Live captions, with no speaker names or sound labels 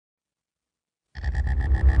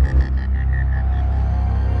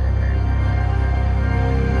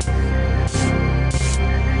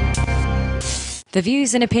The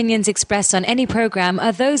views and opinions expressed on any program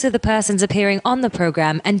are those of the persons appearing on the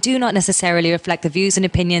program and do not necessarily reflect the views and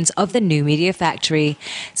opinions of the New Media Factory.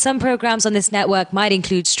 Some programs on this network might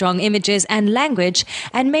include strong images and language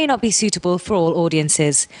and may not be suitable for all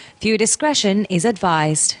audiences. Viewer discretion is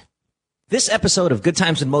advised. This episode of Good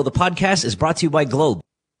Times with Mo, the podcast, is brought to you by Globe.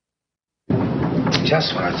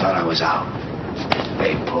 Just when I thought I was out,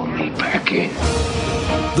 they pulled me back in.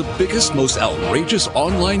 The biggest, most outrageous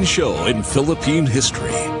online show in Philippine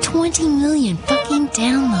history. 20 million fucking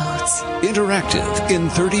downloads. Interactive in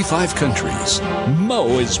 35 countries.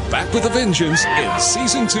 Mo is back with a vengeance in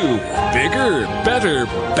Season 2. Bigger, better,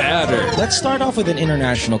 badder. Let's start off with an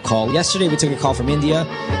international call. Yesterday we took a call from India.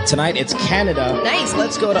 Tonight it's Canada. Nice.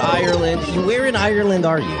 Let's go to Ireland. Where in Ireland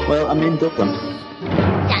are you? Well, I'm in Dublin.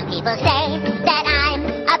 Some people say that I'm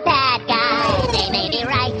a bad guy. They may be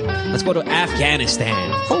right. Let's go to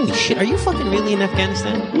Afghanistan. Holy shit, are you fucking really in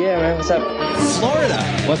Afghanistan? Yeah, man, what's up? Florida.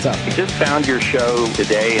 What's up? I just found your show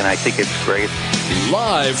today, and I think it's great.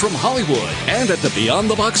 Live from Hollywood and at the Beyond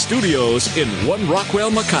the Box studios in One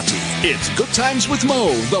Rockwell, Makati. It's Good Times with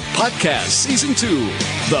Mo, the podcast, Season 2.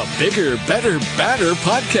 The bigger, better, badder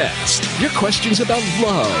podcast. Your questions about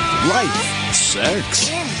love, life, sex.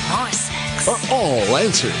 Are all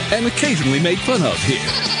answered and occasionally made fun of here.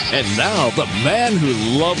 And now, the man who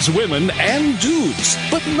loves women and dudes,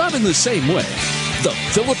 but not in the same way. The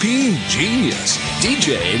Philippine genius,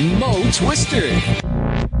 DJ Mo Twister.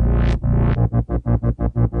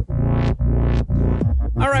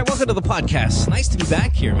 All right, welcome to the podcast. Nice to be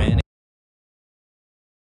back here, man.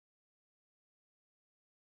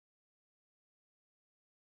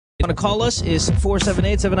 Want to call us is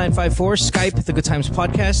 478-7954. Skype, The Good Times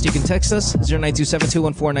Podcast. You can text us,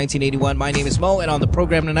 092-7214-1981. My name is Mo, and on the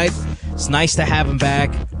program tonight, it's nice to have him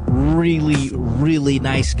back. Really, really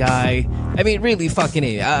nice guy. I mean, really fucking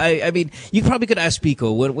A. I mean, you probably could ask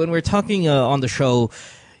Pico. When we're talking on the show,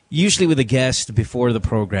 usually with a guest before the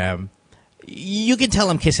program, you can tell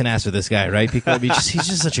I'm kissing ass with this guy, right? Because he's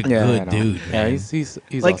just such a good dude. Man. Yeah, he's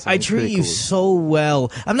like awesome. I He's treat you cool. so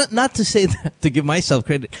well. I'm not to say that to give myself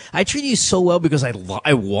credit. I treat you so well because I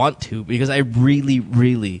want to, because I really,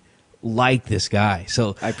 really like this guy.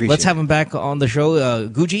 So let's have him back on the show.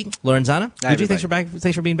 Guji Lorenzana. Guji,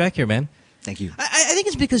 thanks for being back here, man. Thank you. I think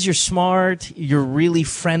it's because you're smart. You're really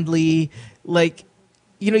friendly. Like,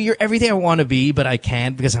 you know, you're everything I want to be, but I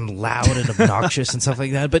can't because I'm loud and obnoxious and stuff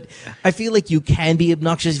like that. But I feel like you can be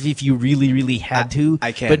obnoxious if you really, really had to.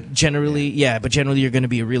 I can. But generally, generally you're going to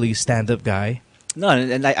be a really stand-up guy. No,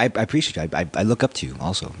 and I appreciate you. I look up to you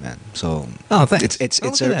also, man. So thanks.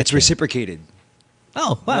 It's reciprocated.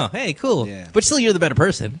 Oh, wow. Hey, cool. Yeah. But still, you're the better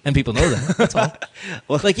person, and people know that. That's all.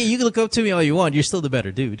 Well, like, you can look up to me all you want. You're still the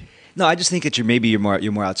better dude. No, I just think that you're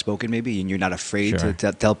more outspoken, maybe, and you're not afraid to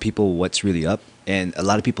tell people what's really up. And a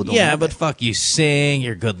lot of people don't. Yeah, know but that. fuck, you sing,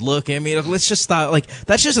 you're good looking. I mean, let's just stop. Like,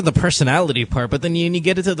 that's just the personality part. But then you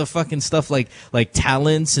get into the fucking stuff like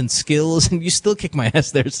talents and skills, and you still kick my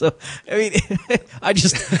ass there. So I mean,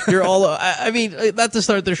 you're all. I mean, not to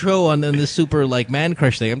start the show on this super like man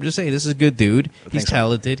crush thing. I'm just saying this is a good dude. He's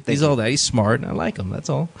talented. He's all that. He's smart. I like him. That's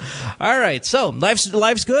all. All right. So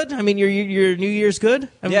life's good. I mean, your New Year's good.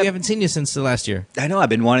 I mean, we haven't seen you since the last year. I know. I've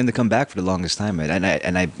been wanting to come back for the longest time,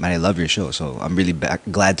 and I love your show. So I'm really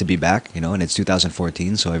glad to be back, you know, and it's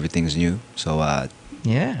 2014, so everything's new. So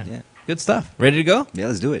yeah, good stuff. Ready to go? Yeah,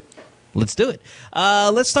 let's do it. Let's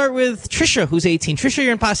start with Trisha, who's 18. Trisha,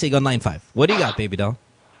 you're in Pasig on line 5. What do you got, baby doll?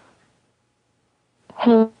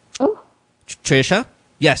 Hello? Trisha?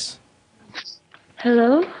 Yes.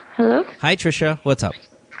 Hello? Hi, Trisha. What's up?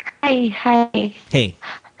 Hi. Hey.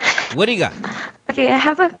 What do you got? Okay, I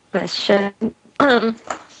have a question.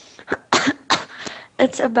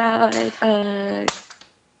 It's about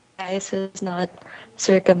guys who's not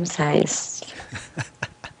circumcised.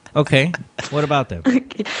 Okay. What about them?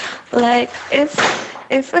 Okay. Like,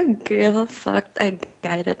 if a girl fucked a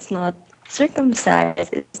guy that's not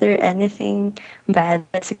circumcised, is there anything bad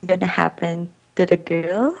that's gonna happen to the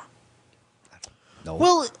girl? No.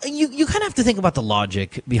 Well, you kind of have to think about the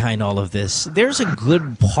logic behind all of this. There's a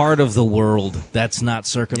good part of the world that's not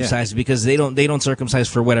circumcised because they don't circumcise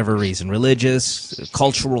for whatever reason, religious,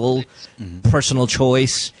 cultural, personal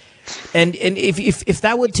choice. And if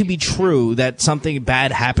that were to be true, that something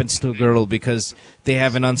bad happens to a girl because they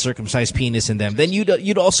have an uncircumcised penis in them, then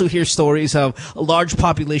you'd also hear stories of a large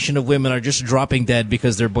population of women are just dropping dead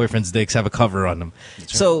because their boyfriend's dicks have a cover on them.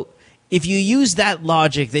 That's right. So if you use that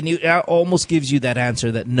logic, then it almost gives you that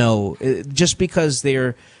answer that no, just because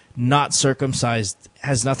they're not circumcised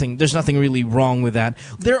has nothing. There's nothing really wrong with that.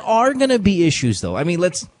 There are going to be issues, though. I mean,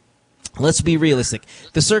 let's be realistic.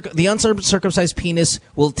 The uncircumcised penis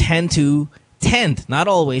will tend, not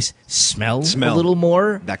always, smell a little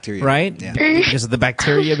more. Bacteria. Right? Yeah. Because of the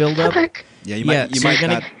bacteria buildup. Yeah,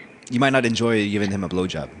 you might not enjoy giving him a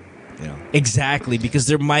blowjob. You know. Exactly, because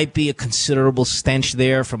there might be a considerable stench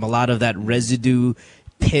there from a lot of that residue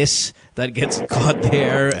piss that gets caught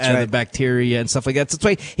there and the bacteria and stuff like that. So that's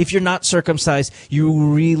why if you're not circumcised,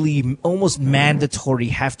 you really almost mandatory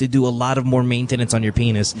have to do a lot of more maintenance on your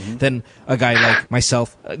penis than a guy like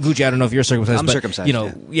myself. Guji, I don't know if you're circumcised. I'm but, circumcised. You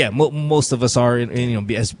know, most of us are,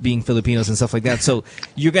 as being Filipinos and stuff like that. So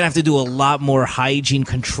you're gonna have to do a lot more hygiene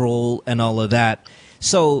control and all of that.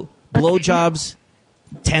 So blowjobs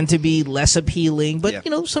tend to be less appealing, but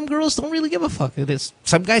some girls don't really give a fuck.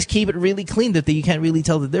 Some guys keep it really clean that you can't really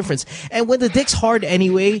tell the difference. And when the dick's hard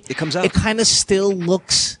anyway, it comes out. It kind of still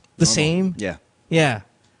looks the same. Yeah.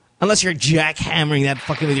 Unless you're jackhammering that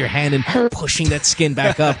fucking with your hand and pushing that skin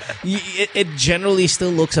back up, it generally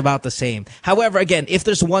still looks about the same. However, again, if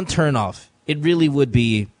there's one turnoff, it really would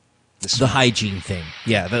be the hygiene thing.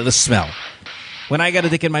 Yeah, the smell. When I got a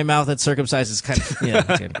dick in my mouth that's circumcised, it's kind of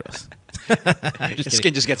gross. The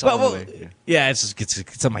skin just gets all the way. Yeah,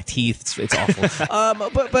 it's on my teeth. It's awful.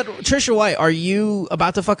 But Trisha, why are you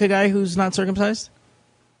about to fuck a guy who's not circumcised?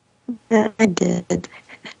 Yeah, I did.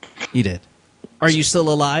 You did. Are you still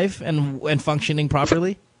alive and functioning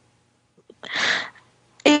properly?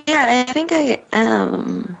 Yeah, I think I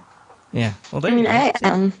am. Yeah. Well, I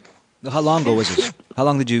am. How long ago was this? How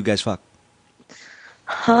long did you guys fuck?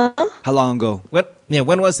 Huh? How long ago?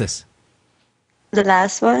 When was this? The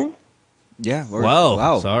last one? Yeah.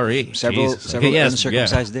 Wow. Sorry. Several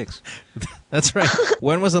uncircumcised dicks. That's right.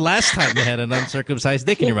 When was the last time you had an uncircumcised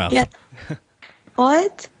dick in your mouth? Yeah.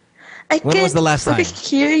 What? When was the last time?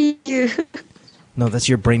 Hear you. No, that's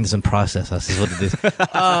your brain doesn't process us, is what it is.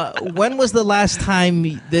 When was the last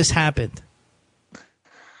time this happened?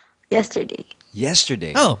 Yesterday.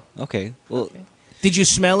 Yesterday? Oh. Okay. Well, did you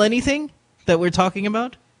smell anything that we're talking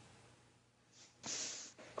about?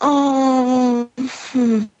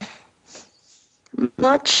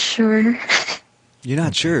 Not sure. You're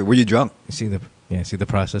not sure? Were you drunk? See the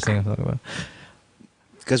process thing I'm talking about?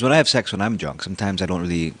 Because when I have sex when I'm drunk, sometimes I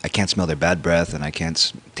can't smell their bad breath and I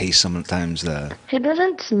can't taste sometimes the... He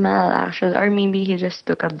doesn't smell, actually. Or maybe he just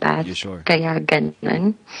took a bath. You sure? Kaya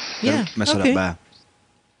ganun. Yeah, okay. Ba?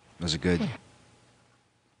 Was it good?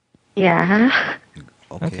 Yeah.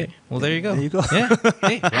 Okay. Well, there you go. There you go. Yeah.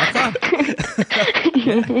 Hey, rock on.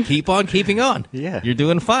 Yeah. Keep on keeping on. Yeah. You're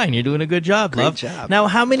doing fine. You're doing a good job, love. Great job. Now,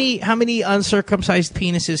 how many uncircumcised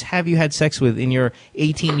penises have you had sex with in your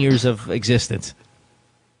 18 years of existence?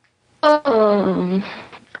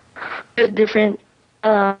 Different.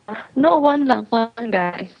 No, one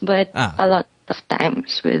guy, but a lot of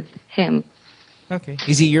times with him. Okay.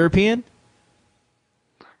 Is he European?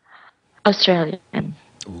 Australian.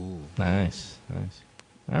 Ooh. Nice.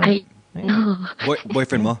 All right.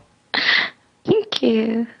 Boyfriend mo? Thank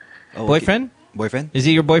you. Oh, boyfriend? Okay. Boyfriend? Is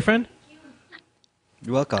he your boyfriend?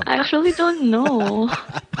 You're welcome. I actually don't know.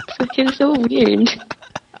 It's so weird.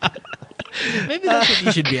 Maybe that's what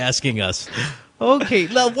you should be asking us. Okay.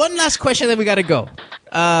 Now, one last question, then we got to go.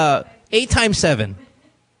 8 times 7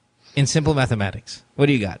 in simple mathematics. What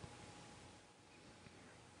do you got?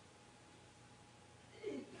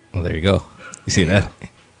 Well, there you go. You see that?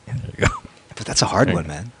 Yeah, there you go. But that's a hard one,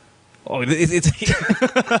 man. Oh, it's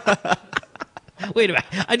wait a minute.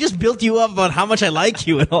 I just built you up about how much I like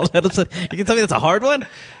you and all that. You can tell me that's a hard one?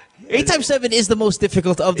 8 times 7 is the most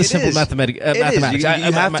difficult of the simple mathematics. You have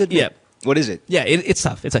to admit. Yeah. What is it? Yeah, it's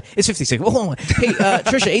tough. It's 56. Hold on. Hey,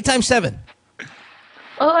 Trisha, 8 times 7.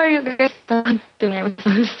 Oh, are you guys talking to me? I'm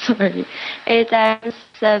so sorry. 8 times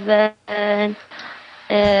 7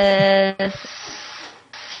 is...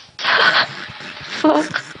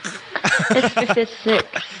 Fuck. It's 56.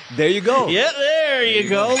 There you go. Yeah, there you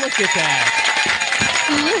go. Look at that.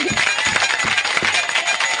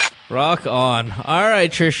 Rock on. All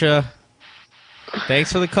right, Trisha.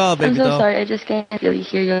 Thanks for the call, baby I'm so doll. sorry. I just can't really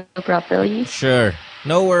hear you properly. Sure.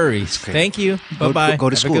 No worries. Okay. Thank you. Bye-bye. Go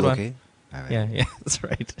to school, okay? All right. Yeah, that's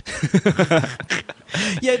right.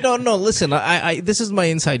 Yeah, no, listen, I this is my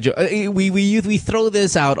inside joke. We throw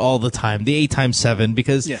this out all the time, the 8 times 7,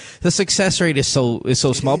 because the success rate is so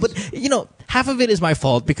small. But, half of it is my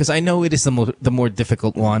fault because I know it is the more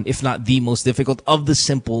difficult one, if not the most difficult of the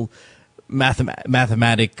simple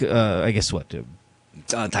mathematic, I guess what?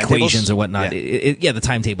 Equations or whatnot. Yeah. The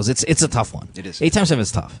timetables. It's a tough one. It is. 8 times 7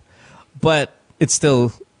 is tough. But it's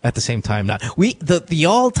still at the same time. Not the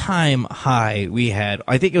all-time high we had.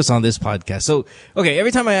 I think it was on this podcast. So okay,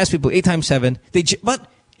 every time I ask people 8 times 7, but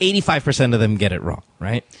 85% of them get it wrong,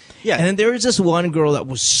 right? Yeah. And then there was this one girl that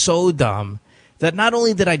was so dumb that not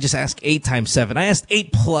only did I just ask 8 times 7, I asked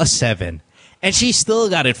 8 plus 7, and she still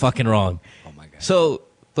got it fucking wrong. Oh my god. So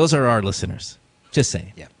those are our listeners. Just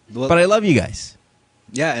saying. Yeah. Well, but I love you guys.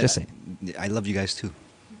 Yeah. Just saying. I love you guys too.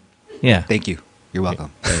 Yeah. Thank you. You're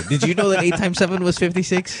welcome. Did you know that 8 times 7 was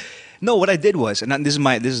 56? No, what I did was, and this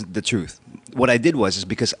is the truth. What I did was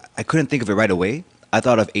because I couldn't think of it right away. I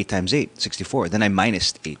thought of 8 times 8, 64. Then I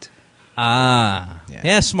minused 8.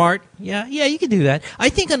 Yeah, smart. Yeah, you can do that. I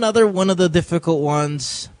think another one of the difficult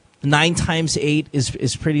ones, 9 times 8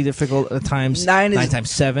 is pretty difficult at times. 9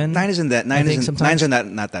 times 7. 9 isn't that. 9's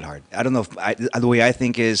not that hard. I don't know if the way I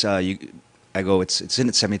think is it's in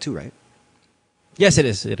at 72, right? Yes, it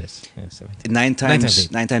is. It is. Yeah, 9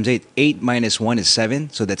 times 8. 8 minus 1 is 7,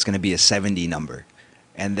 so that's going to be a 70 number.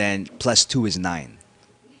 And then plus 2 is 9.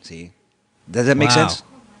 See? Does that make sense?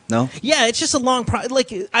 No? Yeah, it's just a long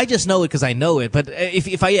like I just know it because I know it. But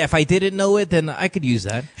if I didn't know it, then I could use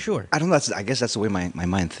that. Sure. I don't know. I guess that's the way my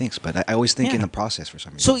mind thinks. But I always think in the process for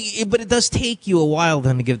some reason. So, but it does take you a while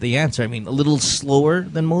then to give the answer. I mean, a little slower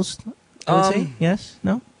than most, I would say. Yes?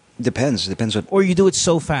 No? Depends what... Or you do it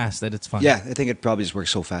so fast that it's fun. Yeah, I think it probably just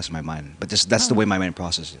works so fast in my mind. But that's the way my mind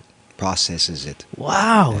processes it.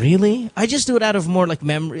 Wow, really? I just do it out of more like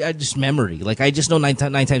memory. Memory. Like I just know 9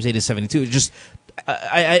 times 8 is 72. Just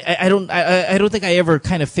I don't think I ever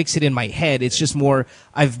kind of fix it in my head. It's just more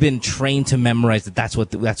I've been trained to memorize that's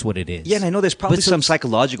what it is. Yeah, and I know there's probably some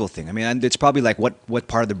psychological thing. I mean, it's probably like what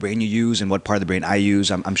part of the brain you use and what part of the brain I use.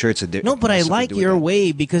 I'm sure it's a different. No, but I like your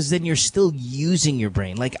way because then you're still using your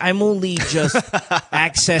brain. Like I'm only just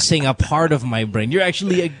accessing a part of my brain. You're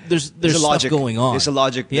actually there's stuff logic going on. There's a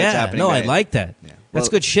logic that's happening. No, I like that. Yeah. That's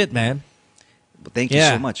good shit, man. Well, thank you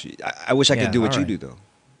so much. I wish I could do what you do though.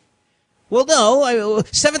 Well, no.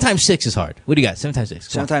 7 times 6 is hard. What do you got? 7 times 6.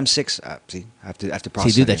 7 times 6. See, I have to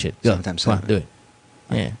process. See, do that shit. Go. 7 times 7. Come on, do it.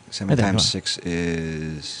 Yeah. 7 times 6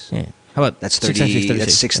 is. Yeah. How about that's 30?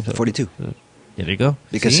 That's 42. There you go.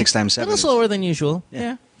 Because 6 times 7. A little slower than usual.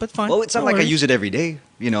 Yeah, but fine. Well, it's not like I use it every day.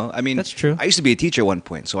 You know, I mean, that's true. I used to be a teacher at one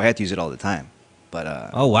point, so I had to use it all the time.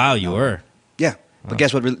 But oh wow, you were. Yeah, but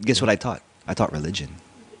guess what I taught? I taught religion.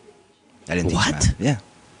 I didn't teach math. Yeah.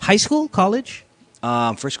 High school, college?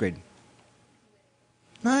 First grade.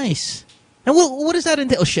 Nice. And what does that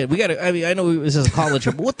entail? Oh shit, I know this is a college,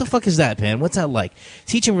 but what the fuck is that, man? What's that like?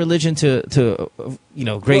 Teaching religion to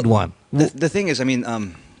grade 1. The thing is,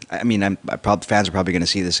 fans are probably going to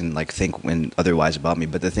see this and like think otherwise about me.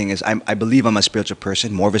 But the thing is, I believe I'm a spiritual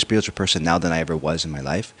person, more of a spiritual person now than I ever was in my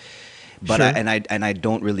life. But sure. I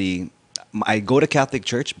don't really. I go to Catholic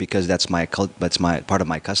church because that's my part of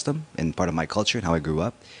my custom and part of my culture and how I grew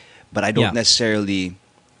up. But I don't necessarily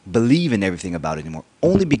believe in everything about it anymore.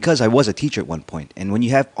 Only because I was a teacher at one point. And when you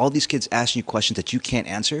have all these kids asking you questions that you can't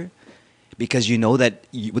answer because you know that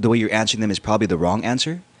the way you're answering them is probably the wrong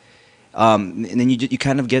answer, and then you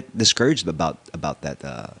kind of get discouraged about that.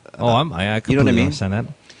 I completely understand that.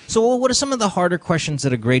 So what are some of the harder questions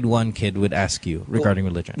that a grade 1 kid would ask you regarding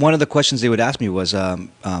religion? One of the questions they would ask me was,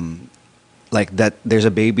 like that there's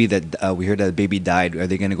a baby that we heard that a baby died. Are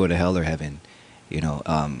they going to go to hell or heaven?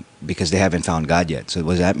 Because they haven't found God yet. So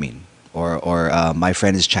what does that mean? Or my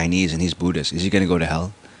friend is Chinese and he's Buddhist. Is he going to go to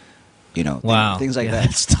hell? Wow. Things like that.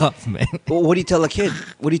 That's tough, man. Well, what do you tell a kid?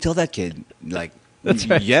 What do you tell that kid? Like, that's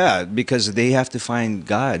right. Yeah, because they have to find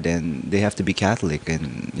God and they have to be Catholic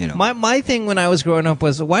and My thing when I was growing up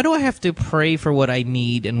was, why do I have to pray for what I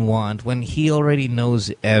need and want when He already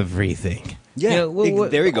knows everything? Yeah,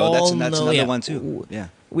 there you go. That's another one too. Yeah.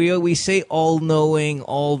 We say all knowing,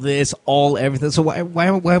 all this, all everything. So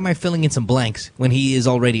why am I filling in some blanks when He is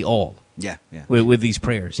already all? Yeah. With these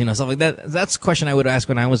prayers, stuff like that. That's a question I would ask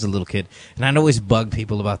when I was a little kid, and I'd always bug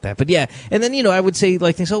people about that. But yeah, and then I would say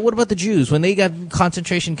like things. So what about the Jews when they got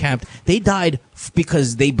concentration camped? They died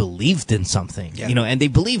because they believed in something, and they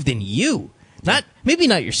believed in you. Maybe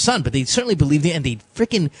not your son, but they certainly believed in, and they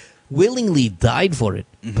freaking willingly died for it.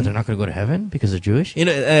 Mm-hmm. But they're not going to go to heaven because they're Jewish.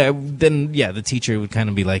 Then the teacher would kind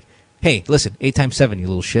of be like, "Hey, listen, 8 times 7, you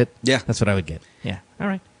little shit." Yeah, that's what I would get. Yeah, all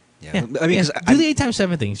right. Yeah. I mean, do the 8 times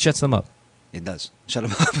 7 thing. It shuts them up. It does. Shut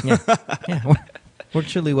them up. Yeah.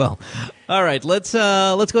 Works really well. All right, let's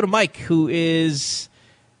go to Mike, who is.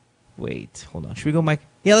 Wait, hold on. Should we go, Mike?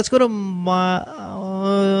 Yeah, let's go to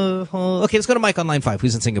okay, let's go to Mike on line 5,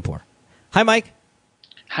 who's in Singapore. Hi, Mike.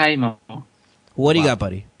 Hi, Mo. What do you got,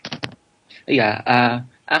 buddy? Yeah.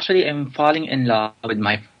 Actually, I'm falling in love with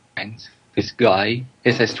my friends. This guy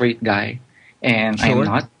is a straight guy. and Sure. I'm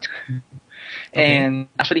not. And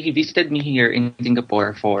actually, he visited me here in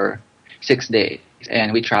Singapore for 6 days,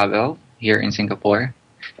 and we travel here in Singapore.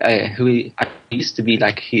 I used to be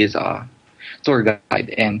like his tour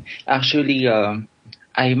guide, and actually,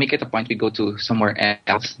 I make it a point we go to somewhere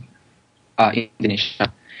else,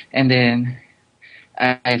 Indonesia, and then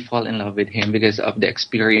I fall in love with him because of the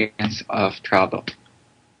experience of travel.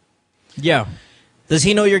 Yeah. Does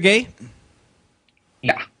he know you're gay?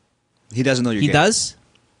 Yeah. He doesn't know you're He gay. does?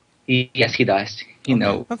 Yes, he does. He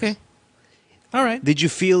knows. Okay. All right. Did you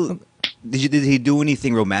feel? Did he do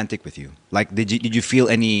anything romantic with you? Like, did you feel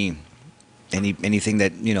anything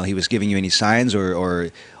that he was giving you any signs,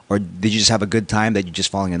 or did you just have a good time that you just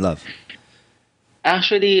falling in love?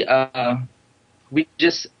 Actually,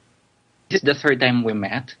 this is the third time we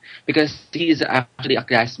met because he is actually a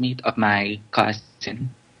classmate of my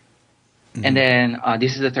cousin. And then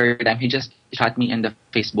this is the third time he just shot me in the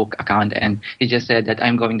Facebook account, and he just said that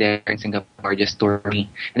I'm going there in Singapore, just tour me.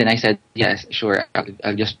 And then I said, yes, sure,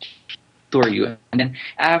 I'll just tour you. And then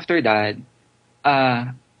after that,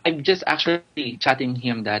 I'm just actually chatting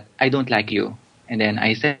him that I don't like you. And then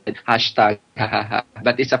I said, hashtag, hahaha.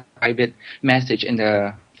 But it's a private message in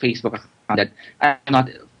the Facebook account that I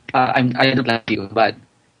don't like you. But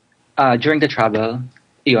during the travel,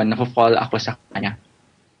 nafo-fall ako sa kanya.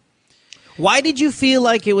 Why did you feel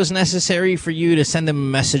like it was necessary for you to send him a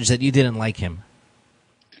message that you didn't like him?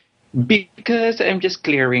 Because I'm just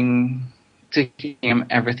clearing to him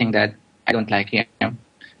everything that I don't like him.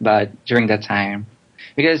 But during that time,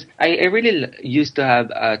 because I really used to have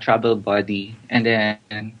a travel buddy, and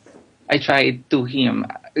then I tried to him,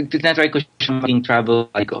 tinatry ko siyang maging travel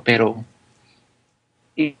buddy ko, pero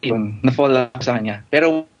yun, na-fall ako sa kanya.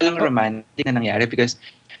 Pero walang romantic na nangyari because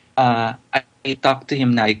I talked to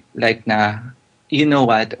him like na, you know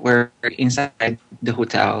what, we're inside the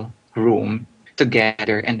hotel room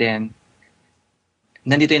together, and then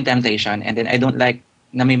nandito yung temptation, and then I don't like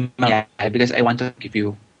na may mangyari because I want to keep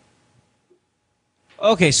you.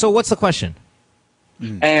 Okay, so what's the question?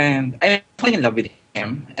 And I'm falling in love with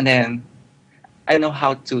him, and then I don't know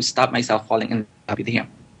how to stop myself falling in love with him.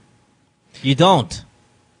 You don't.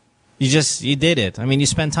 You did it. I mean, you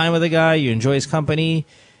spend time with a guy, you enjoy his company,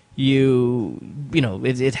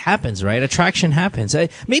 it happens, right? Attraction happens.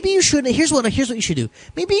 Maybe you shouldn't. Here's what you should do.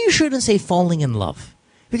 Maybe you shouldn't say falling in love,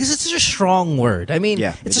 because it's such a strong word. I mean,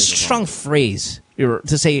 it's a strong phrase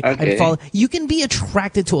to say. Okay. You can be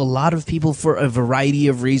attracted to a lot of people for a variety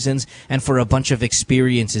of reasons and for a bunch of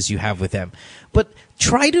experiences you have with them. But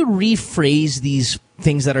try to rephrase these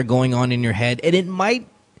things that are going on in your head, and it might.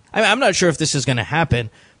 I'm not sure if this is going to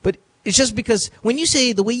happen, but it's just because when you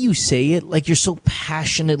say the way you say it, like you're so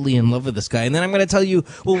passionately in love with this guy, and then I'm going to tell you,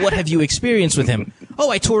 well, what have you experienced with him? Oh,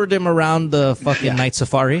 I toured him around the fucking night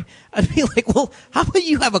safari. I'd be like, well, how about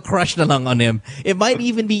you have a crush na lang on him? It might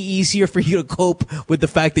even be easier for you to cope with the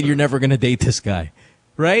fact that you're never going to date this guy.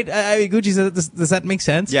 Right? I mean, Guji, does that make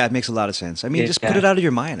sense? Yeah, it makes a lot of sense. I mean, just put it out of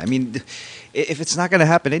your mind. I mean, if it's not going to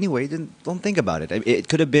happen anyway, then don't think about it. It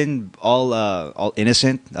could have been all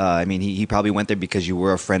innocent. I mean, he probably went there because you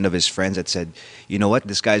were a friend of his friends that said, you know what,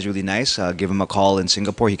 this guy's really nice. Give him a call in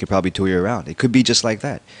Singapore. He could probably tour you around. It could be just like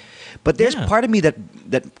that. But there's part of me that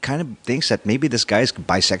kind of thinks that maybe this guy's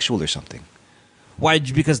bisexual or something. Why?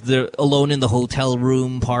 Because they're alone in the hotel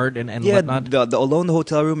room part and whatnot? the alone in the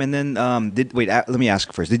hotel room. And then, let me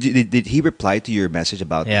ask first. Did he reply to your message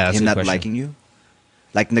about him not liking you?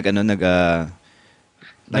 Like, respond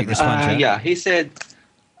siya? Yeah, he said,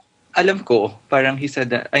 alam ko, parang he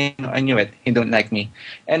said that, I knew it, he don't like me.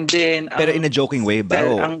 And then, pero in a joking way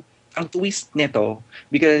ba? Ang twist nito,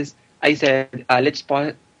 because I said, let's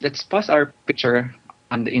pause our picture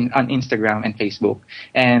on Instagram and Facebook.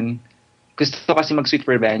 And gusto kasi mag-sweet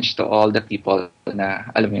revenge to all the people na,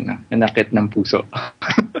 alam mo na, nanakit ng puso.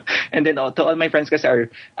 And then to all my friends kasi are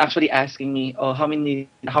actually asking me, how many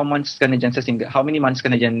months ka na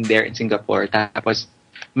dyan there in Singapore? Tapos,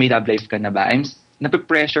 may love life ka na ba?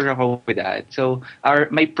 Nape-pressure ako with that. So,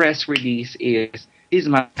 my press release is, he's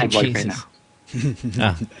my boyfriend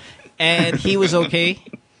now. And he was okay?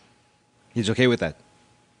 He's okay with that?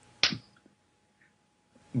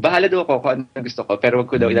 Bahala daw ako kung ano gusto ko, pero wag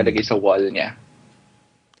ko daw ilalagay sa wall niya.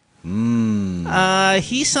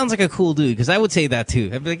 He sounds like a cool dude, because I would say that too.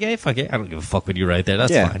 I'd be like, yeah, fuck it. I don't give a fuck with you right there.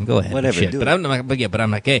 That's fine. Go ahead. Whatever. Shit. But I'm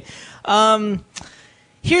not gay.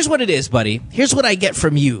 Here's what it is, buddy. Here's what I get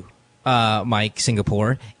from you, Mike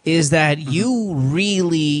Singapore, is that you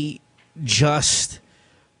really just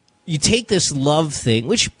you take this love thing,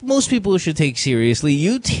 which most people should take seriously.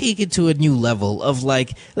 You take it to a new level of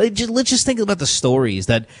like, let's just think about the stories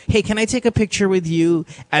that, hey, can I take a picture with you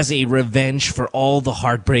as a revenge for all the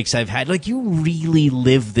heartbreaks I've had? Like, you really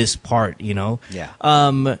live this part, you know? Yeah.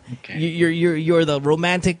 Okay. You're the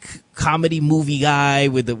romantic comedy movie guy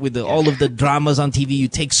with all of the dramas on TV you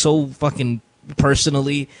take so fucking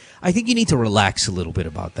personally. I think you need to relax a little bit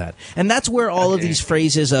about that. And that's where all of these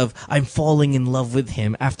phrases of I'm falling in love with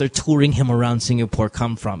him after touring him around Singapore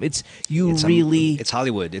come from. It's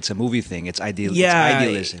Hollywood. It's a movie thing. It's ideal. Yeah, it's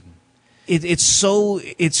idealism.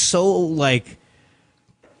 It's so like,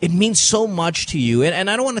 it means so much to you. And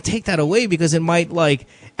I don't want to take that away because it might like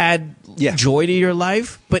add joy to your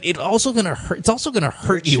life, but it's also gonna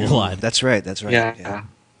hurt you a lot. That's right. Yeah.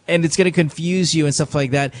 And it's going to confuse you and stuff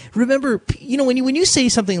like that. Remember, you know, when you say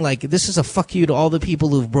something like, this is a fuck you to all the people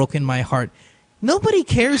who've broken my heart, nobody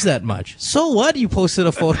cares that much. So what? You posted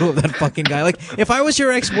a photo of that fucking guy. Like, if I was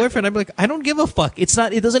your ex-boyfriend, I'd be like, I don't give a fuck. It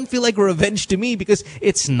doesn't feel like revenge to me because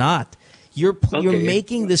it's not. You're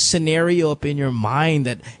making this scenario up in your mind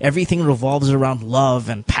that everything revolves around love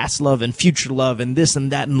and past love and future love and this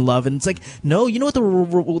and that and love. And it's like, no, you know what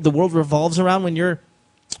the world revolves around when you're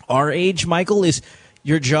our age, Michael, is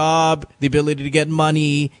your job, the ability to get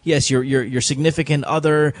money, yes, your significant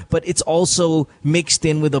other, but it's also mixed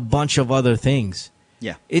in with a bunch of other things.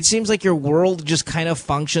 Yeah. It seems like your world just kind of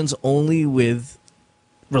functions only with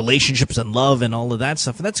relationships and love and all of that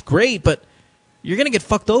stuff. And that's great, but you're going to get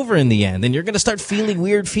fucked over in the end, and you're going to start feeling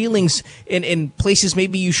weird feelings in places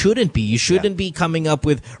maybe you shouldn't be. You shouldn't be coming up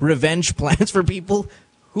with revenge plans for people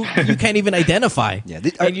who you can't even identify. Yeah,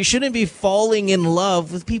 and you shouldn't be falling in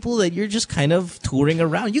love with people that you're just kind of touring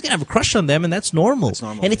around. You can have a crush on them, and that's normal.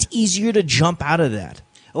 And it's easier to jump out of that.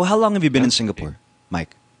 Oh, how long have you been in Singapore,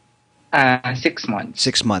 Mike? 6 months.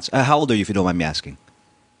 6 months. How old are you, if you don't mind me asking?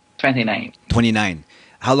 29. 29.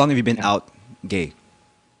 How long have you been out gay?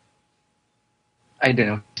 I don't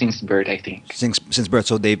know, since birth, I think. Since birth,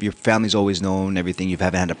 so your family's always known everything. You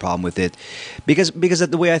haven't had a problem with it, because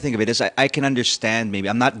the way I think of it is, I can understand. Maybe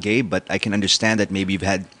I'm not gay, but I can understand that maybe you've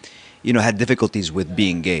had difficulties with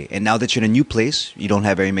being gay, and now that you're in a new place, you don't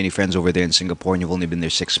have very many friends over there in Singapore, and you've only been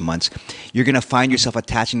there 6 months. You're gonna find yourself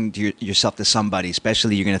attaching yourself to somebody,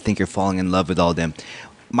 especially you're gonna think you're falling in love with all them.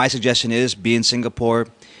 My suggestion is be in Singapore,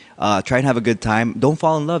 try and have a good time. Don't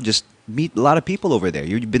fall in love. Just meet a lot of people over there.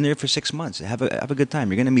 You've been there for 6 months. Have a good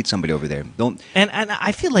time. You're gonna meet somebody over there. And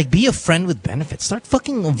I feel like be a friend with benefits. Start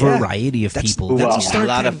fucking a variety of people. That's a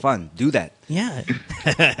lot of fun. Do that. Yeah.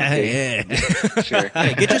 Yeah. Sure.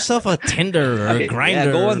 Hey, get yourself a Tinder or a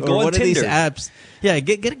Grindr go on one Tinder. of these apps. Yeah,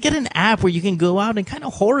 get an app where you can go out and kind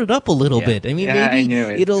of whore it up a little bit. I mean,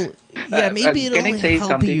 maybe it'll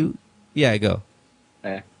help you. Yeah, go.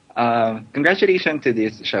 Congratulations to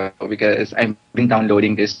this show, because I've been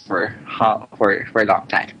downloading this for a long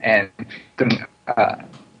time, and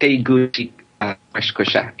kay Guji crush ko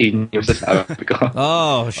siya in yung sasabi ko.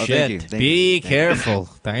 Oh shit! Thank you. Be careful.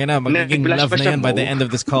 Tayo na, magiging love na yan by the end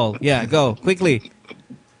of this call. Yeah, go quickly.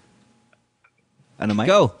 Ano, Mike?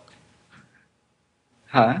 Go.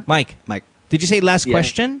 Huh? Mike. Did you say last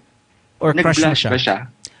question or crush na siya?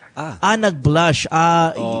 Nagblush.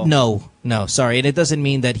 No, sorry. And it doesn't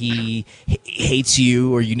mean that he hates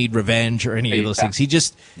you or you need revenge or any of those things. He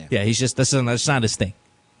just, that's not his thing.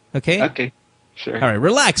 Okay? Okay, sure. All right,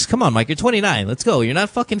 relax. Come on, Mike. You're 29. Let's go. You're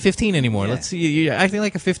not fucking 15 anymore. Yeah. Let's see. You're acting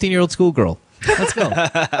like a 15-year-old schoolgirl. Let's go.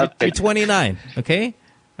 You're 29. Okay?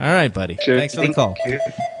 All right, buddy. Sure. Thanks for the call.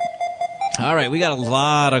 All right, we got a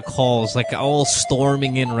lot of calls, like all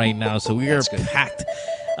storming in right now, so we are packed.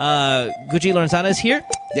 Guji Lorenzana is here.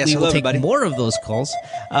 Yes, we will hello, take everybody. more of those calls.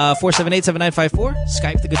 478-7954.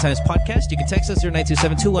 Skype, The Good Times Podcast. You can text us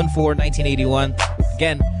 0927-214-1981.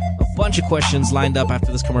 Again, a bunch of questions lined up after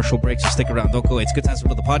this commercial break, so stick around. Don't go away. It's Good Times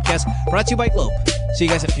with the Podcast, brought to you by Globe. See you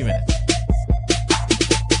guys in a few minutes.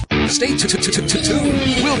 Stay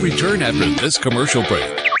tuned. We'll return after this commercial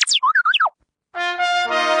break.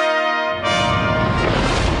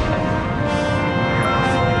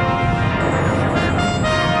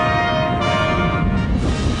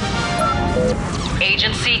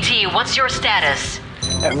 Agent CT, what's your status?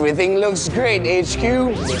 Everything looks great, HQ.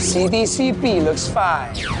 The CDCP looks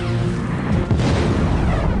fine.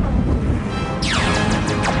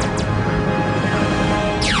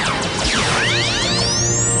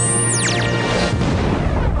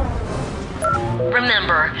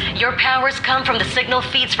 Remember, your powers come from the signal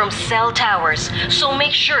feeds from cell towers, so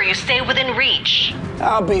make sure you stay within reach.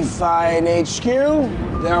 I'll be fine, HQ.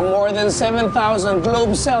 There are more than 7,000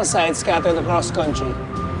 Globe cell sites scattered across country.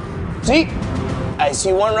 See? I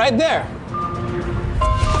see one right there.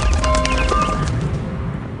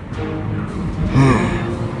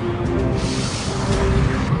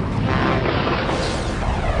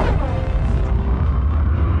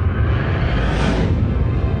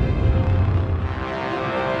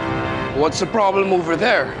 What's the problem over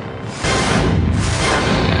there?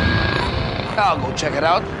 I'll go check it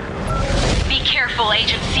out. Be careful,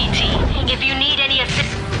 Agent CT. If you need any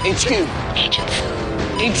assistance... HQ. Agents.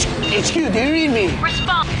 HQ, do you read me?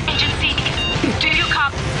 Respond, Agent CT. Do you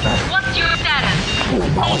copy? What's your status?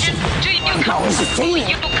 Agent, do you copy?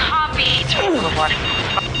 You copy.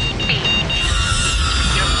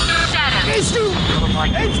 Your status.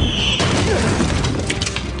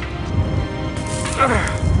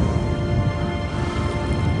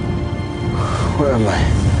 Where am I?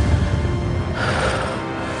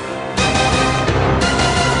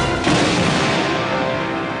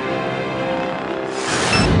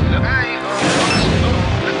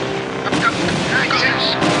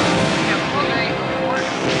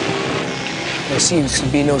 There seems to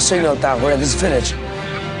be no signal tower in this village.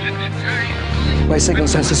 My signal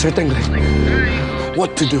senses are tingling.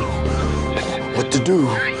 What to do? What to do?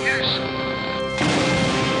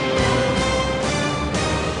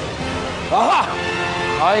 Aha!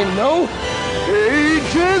 I know!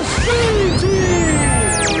 Agent CT!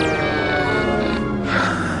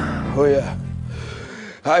 Oh yeah.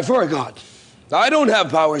 I forgot. I don't have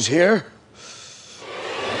powers here.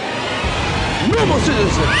 Normal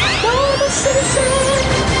citizen! Normal citizen!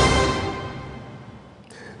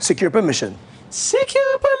 Secure permission.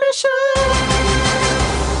 Secure permission!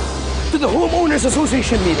 To the Homeowners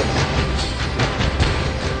Association meeting.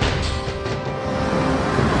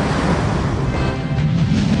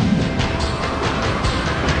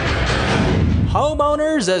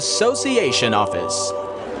 Homeowners Association office.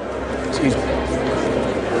 Excuse me.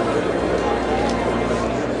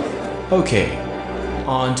 Okay,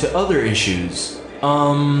 on to other issues.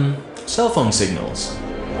 Cell phone signals.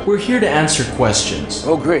 We're here to answer questions.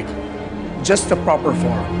 Oh, great. Just the proper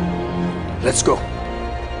form. Let's go.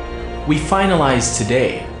 We finalized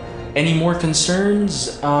today. Any more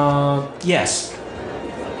concerns? Yes.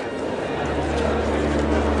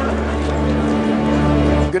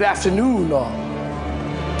 Good afternoon, all.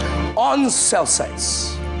 On cell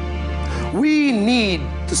sites, we need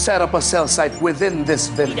to set up a cell site within this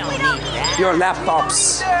village. Your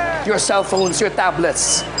laptops, your cell phones, your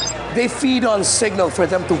tablets, they feed on signal for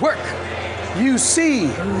them to work. You see,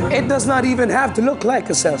 it does not even have to look like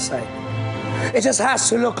a cell site. It just has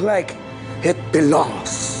to look like it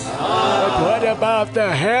belongs. But what about the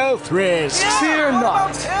health risks? Fear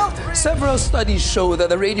not. Several studies show that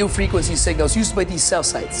the radio frequency signals used by these cell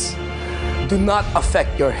sites do not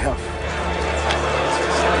affect your health.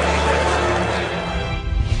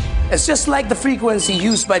 It's just like the frequency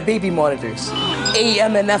used by baby monitors,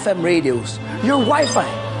 AM and FM radios, your Wi-Fi,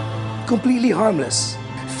 completely harmless.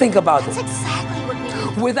 Think about it. That's exactly what we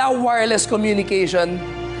need. Without wireless communication,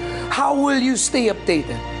 how will you stay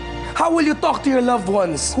updated? How will you talk to your loved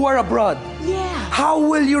ones who are abroad? Yeah. How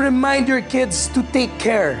will you remind your kids to take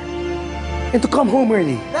care and to come home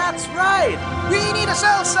early? That's right. We need a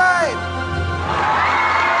cell site.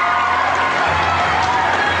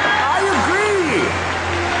 I agree.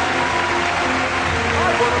 I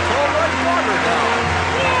want to call my daughter now.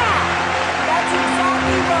 Yeah. That's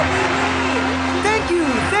exactly what we need. Thank you.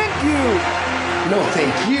 Thank you. No,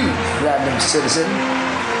 thank you, random citizen.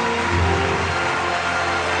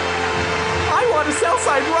 I want a cell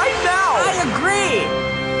site right now. I agree.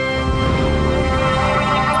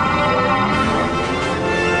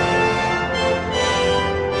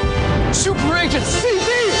 Super Agent CT!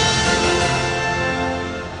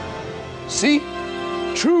 See?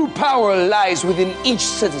 True power lies within each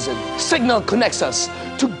citizen. Signal connects us.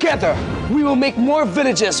 Together, we will make more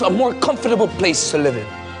villages a more comfortable place to live in.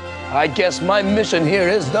 I guess my mission here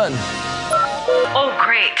is done. Oh,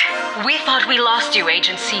 great. We thought we lost you,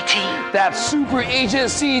 Agent CT. That's Super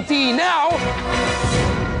Agent CT now!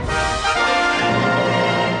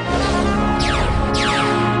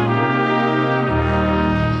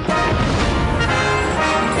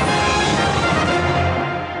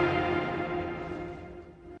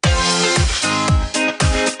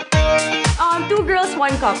 Two girls,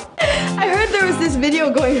 one cup. I heard there was this video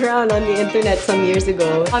going around on the internet some years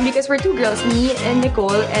ago. Because we're two girls, me and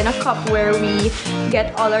Nicole, and a cup where we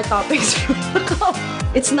get all our topics from the cup.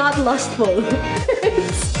 It's not lustful.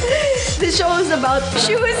 This show is about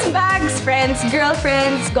shoes, bags, friends,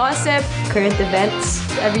 girlfriends, gossip, current events,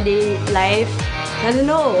 everyday life. I don't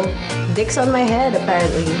know. Dick's on my head,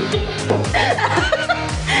 apparently.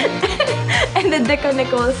 And the dick on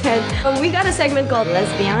Nicole's head. We got a segment called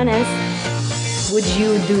Let's Be Honest. Would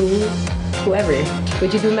you do whoever?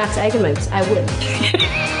 Would you do Max Eigenmans? I would.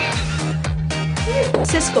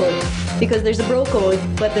 Cis code, because there's a bro code,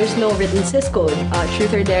 but there's no written cis code.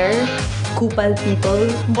 Truth or dare, kupal people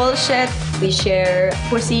bullshit. We share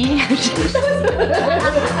pussy.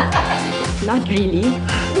 Not really.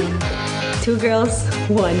 2 girls,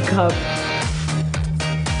 1 cup.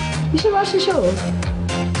 You should watch the show.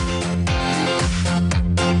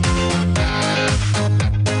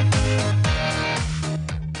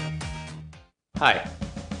 Hi.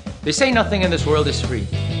 They say nothing in this world is free,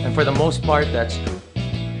 and for the most part, that's true.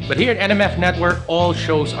 But here at NMF Network, all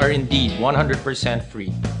shows are indeed 100%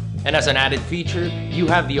 free. And as an added feature, you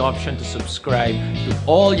have the option to subscribe to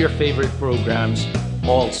all your favorite programs,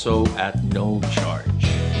 also at no charge.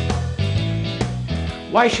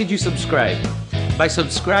 Why should you subscribe? By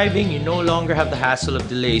subscribing, you no longer have the hassle of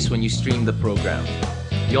delays when you stream the program.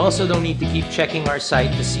 You also don't need to keep checking our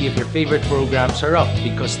site to see if your favorite programs are up,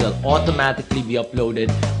 because they'll automatically be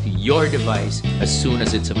uploaded to your device as soon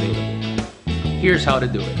as it's available. Here's how to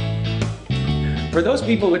do it. For those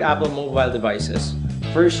people with Apple mobile devices,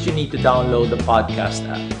 first you need to download the podcast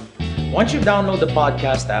app. Once you download the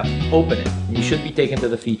podcast app, open it, and you should be taken to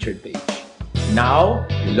the featured page. Now,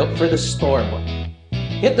 you look for the store button.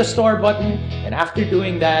 Hit the store button, and after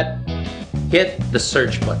doing that, hit the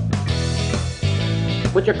search button.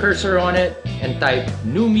 Put your cursor on it and type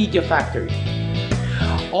New Media Factory.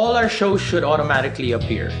 All our shows should automatically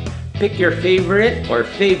appear. Pick your favorite or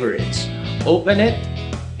favorites, open it,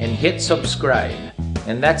 and hit subscribe.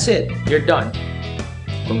 And that's it, you're done.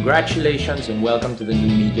 Congratulations and welcome to the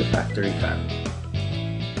New Media Factory family.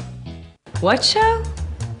 What show?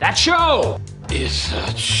 That show! It's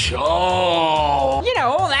a show. You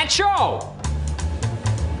know, that show!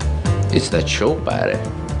 It's that show, pare.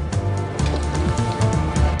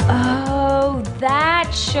 Oh,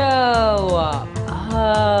 that show.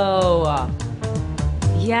 Oh.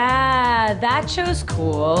 Yeah, that show's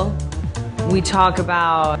cool. We talk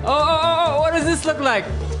about... Oh, what does this look like?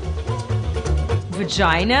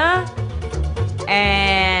 Vagina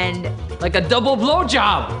and... Like a double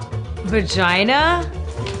blowjob. Vagina?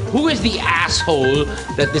 Who is the asshole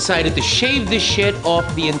that decided to shave this shit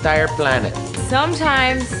off the entire planet?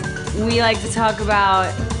 Sometimes we like to talk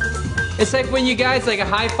about... It's like when you guys like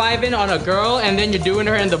high-fiving on a girl and then you're doing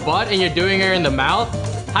her in the butt and you're doing her in the mouth.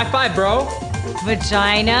 High five, bro.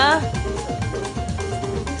 Vagina.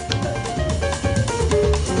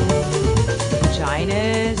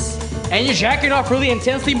 Vaginas. And you're jacking off really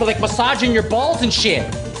intensely, but like massaging your balls and shit.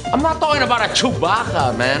 I'm not talking about a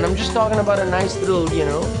Chewbacca, man. I'm just talking about a nice little, you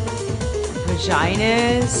know.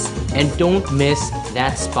 Vaginas. And don't miss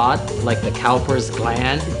that spot, like the Cowper's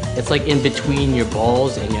gland. It's like in between your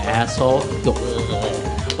balls and your asshole.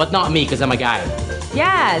 But not me, because I'm a guy.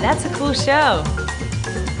 Yeah, that's a cool show.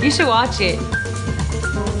 You should watch it.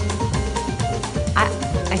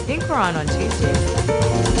 I think we're on Tuesday.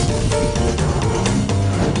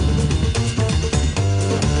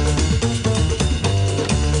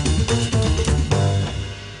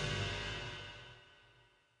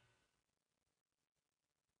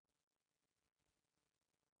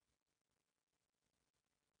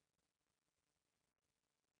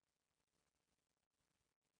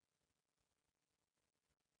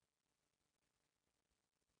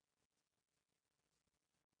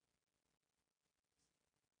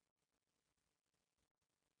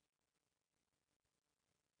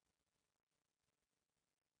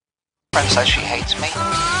 Friend says she hates me.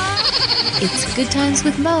 It's Good Times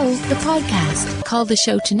with Mo, the podcast. Call the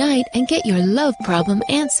show tonight and get your love problem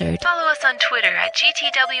answered. Follow us on Twitter at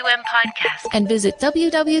GTWM Podcast. And visit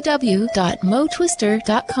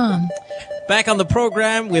www.motwister.com. Back on the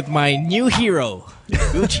program with my new hero,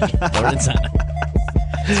 Guji Lorenzana.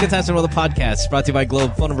 It's Good Times with Mo, the podcast. Brought to you by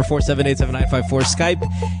Globe. Phone number 478-7954. Skype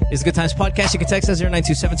is Good Times Podcast. You can text us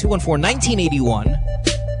 0927-214-1981.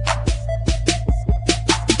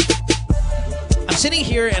 I'm sitting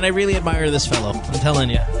here and I really admire this fellow. I'm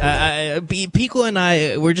telling you. Pico and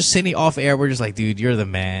I, we're just sitting off air. We're just like, dude, you're the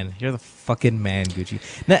man. You're the fucking man, Gucci.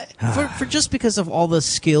 Now, for just because of all the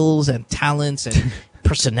skills and talents and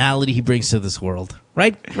personality he brings to this world.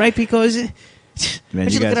 Right, Pico? Is it? Man,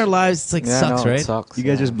 you look at our lives, it's like sucks, right? It sucks. You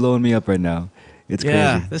guys just blowing me up right now. It's crazy.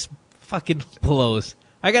 Yeah, this fucking blows.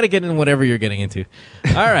 I got to get in whatever you're getting into.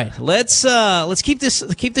 All right, let's keep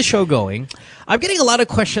the show going. I'm getting a lot of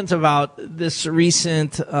questions about this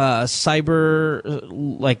recent cyber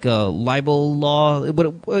libel law.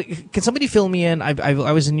 Can somebody fill me in?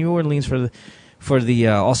 I was in New Orleans for the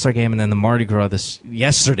All-Star game and then the Mardi Gras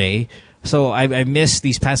yesterday, so I missed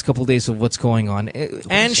these past couple days of what's going on.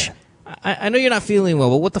 Ange, I know you're not feeling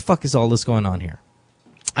well, but what the fuck is all this going on here?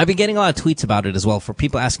 I've been getting a lot of tweets about it as well for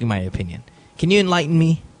people asking my opinion. Can you enlighten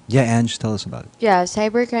me? Yeah, Ange, tell us about it. Yeah,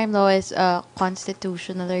 cybercrime law is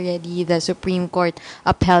constitutional already. The Supreme Court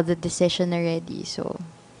upheld the decision already. So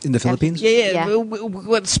in the Philippines? Yeah.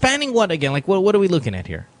 What spanning what again? Like what are we looking at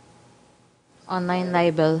here? Online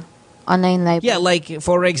libel. Online libel. Yeah, like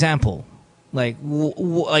for example, like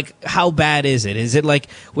like how bad is it? Is it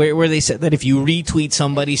like where they said that if you retweet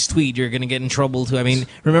somebody's tweet, you're gonna get in trouble too? I mean,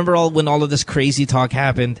 remember when all of this crazy talk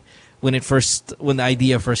happened when the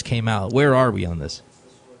idea first came out? Where are we on this?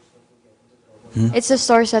 It's a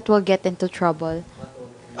source that will get into trouble.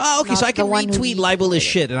 Oh, okay, so I can retweet libel is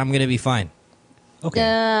shit and I'm going to be fine.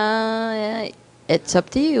 Okay. It's up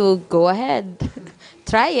to you. Go ahead.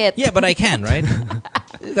 Try it. Yeah, but I can, right?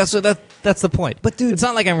 That's the point. But dude, it's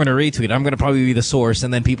not like I'm going to retweet. I'm going to probably be the source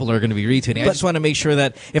and then people are going to be retweeting. I just want to make sure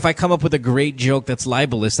that if I come up with a great joke that's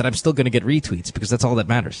libelous, that I'm still going to get retweets because that's all that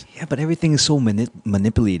matters. Yeah, but everything is so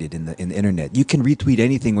manipulated in the internet. You can retweet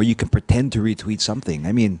anything or you can pretend to retweet something.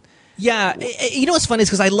 I mean... Yeah, you know what's funny is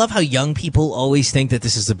because I love how young people always think that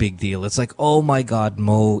this is a big deal. It's like, oh my God,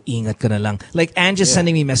 Mo, ingat ka na lang. Like, Ange just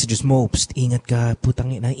sending me messages, Mo, psst, ingat ka,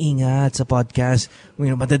 putang ina, ingat sa podcast.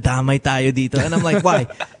 You know, madadamay tayo dito. And I'm like, why?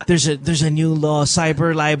 There's a new law,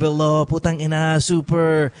 cyber libel law, putang ina,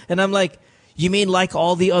 super. And I'm like, you mean like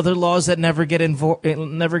all the other laws that never get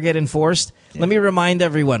enforced? Yeah. Let me remind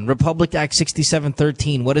everyone, Republic Act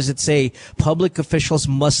 6713, what does it say? Public officials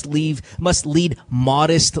must lead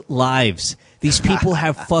modest lives. These people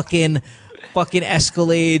have fucking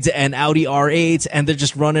Escalades and Audi R8s and they're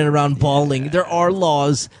just running around bawling. There are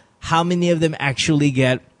laws. How many of them actually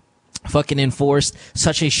get fucking enforced?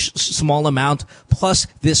 Such a small amount. Plus,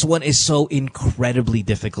 this one is so incredibly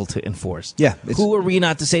difficult to enforce. Yeah. Who are we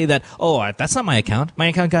not to say that, oh, that's not my account. My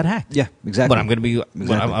account got hacked. Yeah, exactly. But I'm going to be...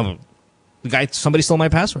 Exactly. The guy, somebody stole my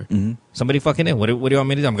password. Mm-hmm. Somebody fucking in. What do you want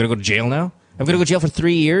me to do? I'm going to go to jail now? I'm going to go to jail for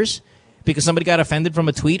 3 years because somebody got offended from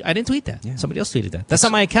a tweet? I didn't tweet that. Yeah. Somebody else tweeted that. That's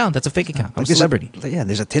not my account. That's a fake account. I'm a celebrity.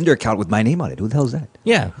 There's a Tinder account with my name on it. Who the hell is that?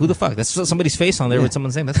 Yeah, who the fuck? That's somebody's face on there with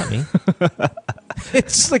someone's name. That's not me.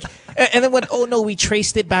 It's like... And then oh no, we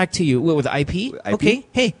traced it back to you. with IP? Okay,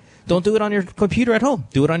 hey, don't do it on your computer at home.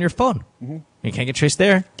 Do it on your phone. Mm-hmm. You can't get traced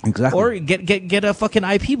there. Exactly. Or get a fucking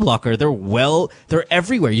IP blocker. They're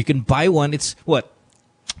everywhere. You can buy one. It's what?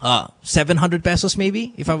 700 pesos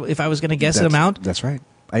maybe if I was going to guess an amount. That's right.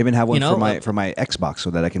 I even have one for my Xbox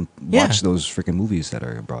so that I can watch those freaking movies that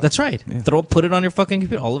are abroad. That's right. Yeah. Put it on your fucking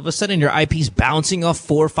computer. All of a sudden your IP's bouncing off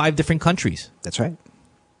 4 or 5 different countries. That's right.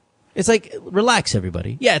 It's like, relax,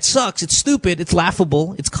 everybody. Yeah, it sucks. It's stupid. It's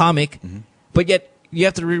laughable. It's comic. Mm-hmm. But yet, you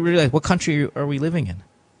have to realize, what country are we living in?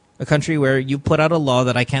 A country where you put out a law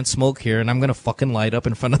that I can't smoke here, and I'm going to fucking light up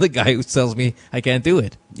in front of the guy who tells me I can't do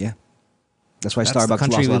it. Yeah. That's why Starbucks the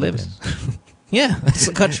country we live in. Yeah, that's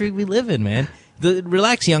the country we live in, man.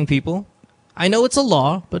 Relax, young people. I know it's a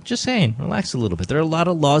law, but just saying, relax a little bit. There are a lot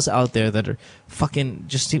of laws out there that are fucking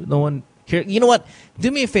just no one here. You know what? Do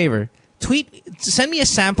me a favor. Send me a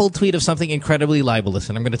sample tweet of something incredibly libelous,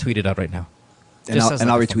 and I'm going to tweet it out right now. And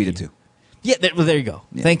I'll retweet it too. Yeah, there you go.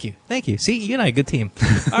 Yeah. Thank you. See, you and I, good team.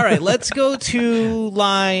 All right, let's go to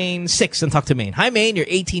line 6 and talk to Maine. Hi, Maine. You're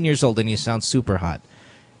 18 years old, and you sound super hot.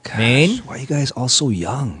 Gosh, Maine? Why are you guys all so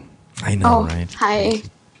young? I know, right? Hi.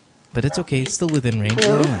 But it's okay. It's still within range.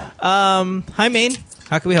 Yeah. Hi, Maine.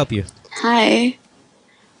 How can we help you? Hi.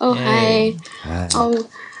 Oh, Hey. hi. Oh,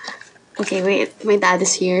 okay, wait. My dad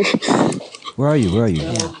is here. Where are you?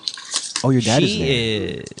 Yeah. Oh, your dad is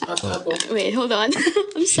there. Wait, hold on.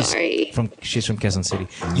 I'm sorry. She's from Quezon City.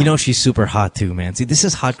 You know she's super hot too, man. See, this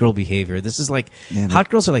is hot girl behavior. This is like hot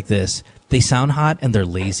girls are like this. They sound hot and they're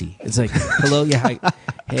lazy. It's like, hello, yeah, hi.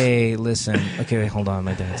 Hey, listen. Okay, wait, hold on.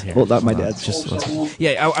 My dad's here. Hold on, my dad's just.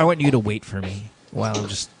 Yeah, I want you to wait for me while I'm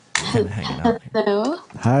just kind of hanging out. Hello.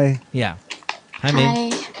 Hi. Yeah. Hi,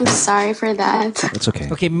 Maine. Hi. I'm sorry for that. It's okay.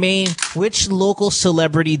 Okay, Maine. Which local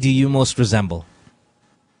celebrity do you most resemble?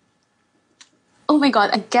 Oh my god,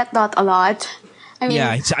 I get that a lot. I mean,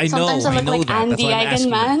 yeah, I know. Sometimes I look like that. Andy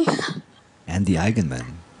Eigenman. Andy Eigenman.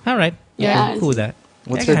 All right. Yeah, I'm cool with that.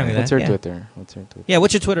 What's her Twitter? Yeah,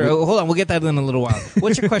 what's your Twitter? Oh, hold on, we'll get that in a little while.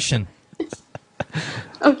 What's your question?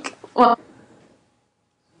 Okay, well,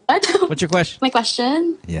 what? What's your question? My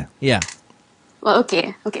question? Yeah. Yeah. Well,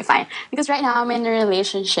 okay, fine. Because right now I'm in a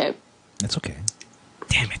relationship. That's okay.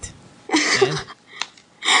 Damn it.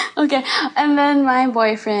 Okay, and then my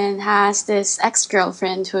boyfriend has this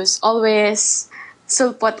ex-girlfriend who's always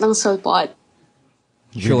sulpot ng sulpot.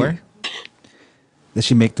 Sure. Does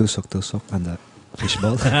she make tusok on the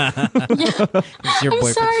fishbowl? It's your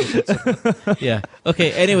I'm sorry. Yeah.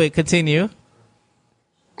 Okay, anyway, continue.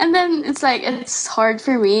 And then it's like, it's hard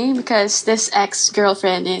for me because this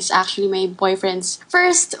ex-girlfriend is actually my boyfriend's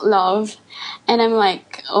first love. And I'm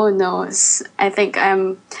like, oh no, I think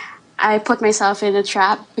I put myself in a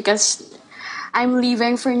trap because I'm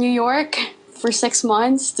leaving for New York for 6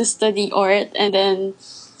 months to study art. And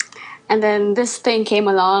then this thing came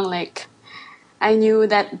along. Like, I knew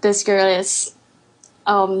that this girl is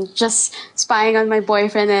just spying on my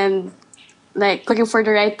boyfriend and like looking for the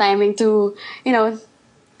right timing to,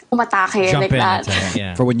 umatake Jump like in that.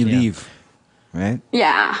 yeah. For when you leave, right?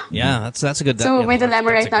 Yeah. Yeah, that's a good. So yeah, my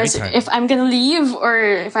dilemma that's right now is if I'm gonna leave or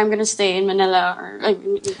if I'm gonna stay in Manila or like.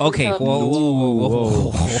 Okay,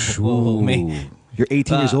 whoa, Maine. You're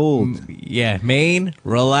 18 years old. Yeah, Maine,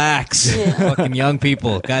 relax. Fucking young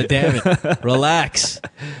people, god damn it, relax.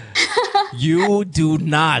 You do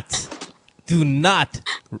not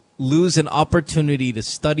lose an opportunity to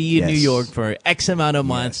study in New York for X amount of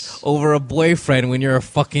months over a boyfriend when you're a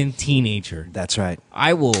fucking teenager. That's right.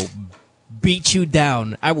 I will beat you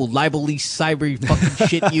down. I will libely cyber fucking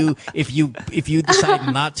shit you if you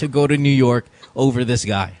decide not to go to New York over this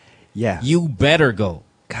guy. Yeah. You better go.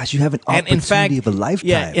 Gosh, you have an opportunity in fact, of a lifetime.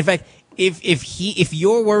 Yeah, in fact, if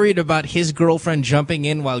you're worried about his girlfriend jumping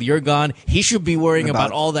in while you're gone, he should be worrying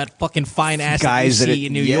about all that fucking fine ass guys that you that see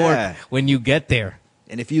in New York when you get there.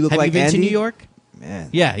 And if you look Have like you been Andy, to New York? Man.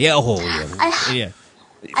 Yeah. Oh, yeah.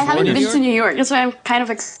 I haven't been to New York. That's why I'm kind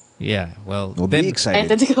of Yeah. Well, be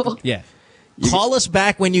excited. to go. Yeah. Call us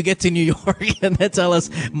back when you get to New York and then tell us,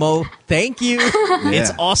 Mo, thank you.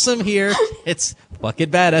 It's awesome here. It's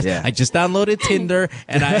fucking badass. Yeah. I just downloaded Tinder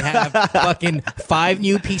and I have fucking 5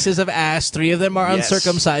 new pieces of ass. 3 of them are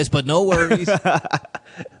uncircumcised, but no worries.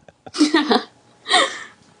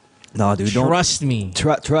 No, dude, trust me.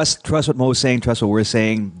 Trust what Mo's saying. Trust what we're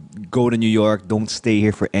saying. Go to New York. Don't stay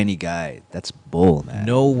here for any guy. That's bull, man.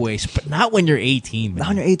 No way. But not when you're 18, man. Not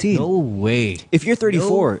when you're 18. No way. If you're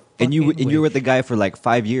 34 and you fucking were with the guy for like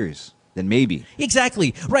 5 years, then maybe.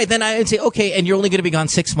 Exactly. Right. Then I'd say, okay, and you're only going to be gone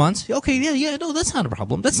 6 months. Okay, yeah, no, that's not a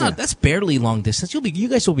problem. That's barely long distance. You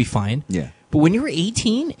guys will be fine. Yeah. But when you're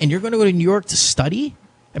 18 and you're going to go to New York to study,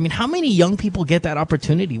 I mean, how many young people get that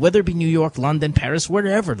opportunity? Whether it be New York, London, Paris,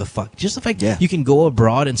 wherever the fuck. Just the fact you can go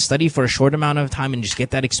abroad and study for a short amount of time and just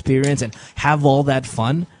get that experience and have all that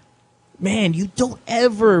fun. Man, you don't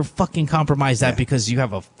ever fucking compromise that because you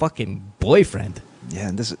have a fucking boyfriend. Yeah,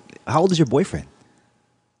 and how old is your boyfriend?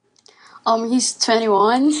 He's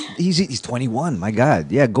 21. He's 21. My God.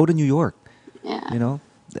 Yeah, go to New York. Yeah.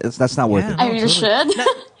 That's not worth it. I really should.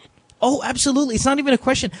 Oh, absolutely. It's not even a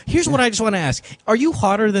question. Here's what I just want to ask. Are you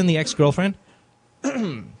hotter than the ex-girlfriend?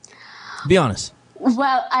 Be honest.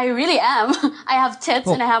 Well, I really am. I have tits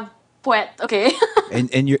and I have puwet, okay?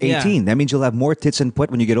 And you're 18. That means you'll have more tits and puwet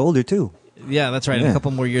when you get older, too. Yeah, that's right. In a couple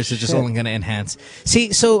more years, it's just only going to enhance.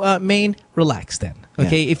 See, so, Maine, relax then.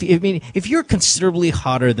 Okay? Yeah. If you're considerably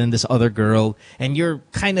hotter than this other girl and you're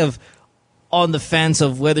kind of on the fence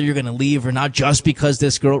of whether you're going to leave or not just because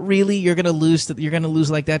this girl, really, you're going to lose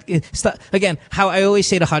like that. Stop. Again, how I always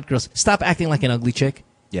say to hot girls, stop acting like an ugly chick.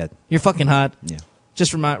 Yeah. You're fucking hot. Yeah.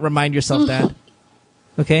 Just remind yourself that.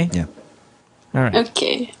 Okay? Yeah. All right.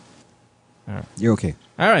 Okay. All right. You're okay.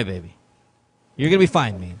 All right, baby. You're going to be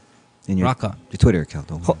fine, man. And rock on. Your Twitter account,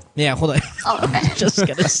 don't worry. Yeah, hold on. I'm just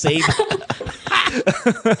going to save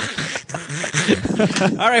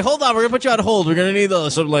All right, hold on. We're going to put you on hold. We're going to need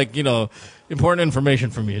some, important information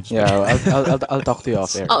from you. I'll talk to you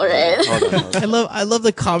off air. All right. Hold on. I love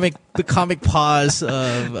the comic pause of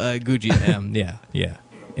Guji. Yeah.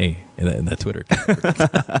 Hey, in that Twitter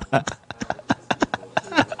account.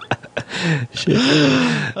 Shit.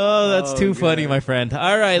 Oh, that's too funny, my friend.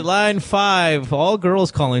 All right, line 5. All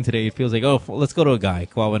girls calling today. It feels like, let's go to a guy.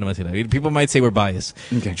 People might say we're biased.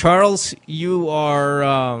 Okay. Charles, you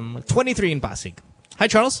are 23 in Pasig. Hi,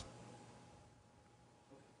 Charles.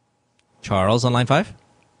 Charles on line 5?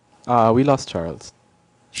 We lost Charles.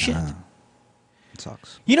 Shit. It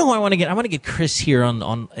sucks. You know who I want to get? I want to get Chris here on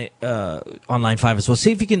line 5 as well.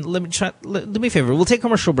 See if you can. Let me a favor. We'll take a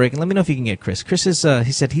commercial break and let me know if you can get Chris. Chris is.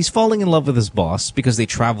 He said he's falling in love with his boss because they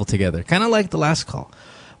travel together, kind of like the last call.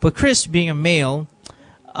 But Chris, being a male,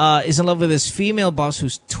 is in love with his female boss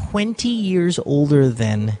who's 20 years older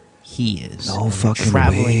than he is. No fucking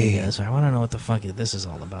traveling way. together. So I want to know what the fuck this is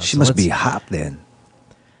all about. She must be hot then.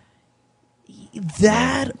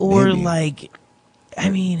 That or like. I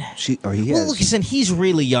mean, listen, he's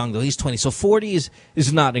really young though. He's 20, so 40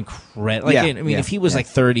 is not incredible. If he was like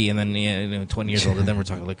 30 and then 20 years older, then we're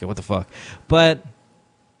talking like what the fuck. But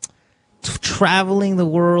traveling the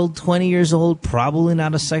world, 20 years old, probably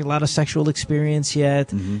not a lot of sexual experience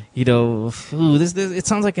yet. You know, it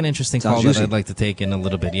sounds like an interesting call that I'd like to take in a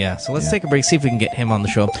little bit. Yeah, so let's take a break, see if we can get him on the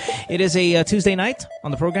show. It is a Tuesday night.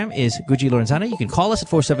 On the program is Guji Lorenzana. You can call us at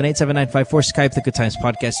 478-7954, Skype The Good Times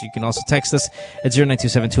Podcast. You can also text us at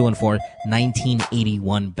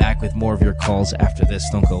 0927-214-1981. Back with more of your calls after this.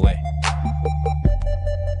 Don't go away.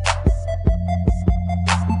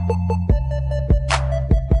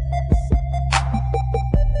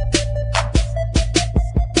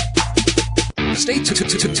 Stay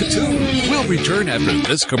tuned. We'll return after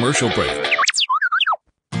this commercial break.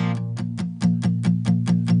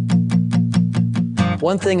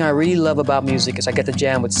 One thing I really love about music is I get to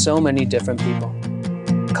jam with so many different people.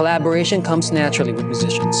 Collaboration comes naturally with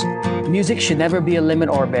musicians. Music should never be a limit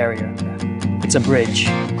or a barrier. It's a bridge.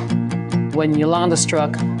 When Yolanda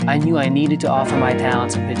struck, I knew I needed to offer my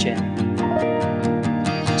talents and pitch in.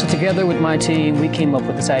 So together with my team, we came up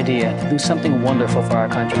with this idea to do something wonderful for our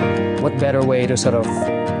country. What better way to sort of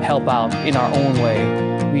help out in our own way?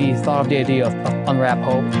 We thought of the idea of Unwrap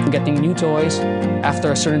Hope, getting new toys.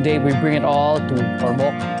 After a certain date, we bring it all to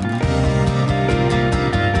Ormoc.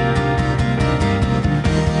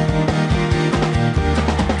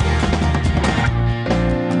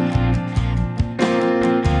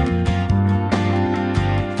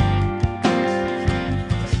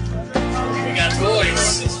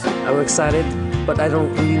 I'm excited, but I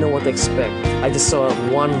don't really know what to expect. I just saw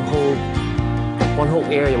one whole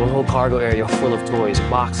area, one whole cargo area full of toys,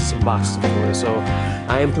 boxes and boxes of toys. So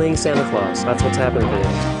I am playing Santa Claus. That's what's happening today.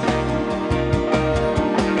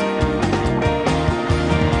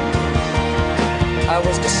 I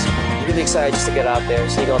was just really excited just to get out there,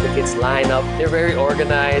 seeing all the kids line up. They're very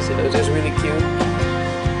organized, and it was just really cute.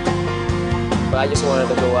 But I just wanted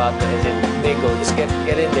to go out there and mingle, just get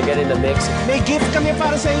in there, get in the mix. May gift kami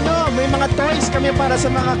para sa inyo. May mga toys kami para sa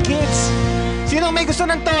mga kids. Sino may gusto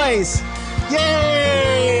ng toys?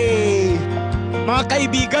 Yay! Mga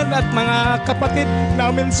kaibigan at mga kapatid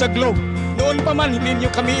namin sa Globe, noon pa man hindi nyo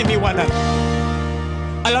kami iniwanan.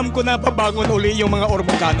 Alam ko na babangon uli yung mga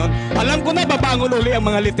Ormocanon. Alam ko na babangon uli ang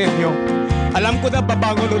mga Litenyo. Alam ko na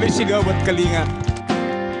babangon uli Sigaw at Kalinga.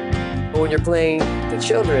 When you're playing the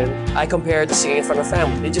children, I compare it to singing in front of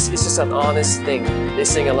family. It's just an honest thing. They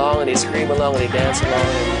sing along and they scream along and they dance along,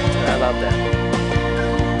 and I love that.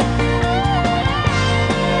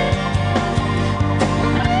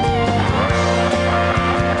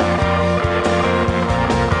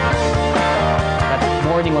 That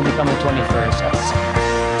morning when we come on 21st, that's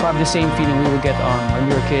probably the same feeling we would get on when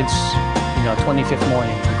we were kids, 25th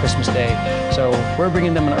morning on Christmas Day. So we're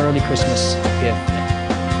bringing them an early Christmas gift.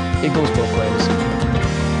 It goes both ways.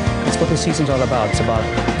 That's what the season's all about. It's about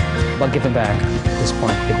giving back at this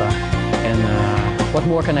point, diba? And what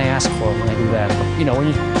more can I ask for when I do that?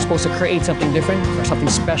 When you're supposed to create something different or something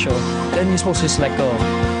special, then you're supposed to just let go,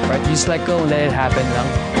 right? You just let go and let it happen.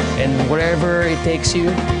 And wherever it takes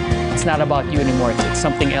you, it's not about you anymore. It's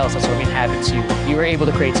something else that sort of inhabits you. You were able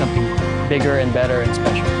to create something bigger and better and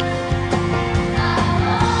special.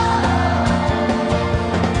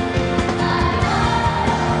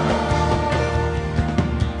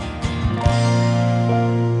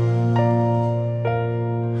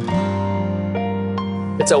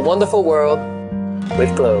 It's a wonderful world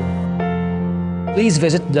with Globe. Please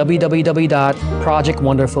visit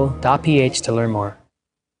www.projectwonderful.ph to learn more.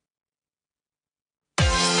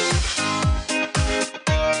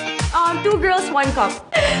 Two girls, one cup.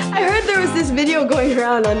 I heard there was this video going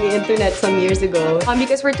around on the internet some years ago.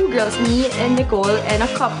 Because we're two girls, me and Nicole, and a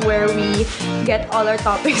cup where we get all our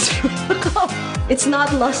topics from the cup. It's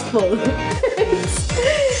not lustful.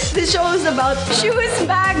 The show is about shoes,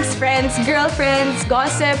 bags, friends, girlfriends,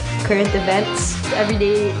 gossip, current events,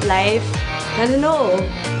 everyday life. I don't know.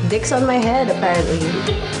 Dick's on my head, apparently.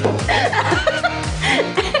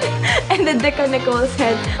 And the dick on Nicole's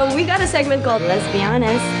head. We got a segment called Let's Be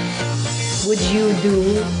Honest. Would you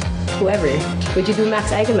do whoever? Would you do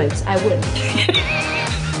Max Eigenmans? I would.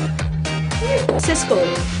 Cis code,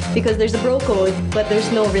 because there's a bro code, but there's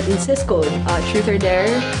no written cis code. Truth or dare,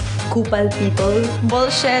 kupal people,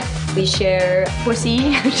 bullshit. We share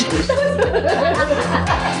pussy.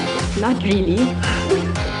 Not really.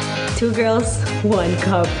 Two girls, one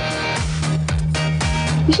cup.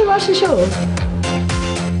 You should watch the show.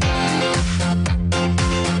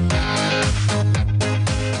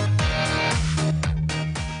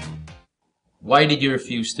 Why did you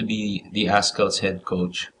refuse to be the Ascal's head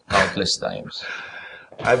coach countless times?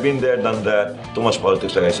 I've been there, done that. Too much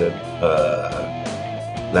politics, like I said.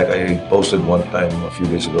 Like I posted one time a few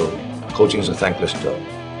days ago, coaching is a thankless job.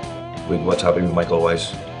 With what's happening with Michael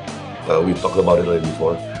Weiss, We talked about it already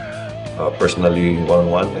before, personally,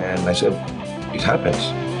 one-on-one, and I said, it happens.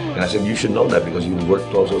 And I said, you should know that because you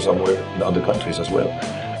worked also somewhere in other countries as well.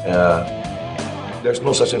 There's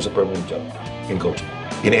no such thing as a permanent job in coaching,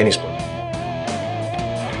 in any sport.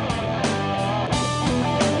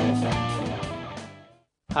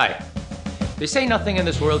 Hi. They say nothing in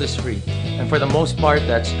this world is free, and for the most part,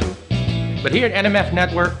 that's true. But here at NMF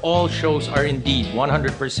Network, all shows are indeed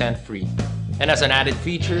 100% free. And as an added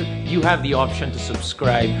feature, you have the option to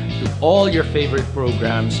subscribe to all your favorite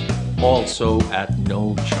programs, also at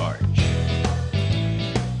no charge.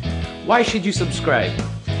 Why should you subscribe?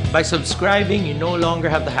 By subscribing, you no longer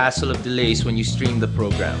have the hassle of delays when you stream the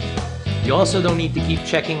program. You also don't need to keep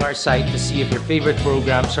checking our site to see if your favorite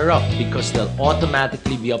programs are up because they'll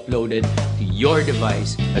automatically be uploaded to your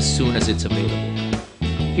device as soon as it's available.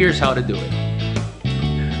 Here's how to do it.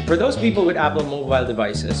 For those people with Apple mobile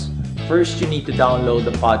devices, first you need to download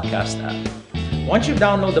the podcast app. Once you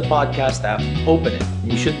download the podcast app, open it.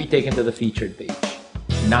 You should be taken to the featured page.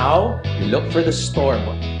 Now, you look for the store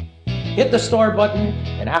button. Hit the store button,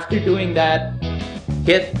 and after doing that,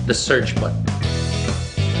 hit the search button.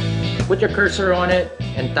 Put your cursor on it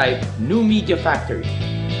and type New Media Factory.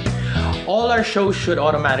 All our shows should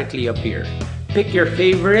automatically appear. Pick your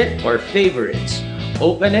favorite or favorites,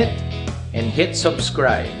 open it, and hit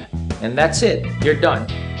subscribe. And that's it, you're done.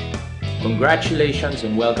 Congratulations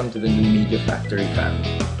and welcome to the New Media Factory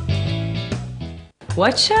family.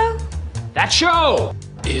 What show? That show!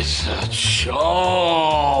 It's a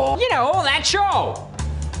show! You know, that show!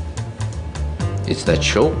 It's that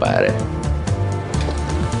show, pare.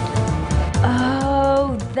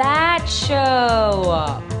 Oh, that show.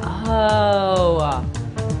 Oh.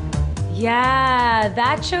 Yeah,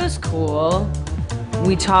 that show's cool.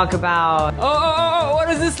 We talk about... Oh, what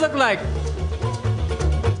does this look like?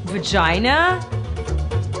 Vagina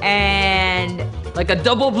and... Like a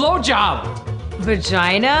double blowjob.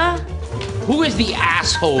 Vagina? Who is the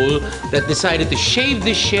asshole that decided to shave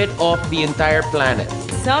this shit off the entire planet?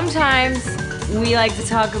 Sometimes we like to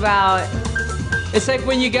talk about... It's like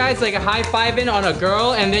when you guys like a high-fiving on a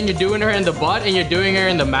girl and then you're doing her in the butt and you're doing her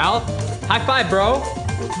in the mouth. High five, bro.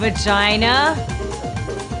 Vagina.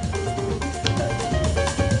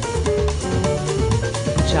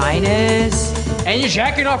 Vaginas. And you're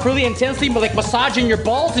jacking off really intensely, but like massaging your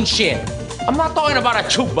balls and shit. I'm not talking about a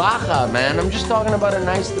Chewbacca, man. I'm just talking about a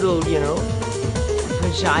nice little, you know.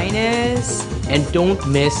 Vaginas. And don't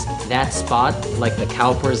miss that spot, like the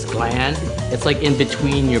cowper's gland. It's like in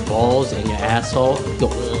between your balls and your asshole.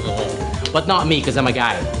 But not me, because I'm a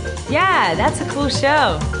guy. Yeah, that's a cool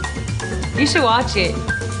show. You should watch it.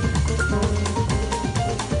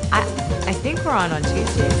 I think we're on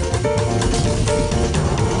Tuesday.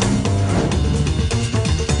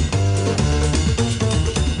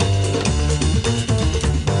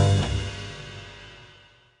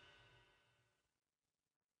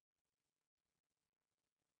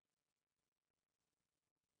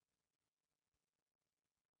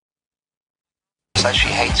 Says she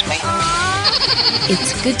hates me.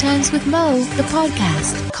 It's Good Times with Mo, the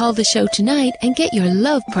podcast. Call the show tonight and get your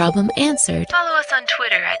love problem answered. Follow us on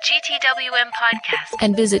Twitter at GTWM Podcast.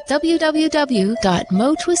 And visit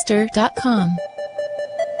www.motwister.com.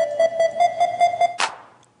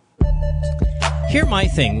 Here, my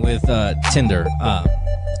thing with Tinder,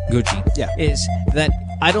 Gucci, is that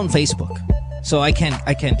I don't Facebook, so I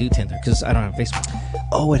can't do Tinder because I don't have Facebook.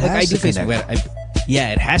 Oh, it has I do to Facebook.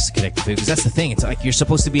 Yeah, it has to connect to Facebook because that's the thing. It's like you're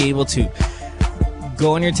supposed to be able to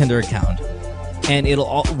go on your Tinder account and it'll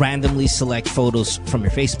all randomly select photos from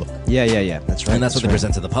your Facebook. Yeah. That's right. And that's what they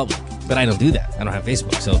present to the public. But I don't do that. I don't have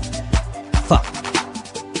Facebook, so fuck.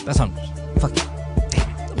 That's on. Fuck.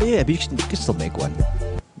 Yeah, but you can still make one.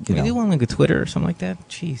 Can you do one like a Twitter or something like that?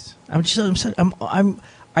 Jeez,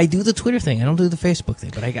 I do the Twitter thing. I don't do the Facebook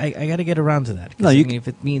thing, but I got to get around to that. No, if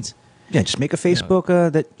it means. Yeah, just make a Facebook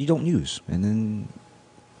that you don't use, and then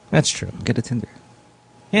that's true. Get a Tinder.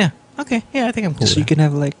 Yeah. Okay. Yeah, I think I'm cool. So you can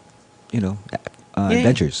have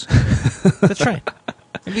adventures. That's right.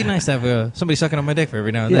 It'd be nice to have somebody sucking on my dick for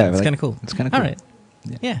every now and then. It's kind of cool. It's kind of cool. All right.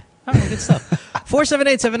 Yeah. All right. Good stuff.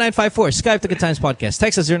 478-7954. Skype the Good Times Podcast.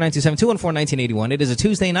 Text us 0927-214-1981. It is a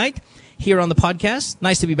Tuesday night here on the podcast.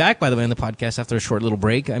 Nice to be back, by the way, on the podcast after a short little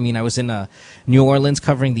break. I mean, I was in New Orleans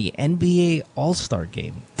covering the NBA All-Star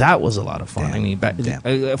Game. That was a lot of fun.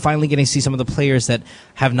 Finally getting to see some of the players that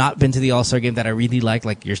have not been to the All-Star Game that I really like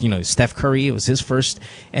Steph Curry. It was his first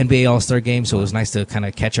NBA All-Star Game, so it was nice to kind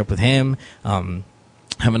of catch up with him.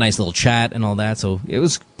 Have a nice little chat and all that. So it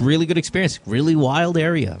was really good experience. Really wild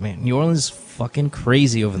area, man. New Orleans is fucking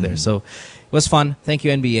crazy over there. So it was fun. Thank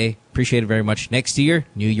you, NBA. Appreciate it very much. Next year,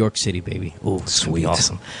 New York City, baby. Oh, sweet.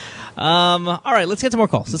 Awesome. All right, let's get to more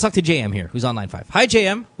calls. Let's talk to JM here, who's on line 5. Hi,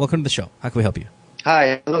 JM. Welcome to the show. How can we help you?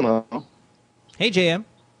 Hi, hello, Mo. Hey, JM.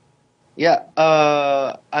 Yeah,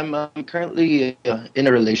 I'm currently in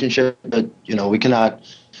a relationship, but we cannot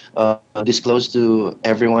disclose to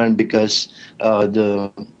everyone because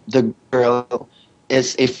the girl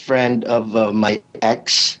is a friend of my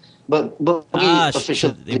ex. But we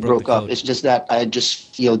officially broke up. It's just that I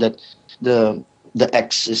just feel that the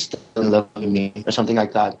ex is still in love with me or something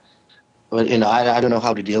like that. But I don't know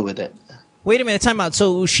how to deal with it. Wait a minute, time out.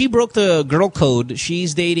 So she broke the girl code.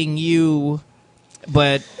 She's dating you,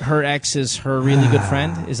 but her ex is her really good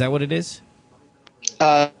friend. Is that what it is?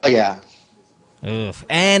 Yeah. Ugh.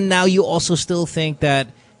 And now you also still think that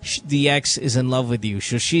the ex is in love with you.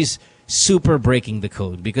 So she's super breaking the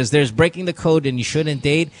code, because there's breaking the code and you shouldn't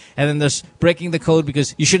date, and then there's breaking the code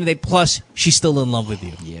because you shouldn't date, plus she's still in love with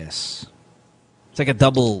you. Yes. It's like a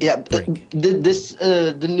double break.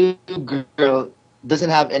 The new girl doesn't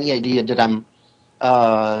have any idea that I'm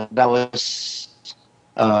that was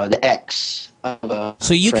the ex of a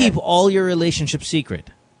So you friend. keep all your relationships secret?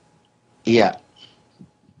 Yeah.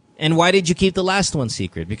 And why did you keep the last one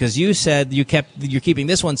secret? Because you said you're keeping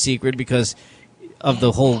this one secret because of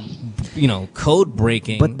the whole, code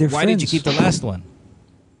breaking. But they're why did you friends. keep the last one?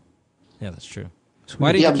 Yeah, that's true.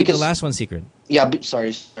 Why did you keep the last one secret? Yeah,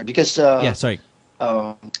 sorry, because sorry.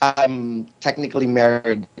 I'm technically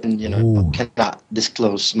married and cannot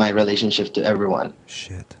disclose my relationship to everyone.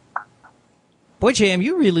 Shit. Boy, JM,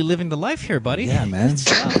 you're really living the life here, buddy. Yeah, man.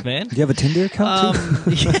 What's up, man? Do you have a Tinder account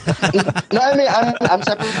too? No, I mean I'm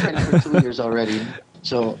separated for 2 years already,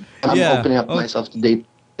 so I'm opening up myself to dating,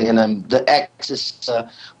 and the ex is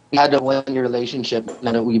we had a 1-year relationship.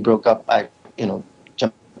 Now that we broke up, I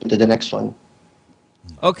jumped into the next one.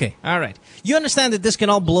 Okay, all right. You understand that this can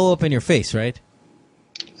all blow up in your face, right?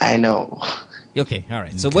 I know. Okay, all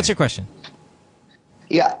right. So what's your question?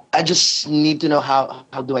 Yeah, I just need to know how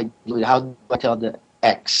do I do it? How do I tell the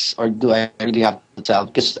ex, or do I really have to tell?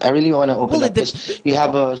 Because I really want to open up. Because we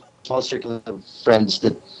have a small circle of friends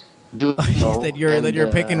that do know, that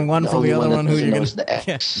you're picking one from the other one who you're going to. The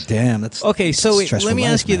ex. Damn, that's okay. So wait, stressful let me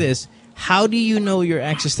life, ask you man. this: how do you know your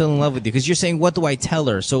ex is still in love with you? Because you're saying, "What do I tell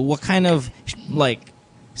her?" So what kind of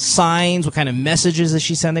signs? What kind of messages is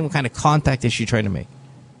she sending? What kind of contact is she trying to make?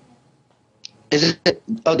 Is it?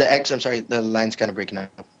 Oh, the ex. I'm sorry, the line's kind of breaking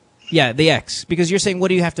up. Yeah, the ex. Because you're saying, what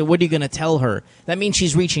are you going to tell her? That means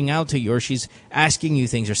she's reaching out to you, or she's asking you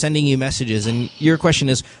things, or sending you messages. And your question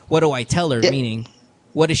is, what do I tell her? Yeah. Meaning,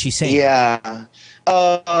 what is she saying? Yeah.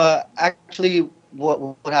 Actually,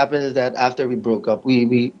 what happened is that after we broke up,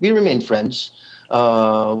 we remained friends.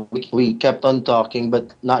 We kept on talking,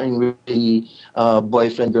 but not in really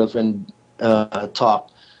boyfriend girlfriend talk.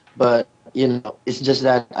 But it's just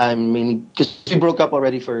that because we broke up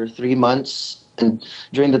already for 3 months, and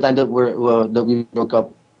during the time that we broke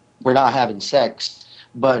up, we're not having sex,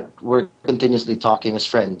 but we're continuously talking as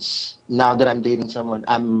friends. Now that I'm dating someone,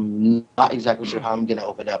 I'm not exactly sure how I'm gonna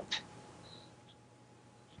open up.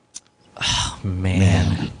 Oh,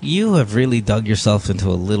 man, you have really dug yourself into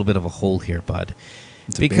a little bit of a hole here, bud.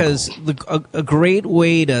 Because a great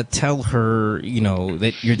way to tell her,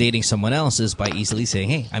 that you're dating someone else is by easily saying,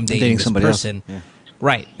 "Hey, I'm dating this somebody person." else. Yeah.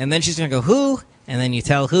 Right. And then she's going to go, "Who?" And then you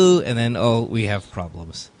tell who, and then, "Oh, we have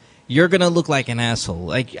problems." You're going to look like an asshole.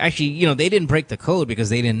 Like, actually, they didn't break the code because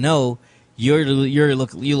they didn't know. You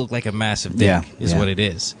look like a massive dick, is what it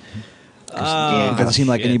is. It doesn't seem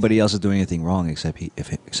like anybody else is doing anything wrong except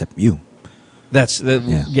you.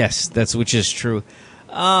 Yes, that's which is true.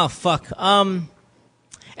 Oh, fuck.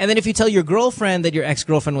 And then if you tell your girlfriend that your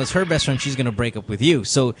ex-girlfriend was her best friend, she's going to break up with you.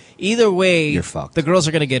 So either way, you're fucked. The girls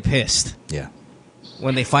are going to get pissed. Yeah.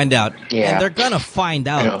 When they find out. Yeah. And they're going to find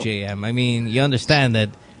out, JM. I mean, you understand that,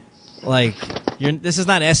 this is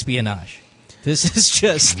not espionage. This is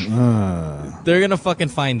just, they're going to fucking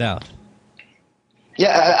find out.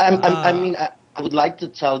 Yeah, I mean, I would like to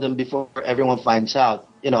tell them before everyone finds out.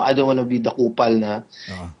 I don't want to be the kupal na,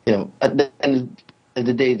 at the end of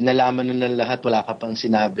the day, nalaman na lang lahat, wala ka pang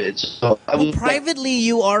sinabi. So, privately,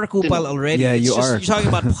 you are kupal already. Yeah, you are. You're talking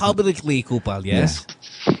about publicly kupal, yes?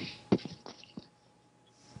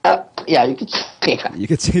 Yeah, you could say that. You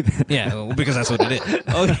could say that. Yeah, well, because that's what it is.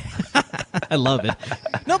 Okay. I love it.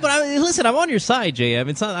 No, but listen, I'm on your side, JM.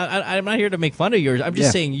 It's not. I'm not here to make fun of yours. I'm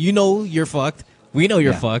just saying, you're fucked. We know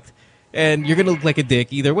you're fucked. And you're going to look like a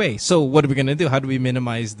dick either way. So what are we going to do? How do we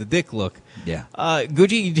minimize the dick look? Yeah.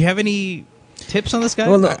 Guji, do you have any tips on this guy?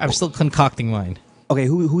 Well, no. I'm still concocting mine. Okay,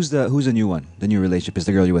 who's the new one? The new relationship is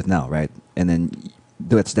the girl you're with now, right? And then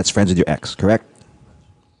that's friends with your ex, correct?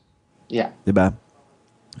 Yeah. Diba?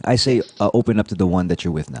 I say open up to the one that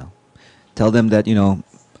you're with now. Tell them that,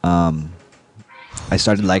 I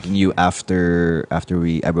started liking you after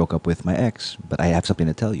I broke up with my ex, but I have something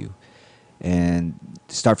to tell you. And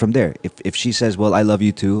start from there. If she says, well, I love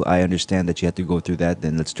you too, I understand that you had to go through that,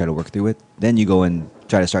 then let's try to work through it. Then you go and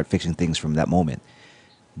try to start fixing things from that moment.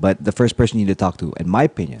 But the first person you need to talk to, in my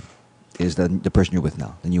opinion, is the person you're with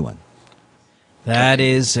now, the new one. That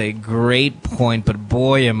is a great point, but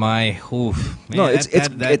boy, am I... Oof, man, no,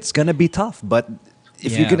 it's gonna be tough. But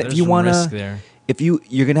if you wanna,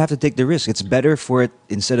 you're gonna have to take the risk. It's better for it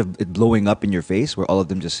instead of it blowing up in your face, where all of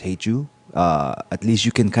them just hate you. At least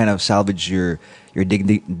you can kind of salvage your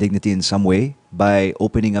dignity in some way by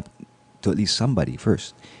opening up to at least somebody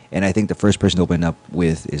first. And I think the first person to open up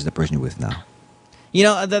with is the person you're with now. You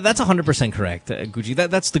know, that's 100% correct, Guji.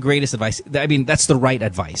 That's the greatest advice. I mean, that's the right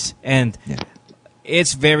advice. And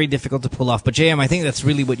it's very difficult to pull off. But JM, I think that's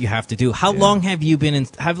really what you have to do. How long have you been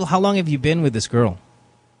how long have you been with this girl?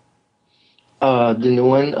 The new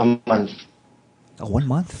one, a month. 1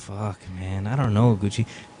 month? Fuck, man. I don't know, Guji.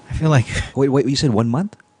 I feel like... Wait, you said 1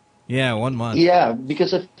 month? Yeah, 1 month. Yeah,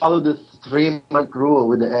 because I followed the 3-month rule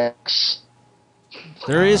with the ex.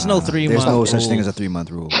 There is no 3 month. There's no such thing as a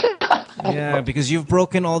 3-month rule. Yeah, because you've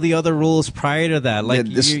broken all the other rules prior to that. Like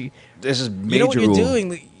this is major. You know what you're rule.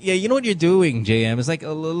 doing? Yeah, you know what you're doing, JM. It's like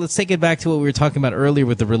let's take it back to what we were talking about earlier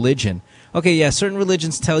with the religion. Okay, yeah, certain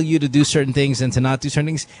religions tell you to do certain things and to not do certain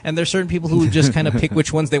things, and there's certain people who just kind of pick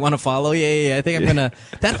which ones they want to follow. Yeah. I think I'm gonna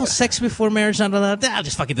that whole sex before marriage not allowed. I'll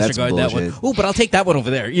just fucking disregard that one. Oh, but I'll take that one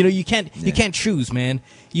over there. You know, you can't choose, man.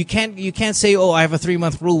 You can't say, oh, I have a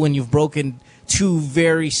 3-month rule when you've broken 2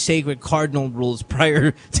 very sacred cardinal rules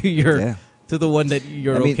prior to your to the one that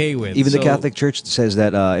you're okay with. Even the Catholic Church says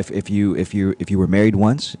that if you were married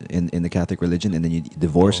once in the Catholic religion and then you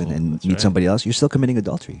divorce and meet somebody else, you're still committing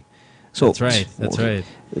adultery. So that's right. That's right.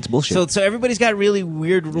 It's bullshit. So everybody's got really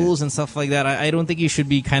weird rules and stuff like that. I don't think you should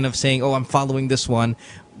be kind of saying, oh, I'm following this one,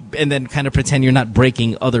 and then kind of pretend you're not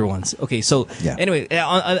breaking other ones. Okay, so anyway,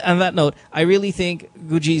 on that note, I really think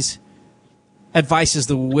Guji's advice is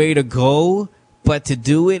the way to go, but to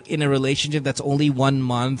do it in a relationship that's only 1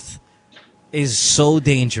 month is so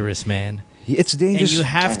dangerous, man. It's dangerous. And you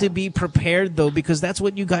have to be prepared, though, because that's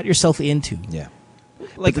what you got yourself into. Yeah.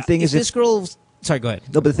 Like, but the thing is, this girl... Sorry, go ahead.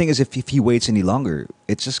 No, but the thing is, if he waits any longer,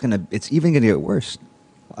 it's even gonna get worse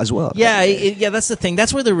as well. Yeah, that's the thing.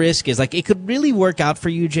 That's where the risk is. Like, it could really work out for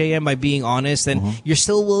you, JM, by being honest, and you're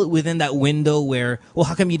still within that window where, well,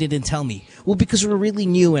 how come you didn't tell me? Well, because we're really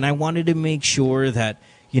new, and I wanted to make sure that,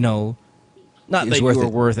 you know, not that you were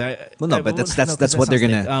worth it. Well, no, but that's what they're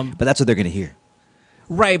gonna. But that's what they're gonna hear.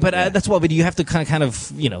 Right, but that's what. But you have to kind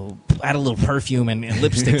of, you know, add a little perfume and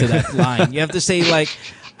lipstick to that line. You have to say, like,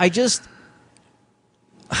 I just.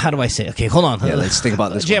 How do I say? Okay, hold on. Yeah, let's think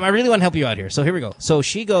about this. Jam, I really want to help you out here. So here we go. So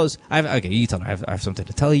she goes, okay, you tell her, I have something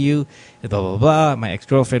to tell you. Blah, blah, blah. My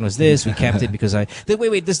ex-girlfriend was this. We kept it because I...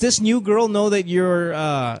 Wait, does this new girl know that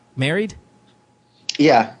you're married?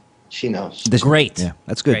 Yeah, she knows. Great. Yeah,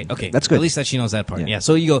 that's good. Great. Okay, that's good. At least that she knows that part. Yeah.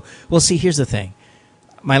 So you go, well, see, here's the thing.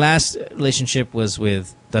 My last relationship was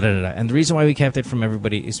with da-da-da-da. And the reason why we kept it from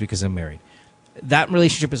everybody is because I'm married. That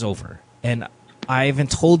relationship is over. And I haven't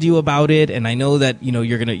told you about it, and I know that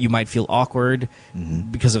you might feel awkward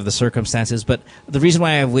because of the circumstances. But the reason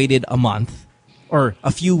why I've waited a month or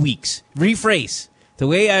a few weeks, rephrase the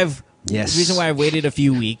reason why I've waited a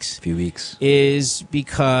few weeks, is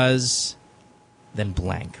because then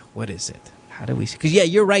blank. What is it? How do we? Because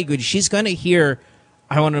you're right, Guji. She's gonna hear.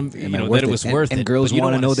 I want to, that it was worth it. And girls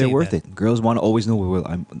want to know they're worth it. Girls want to always know,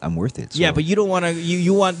 well, I'm worth it. So. Yeah, but you don't want to.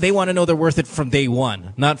 They want to know they're worth it from day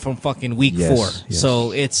one, not from fucking week 4. Yes.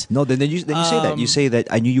 So it's Then you say that. You say that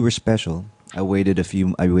I knew you were special. I waited a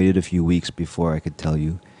few weeks before I could tell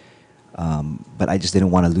you, but I just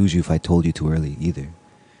didn't want to lose you if I told you too early either.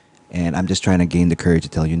 And I'm just trying to gain the courage to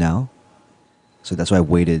tell you now. So that's why I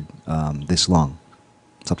waited this long.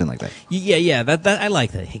 Something like that. Yeah. That I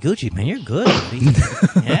like that. Hey, Guji, man, you're good.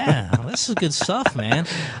 Yeah, this is good stuff, man.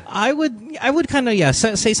 I would kind of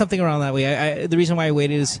say something around that way. The reason why I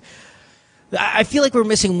waited is I feel like we're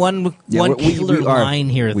missing one killer line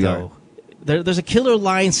here, though. There's a killer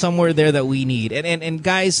line somewhere there that we need. And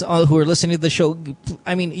guys who are listening to the show,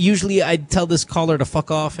 I mean, usually I tell this caller to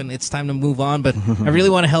fuck off and it's time to move on, but I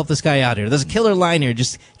really want to help this guy out here. There's a killer line here.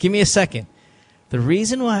 Just give me a second. The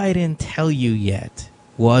reason why I didn't tell you yet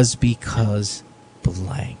was because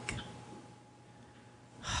blank.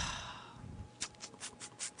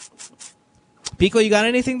 Pico, you got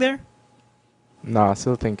anything there? Nah,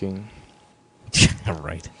 still thinking. All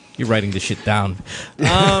right. You're writing this shit down.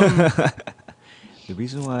 There's The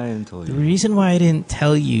reason why I didn't tell The you. reason why I didn't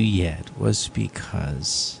tell you yet was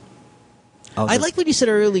because I like what you said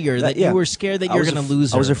earlier that you were scared that you were going to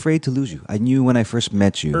lose her. I was afraid to lose you. I knew when I first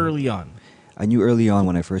met you. Early on. I knew early on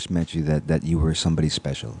when I first met you that you were somebody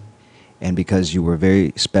special. And because you were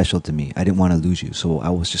very special to me, I didn't want to lose you. So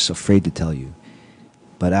I was just afraid to tell you.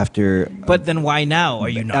 But after... But then why now? Are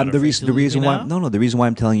you not the reason why? No, the reason why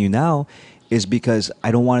I'm telling you now is because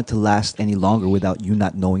I don't want it to last any longer without you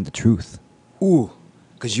not knowing the truth. Ooh.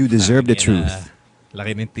 Because you deserve the truth.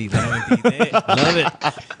 Laki ng tita. Love it.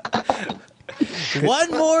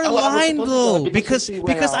 One more line though, because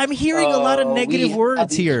I'm hearing a lot of negative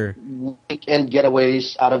words here. Weekend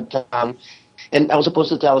getaways out of town, and I was supposed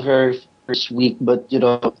to tell her first week, but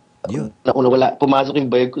pumasok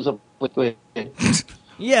yung bayag ko sa puwet ko eh.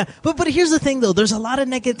 Yeah, but here's the thing though. There's a lot of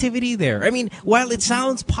negativity there. I mean, while it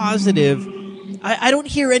sounds positive, I don't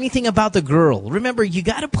hear anything about the girl. Remember, you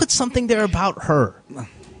got to put something there about her.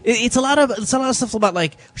 It's a lot of stuff about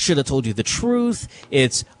like should have told you the truth.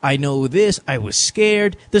 It's I know this. I was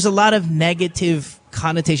scared. There's a lot of negative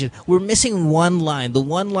connotation. We're missing one line. The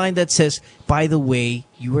one line that says, "By the way,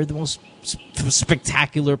 you are the most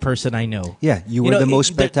spectacular person I know." Yeah, you were the most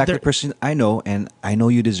spectacular person I know, and I know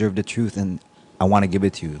you deserve the truth, and I want to give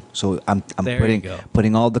it to you. So I'm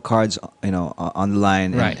putting all the cards, on the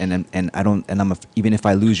line, right. and I don't, and even if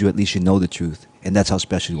I lose you, at least you know the truth, and that's how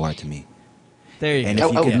special you are to me. There you and go.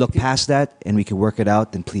 if you can look past that and we can work it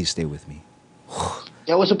out, then please stay with me.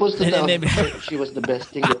 I was supposed to tell her she was the best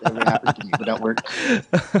thing that ever happened to me, but that worked.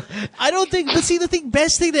 I don't think. But see,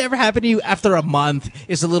 best thing that ever happened to you after a month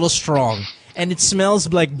is a little strong, and it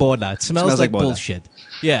smells like boda. It smells like bullshit.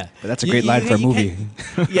 Yeah, but that's a great line for a movie.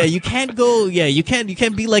 Yeah, you can't go. Yeah, you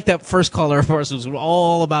can't be like that first caller of ours who's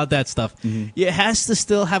all about that stuff. Mm-hmm. It has to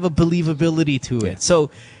still have a believability to it. So,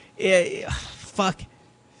 fuck.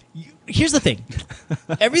 Here's the thing.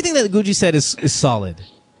 Everything that Guji said is solid.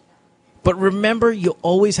 But remember, you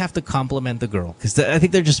always have to compliment the girl. Because I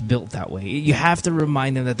think they're just built that way. You have to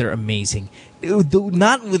remind them that they're amazing.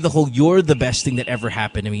 Not with the whole, you're the best thing that ever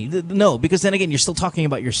happened to me. No, because then again, you're still talking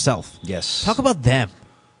about yourself. Yes. Talk about them.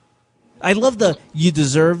 I love you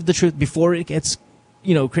deserve the truth before it gets,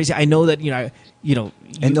 crazy. I know that,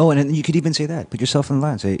 and you could even say that. Put yourself in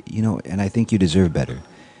line. Say, and I think you deserve better.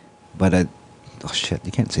 But oh shit!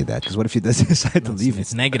 You can't say that because what if she does decide to leave?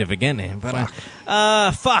 It's negative again, man. But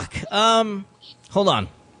fuck. Hold on.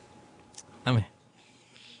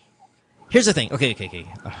 Here's the thing. Okay.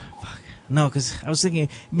 Fuck. No, because I was thinking,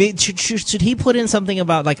 should he put in something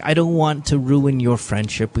about like I don't want to ruin your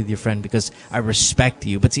friendship with your friend because I respect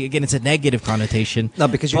you. But see, again, it's a negative connotation. No,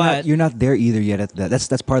 because you're not there either yet. At that.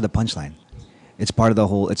 That's part of the punchline. It's part of the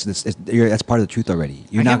whole. That's part of the truth already.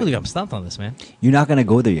 I can't believe I'm stumped on this, man. You're not gonna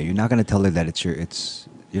go there yet. You're not gonna tell her that you're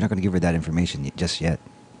not gonna give her that information just yet.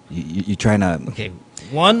 You're trying to. Okay,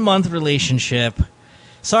 1 month relationship.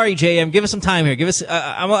 Sorry, JM. Give us some time here. Give us.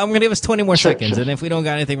 I'm gonna give us 20 more seconds, and if we don't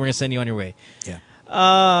got anything, we're gonna send you on your way. Yeah.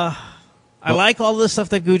 I like all the stuff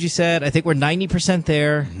that Guji said. I think we're 90%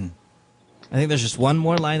 there. Mm-hmm. I think there's just one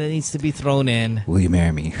more line that needs to be thrown in. Will you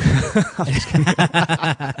marry me?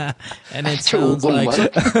 And it sounds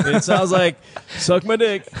like suck my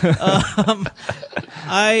dick.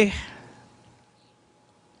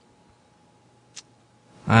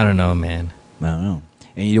 I don't know, man. I don't know.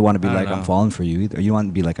 And you don't want to be like I'm falling for you either. Or you want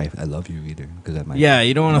to be like I love you either because that might. Yeah,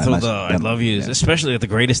 you don't want to throw the I love you, especially at the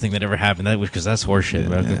greatest thing that ever happened. Because that's horseshit.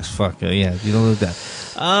 Yeah. Fuck yeah, you don't do that.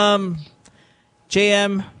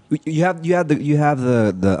 JM. You have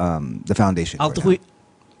the foundation. I'll tweet.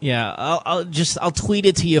 Yeah, I'll tweet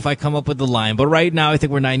it to you if I come up with the line. But right now, I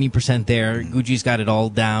think we're 90% there. Guji's got it all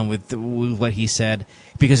down with what he said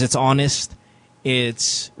because it's honest,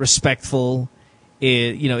 it's respectful.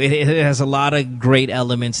 It has a lot of great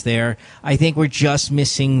elements there. I think we're just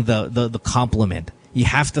missing the compliment. You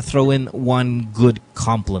have to throw in one good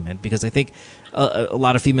compliment because I think a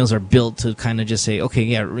lot of females are built to kind of just say, okay,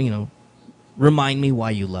 yeah, remind me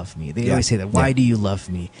why you love me. They always say that. Why do you love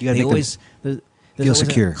me? They always there's feel always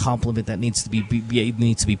secure. A compliment that needs to be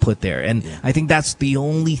put there, and I think that's the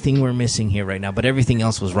only thing we're missing here right now. But everything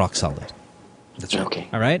else was rock solid. That's right. Okay.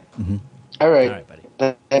 All right. Mm-hmm. All right, buddy.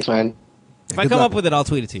 Thanks, man. If I come up with it, I'll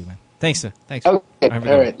tweet it to you, man. Thanks, sir. Thanks. Okay.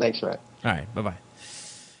 All right. Thanks, man. All right. Bye-bye.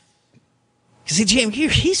 See, James,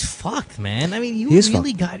 he's fucked, man. I mean, you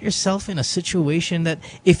really got yourself in a situation that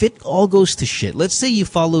if it all goes to shit, let's say you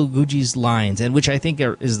follow Guji's lines, and which I think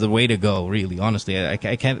is the way to go, really, honestly. I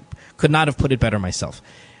could not have put it better myself.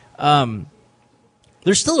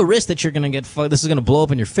 There's still a risk that you're going to get fucked. This is going to blow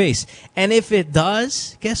up in your face. And if it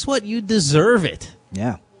does, guess what? You deserve it.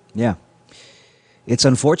 Yeah. Yeah. It's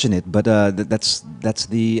unfortunate, but that's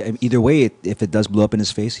the either way. If it does blow up in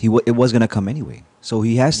his face, it was gonna come anyway. So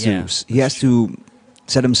he has to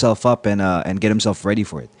set himself up and get himself ready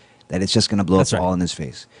for it. That it's just gonna blow up all in his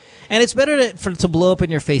face. And it's better to blow up in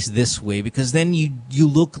your face this way because then you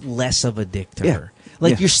look less of a dick to her.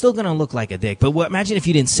 Like you're still gonna look like a dick, but imagine if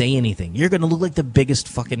you didn't say anything. You're gonna look like the biggest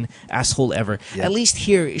fucking asshole ever. Yeah. At least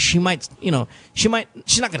here, she's not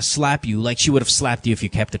gonna slap you like she would have slapped you if you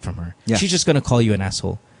kept it from her. Yeah. She's just gonna call you an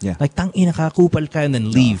asshole. Yeah. Like tang ina ka, kupal ka, and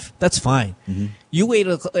then leave. That's fine. Mm-hmm. You wait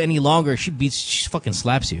any longer, she fucking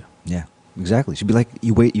slaps you. Yeah, exactly. She'd be like,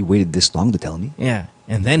 you waited this long to tell me. Yeah,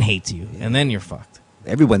 and then hates you, and then you're fucked.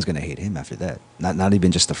 Everyone's gonna hate him after that. Not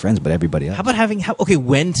even just the friends, but everybody else. How about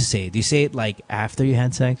when to say it? Do you say it like after you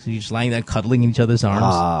had sex? You're just lying there cuddling in each other's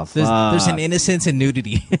arms. There's an innocence and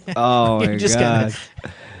nudity. Oh my god.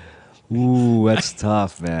 Ooh, that's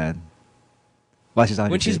tough, man.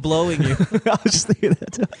 When she's blowing you. I was just thinking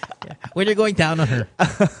that too. Yeah. When you're going down on her.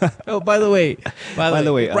 Oh, by the way,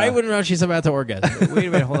 right when she's about to orgasm. Wait a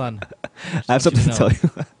minute, hold on. I have something to tell you.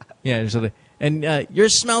 Yeah, and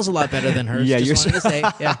yours smells a lot better than hers. Yeah, just wanted to say.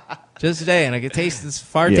 Yeah, just saying. I can taste it's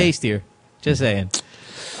far tastier. Just saying.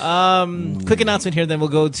 Quick announcement here. Then we'll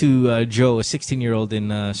go to Joe, a 16-year-old in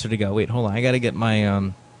Surigao. Wait, hold on. I got to get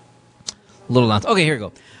my little announcement. Okay, here we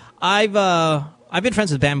go. I've been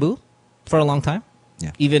friends with Bamboo for a long time.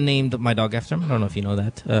 Yeah. Even named my dog after him. I don't know if you know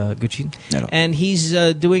that, Gucci. No. And he's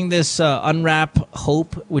doing this Unwrap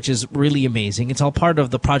Hope, which is really amazing. It's all part of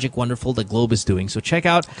the Project Wonderful that Globe is doing. So check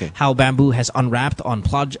out how Bamboo has unwrapped on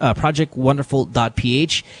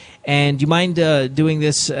projectwonderful.ph. And do you mind doing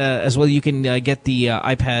this as well? You can get the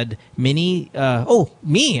iPad Mini.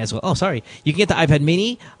 Me as well. Oh, sorry. You can get the iPad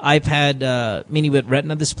Mini, iPad Mini with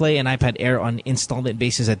Retina display, and iPad Air on installment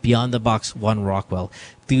basis at Beyond the Box 1 Rockwell.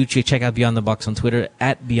 Do check out Beyond the Box on Twitter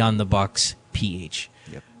at Beyond the Box PH.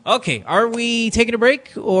 Yep. Okay, are we taking a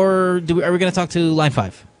break or are we going to talk to Line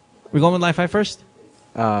 5? We're going with Line 5 first?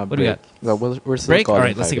 What do we got? No, we're still break? All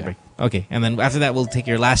right, let's take a break. Okay, and then after that, we'll take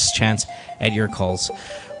your last chance at your calls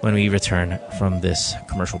when we return from this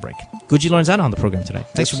commercial break. Guji Lorenzana on the program tonight.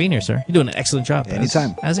 Thanks for being here, sir. You're doing an excellent job.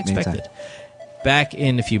 Anytime. As expected. Anytime. Back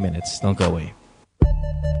in a few minutes. Don't go away.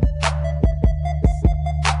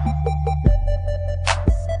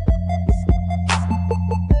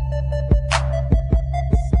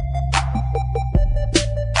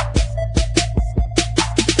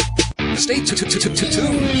 Stay tuned.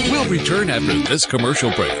 We'll return after this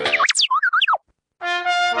commercial break.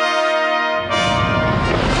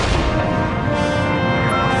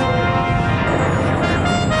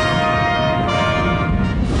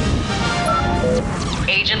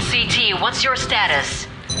 Agent CT, what's your status?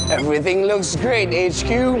 Everything looks great, HQ.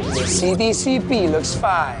 The CDCP looks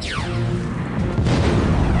fine.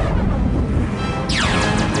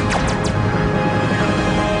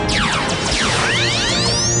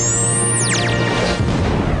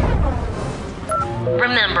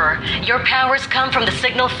 Remember, your powers come from the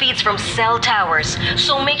signal feeds from cell towers,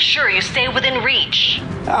 so make sure you stay within reach.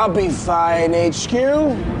 I'll be fine, HQ.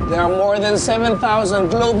 There are more than 7,000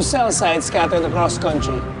 Globe cell sites scattered across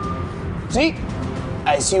country. See?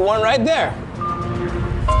 I see one right there.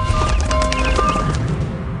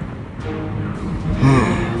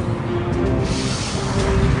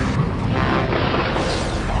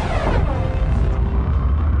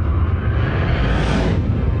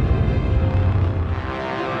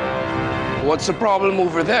 What's the problem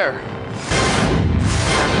over there?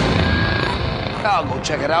 I'll go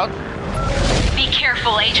check it out. Be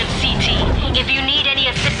careful, Agent CT. If you need any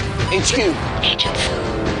assistance... HQ. Agents.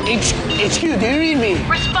 HQ, do you read me?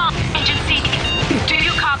 Respond, Agent CT. Do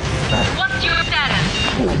you copy? What's your status?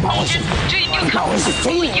 Agent, do you copy?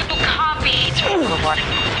 You copy.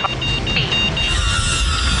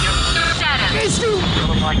 Status.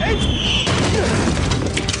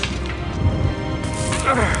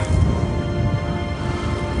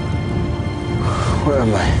 Where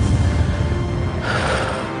am I?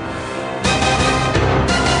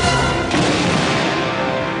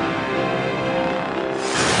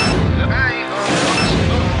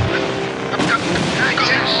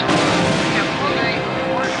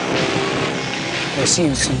 There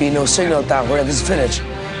seems to be no signal tower at this village.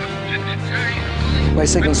 My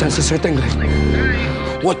signal sensors are tingling.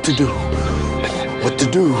 What to do? What to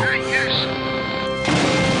do?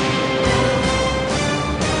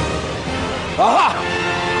 Aha!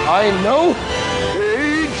 I know!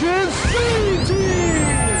 Agent CT!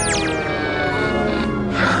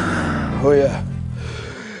 Oh yeah.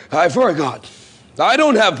 I forgot. I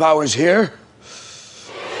don't have powers here.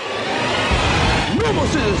 Normal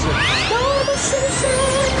citizen! Normal citizen!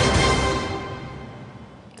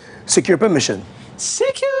 Secure permission.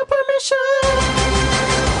 Secure permission!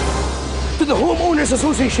 To the Homeowners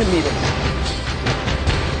Association meeting.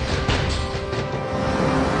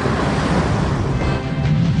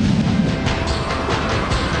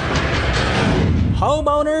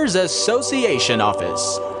 Homeowners Association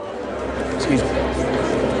office. Excuse me.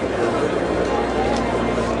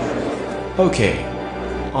 Okay,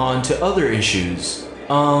 on to other issues.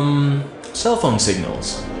 Cell phone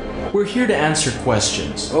signals. We're here to answer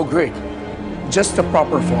questions. Oh, great. Just the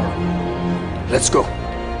proper form. Let's go.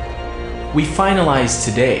 We finalized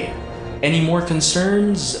today. Any more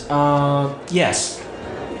concerns? Yes.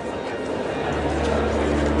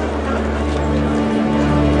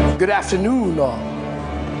 Good afternoon, all.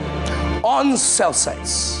 On cell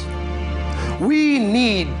sites, we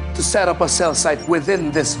need to set up a cell site within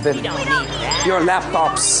this village. Your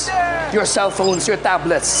laptops, your cell phones, your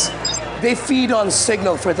tablets, they feed on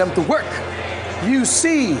signal for them to work. You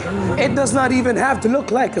see, it does not even have to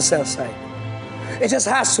look like a cell site. It just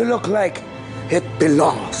has to look like it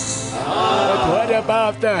belongs. But what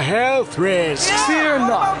about the health risks? Fear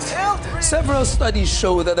not. Several studies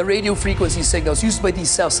show that the radio frequency signals used by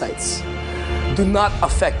these cell sites do not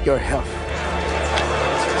affect your health.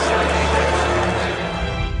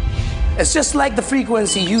 It's just like the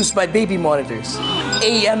frequency used by baby monitors,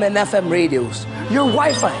 AM and FM radios, your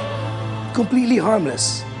Wi-Fi, completely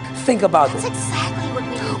harmless. Think about it. That's exactly what we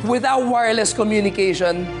need. Without wireless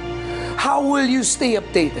communication, how will you stay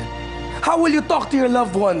updated? How will you talk to your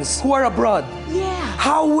loved ones who are abroad? Yeah.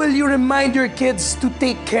 How will you remind your kids to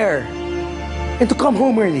take care and to come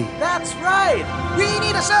home early? That's right. We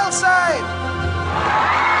need a cell site.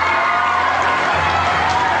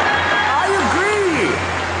 I agree.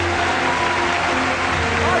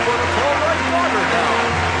 I want to call my daughter now.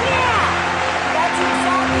 Yeah. That's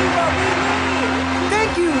exactly what we need.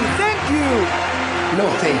 Thank you, thank you. No,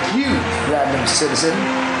 thank you, random citizen.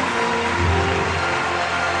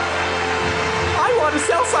 I want a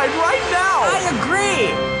cell site right now. I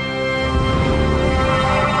agree.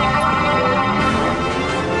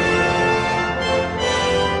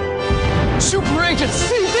 Super Agent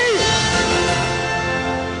CD!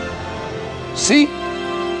 See?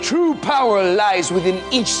 True power lies within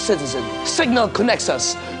each citizen. Signal connects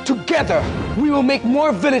us. Together, we will make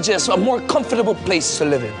more villages a more comfortable place to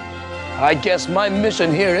live in. I guess my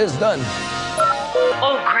mission here is done.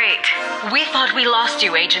 Oh, great. We thought we lost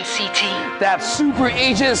you, Agent CT. That's Super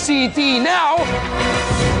Agent CT now!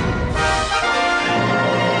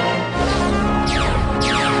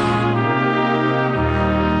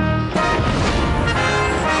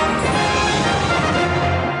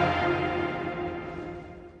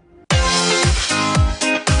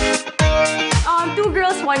 Two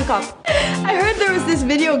girls, one cup. I heard there was this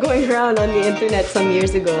video going around on the internet some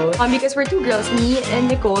years ago. Because we're two girls, me and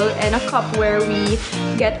Nicole, and a cup where we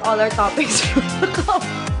get all our topics from the cup.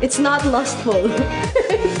 It's not lustful.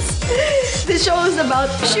 This show is about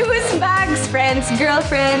shoes, bags, friends,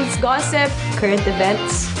 girlfriends, gossip, current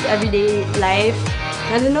events, everyday life.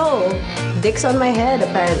 I don't know. Dicks on my head,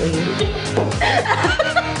 apparently.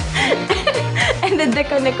 And the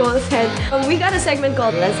dick on Nicole's head. We got a segment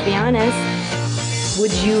called Let's Be Honest.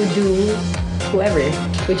 Would you do whoever?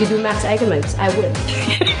 Would you do Max Eigenmans? I would.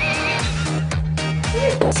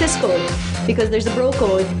 Cis code, because there's a bro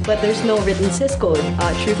code, but there's no written cis code.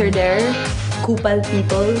 Truth or dare, kupal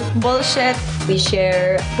people, bullshit. We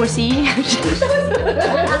share pussy.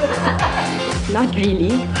 Not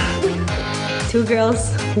really. Two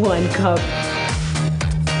girls, one cup.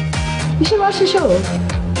 You should watch the show.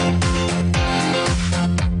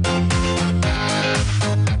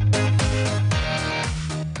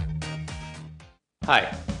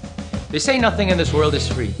 Hi. They say nothing in this world is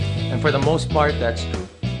free, and for the most part, that's true.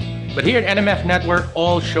 But here at NMF Network,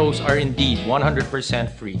 all shows are indeed 100%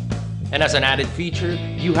 free. And as an added feature,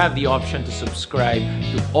 you have the option to subscribe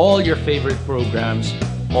to all your favorite programs,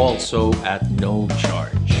 also at no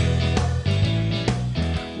charge.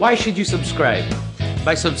 Why should you subscribe?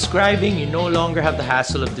 By subscribing, you no longer have the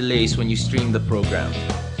hassle of delays when you stream the program.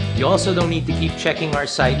 You also don't need to keep checking our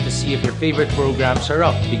site to see if your favorite programs are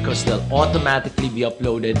up, because they'll automatically be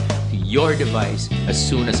uploaded to your device as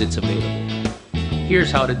soon as it's available.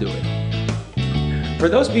 Here's how to do it. For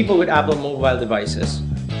those people with Apple mobile devices,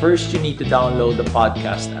 first you need to download the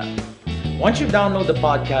podcast app. Once you download the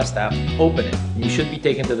podcast app, open it, and you should be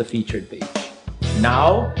taken to the featured page.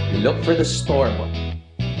 Now, you look for the store button.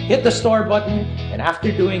 Hit the store button, and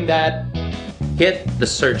after doing that, hit the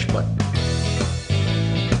search button.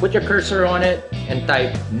 Put your cursor on it and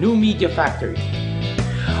type New Media Factory.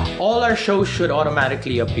 All our shows should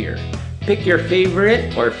automatically appear. Pick your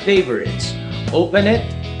favorite or favorites, open it,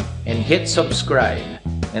 and hit subscribe.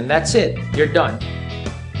 And that's it. You're done.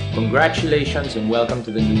 Congratulations and welcome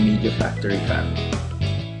to the New Media Factory family.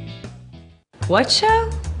 What show?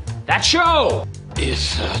 That show!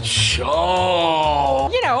 It's that show.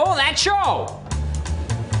 You know, that show!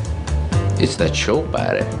 It's that show,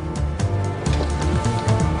 pare.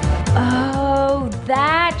 Oh,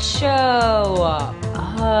 that show.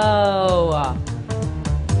 Oh.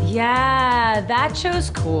 Yeah, that show's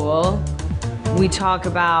cool. We talk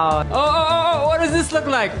about Oh, what does this look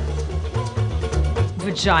like?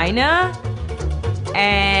 vagina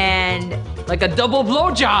and Like a double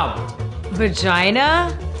blowjob!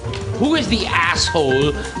 vagina. Who is the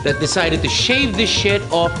asshole that decided to shave this shit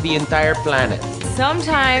off the entire planet?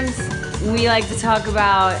 Sometimes we like to talk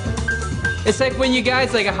about It's like when you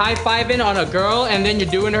guys like high-fiving on a girl and then you're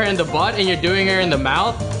doing her in the butt and you're doing her in the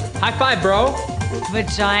mouth. High five, bro.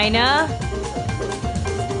 vagina.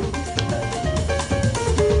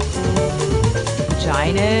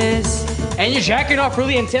 Vaginas. And you're jacking off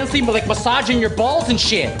really intensely, but like massaging your balls and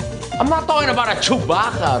shit. I'm not talking about a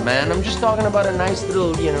Chewbacca, man. I'm just talking about a nice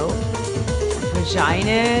little, you know.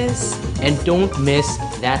 Vaginas. And don't miss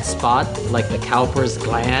that spot, like the cowper's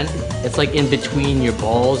gland. It's like in between your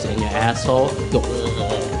balls and your asshole.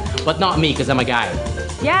 But not me, because I'm a guy.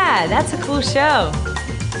 Yeah, that's a cool show.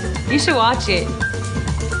 You should watch it.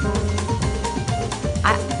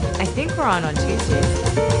 I think we're on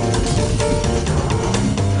Tuesdays.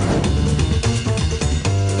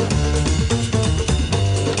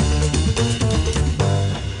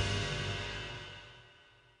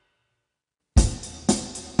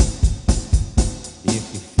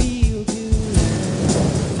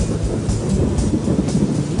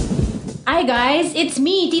 Hi guys, it's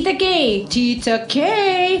me, Tita K. Tita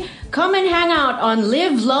K! Come and hang out on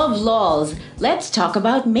Live, Love, Lols. Let's talk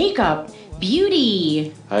about makeup,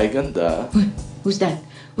 beauty. Hi, ganda. Who's that?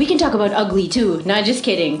 We can talk about ugly too, not just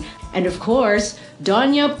kidding. And of course,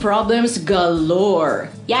 Donya problems galore.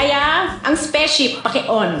 Yaya, ang spaceship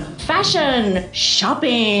paki-on. Fashion,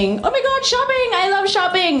 shopping. Oh my god, shopping! I love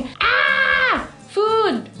shopping. Ah!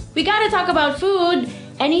 Food. We gotta talk about food.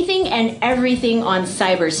 Anything and everything on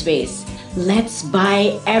cyberspace. Let's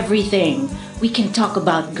buy everything. We can talk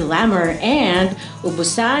about glamour and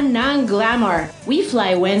ubusan ng glamour. We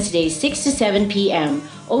fly Wednesday 6 to 7 p.m.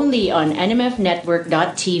 only on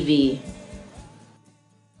nmfnetwork.tv.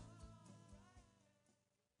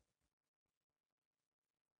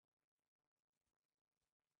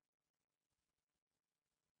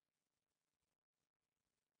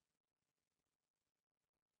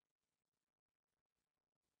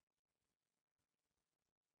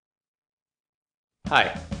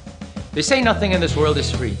 Hi. They say nothing in this world is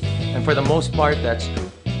free, and for the most part, that's true.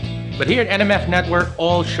 But here at NMF Network,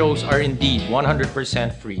 all shows are indeed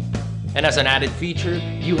 100% free. And as an added feature,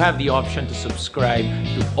 you have the option to subscribe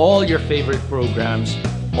to all your favorite programs,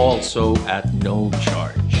 also at no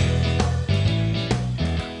charge.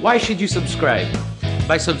 Why should you subscribe?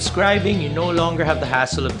 By subscribing, you no longer have the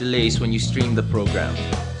hassle of delays when you stream the program.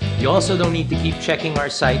 You also don't need to keep checking our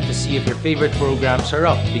site to see if your favorite programs are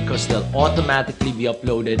up, because they'll automatically be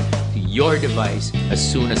uploaded to your device as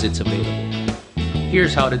soon as it's available.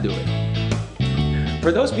 Here's how to do it.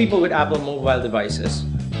 For those people with Apple mobile devices,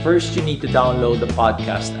 first you need to download the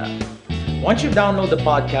podcast app. Once you download the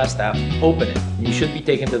podcast app, open it, and you should be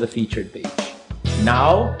taken to the featured page.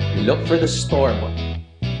 Now, look for the store button.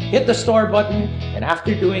 Hit the store button, and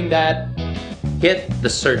after doing that, hit the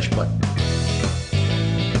search button.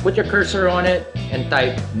 Put your cursor on it and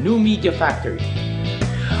type New Media Factory.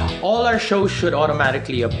 All our shows should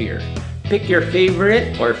automatically appear. Pick your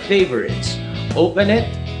favorite or favorites, open it,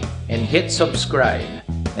 and hit subscribe.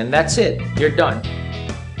 And that's it, you're done.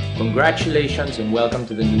 Congratulations and welcome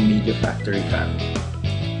to the New Media Factory family.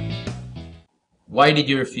 Why did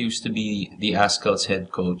you refuse to be the Askel's head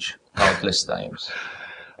coach countless times?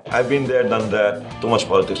 I've been there, done that. Too much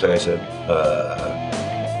politics, like I said.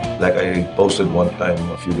 Like I posted one time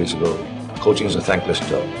a few days ago, coaching is a thankless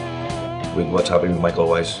job. With what's happening with Michael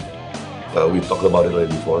Weiss, we've talked about it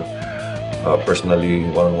already before, personally,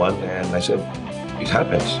 one-on-one, and I said, it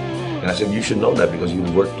happens. And I said, you should know that because you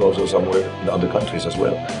worked also somewhere in other countries as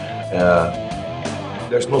well.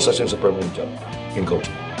 There's no such thing as a permanent job in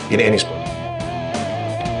coaching, in any sport.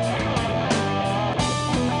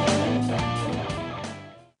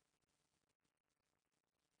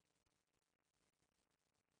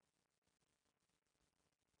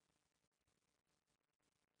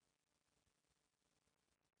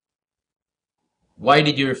 Why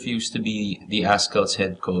did you refuse to be the Askel's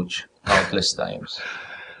head coach countless times?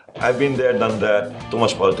 I've been there, done that. Too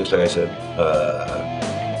much politics, like I said.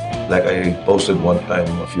 Like I posted one time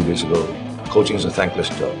a few days ago, coaching is a thankless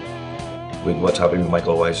job. With what's happening with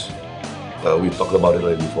Michael Weiss, we talked about it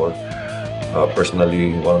already before,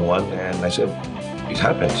 personally, one-on-one, and I said, it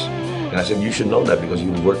happens. And I said, you should know that because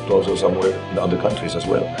you worked also somewhere in other countries as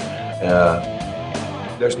well.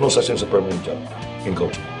 There's no such thing as a permanent job in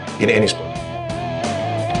coaching, in any sport.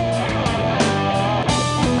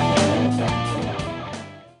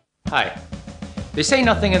 Hi. They say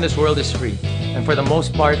nothing in this world is free, and for the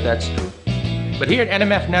most part, that's true. But here at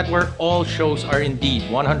NMF Network, all shows are indeed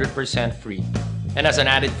 100% free. And as an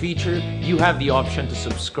added feature, you have the option to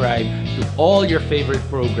subscribe to all your favorite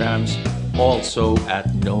programs, also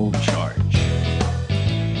at no charge.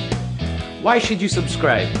 Why should you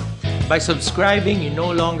subscribe? By subscribing, you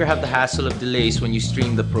no longer have the hassle of delays when you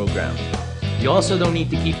stream the program. You also don't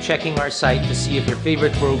need to keep checking our site to see if your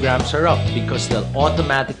favorite programs are up because they'll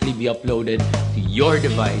automatically be uploaded to your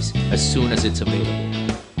device as soon as it's available.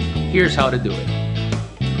 Here's how to do it.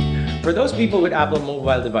 For those people with Apple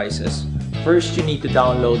mobile devices, first you need to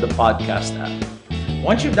download the podcast app.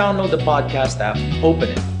 Once you download the podcast app, open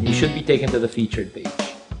it, and you should be taken to the featured page.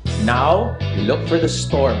 Now, you look for the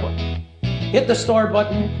store button. Hit the store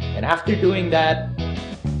button, and after doing that,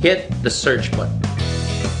 hit the search button.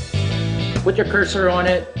 Put your cursor on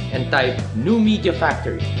it and type New Media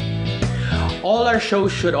Factory. All our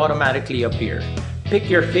shows should automatically appear. Pick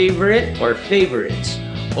your favorite or favorites,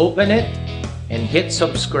 open it, and hit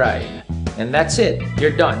subscribe. And that's it,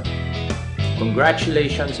 you're done.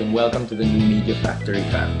 Congratulations and welcome to the New Media Factory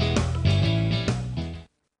family.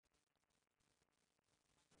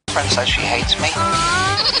 Friend says she hates me.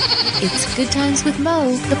 It's Good Times with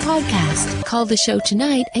Mo, the podcast. Call the show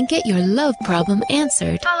tonight and get your love problem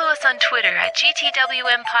answered. Follow us on Twitter at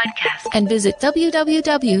GTWM Podcast. And visit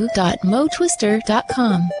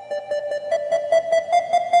www.motwister.com.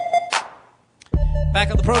 Back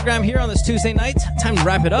on the program here on this Tuesday night. Time to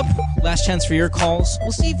wrap it up. Last chance for your calls.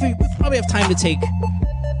 We'll see if we probably have time to take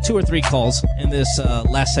 2 or 3 calls in this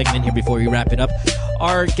last segment here before we wrap it up.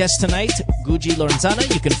 Our guest tonight, Guji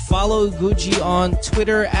Lorenzana. You can follow Guji on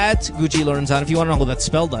Twitter at Guji Lorenzana. If you want to know what that's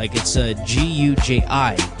spelled like, it's Guji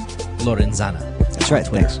Lorenzana. That's right,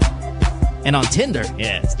 thanks. And on Tinder,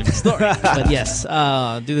 yeah, it's a different story. But yes,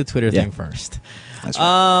 do the Twitter thing first. That's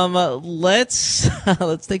right. Let's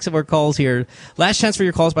take some more calls here. Last chance for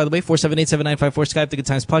your calls, by the way, 478-7954, Skype, The Good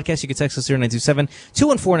Times Podcast. You can text us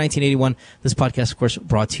 0927-214-1981. This podcast, of course,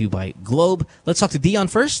 brought to you by Globe. Let's talk to Dion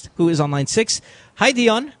first, who is on line 6. Hi,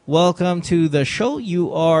 Dion. Welcome to the show.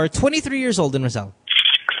 You are 23 years old in Rizal.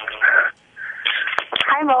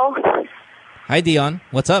 Hi, Mo. Hi, Dion.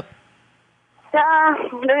 What's up? Yeah,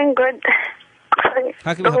 I'm doing good.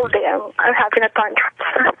 Actually, the whole day I'm having a contract.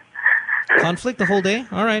 Conflict the whole day?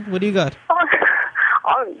 All right. What do you got? Oh,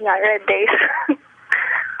 yeah, red days.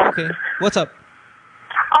 Okay. What's up?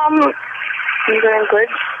 I'm doing good.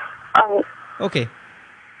 Okay.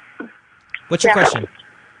 What's your question?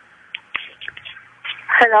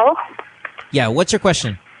 Hello? Yeah, what's your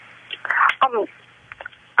question?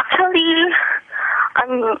 Actually,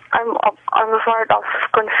 I'm sort of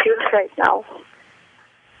confused right now.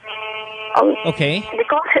 Okay. Hindi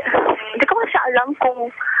ko kasi alam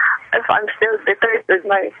kung if I'm still bitter with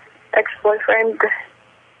my ex-boyfriend.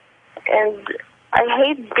 And I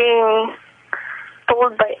hate being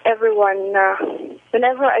told by everyone na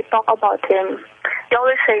whenever I talk about him, they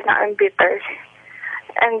always say na I'm bitter.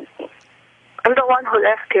 And I'm the one who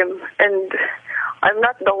left him. And I'm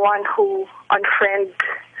not the one who unfriended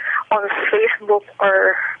on Facebook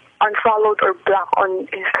or unfollowed or blocked on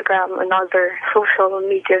Instagram and other social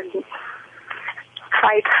media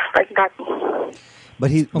sites like that. But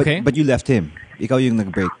you left him. Ikaw yung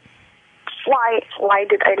nag-break. Why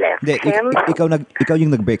did I left him? Ikaw yung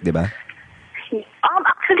nag-break, di ba?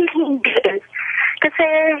 Actually, hindi. Kasi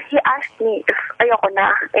he asked me if ayoko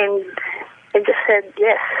na, and I just said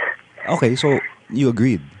yes. Okay, so you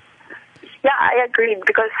agreed. Yeah, I agreed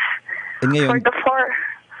because for the four...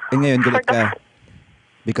 And ngayon, galit ka.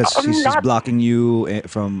 Because she's blocking you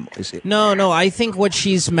from... No. I think what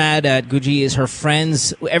she's mad at, Guji, is her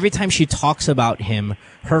friends. Every time she talks about him,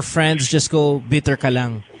 her friends just go, bitter ka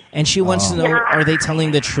lang. And she wants to know, are they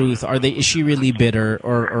telling the truth? Is she really bitter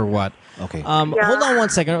or what? Okay. Hold on one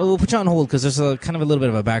second. We'll put you on hold because there's a kind of a little bit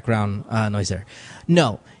of a background noise there.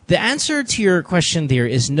 No. The answer to your question there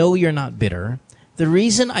is no, you're not bitter. The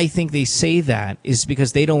reason I think they say that is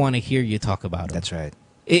because they don't want to hear you talk about it. That's right.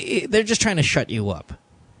 They're just trying to shut you up.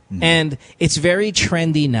 And it's very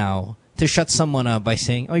trendy now to shut someone up by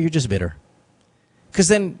saying, oh, you're just bitter. Because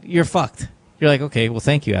then you're fucked. You're like, okay, well,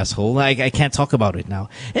 thank you, asshole. I can't talk about it now.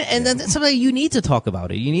 And then sometimes you need to talk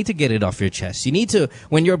about it. You need to get it off your chest. You need to,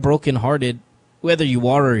 when you're brokenhearted, whether you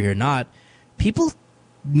are or you're not, people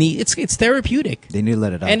need, it's therapeutic. They need to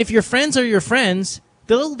let it out. And if your friends are your friends,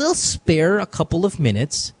 they'll spare a couple of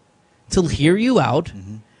minutes to hear you out.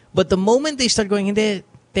 Mm-hmm. But the moment they start going, hindi,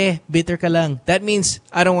 bitter ka lang, that means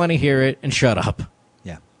I don't want to hear it and shut up.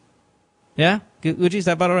 Yeah. Yeah? Guji, is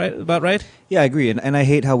that about right? Yeah, I agree. And I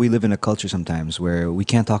hate how we live in a culture sometimes where we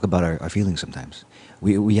can't talk about our feelings sometimes.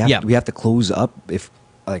 We have to close up. If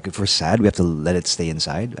we're sad, we have to let it stay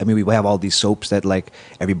inside. I mean, we have all these soaps that like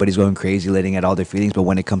everybody's going crazy, letting out all their feelings. But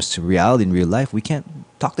when it comes to reality in real life, we can't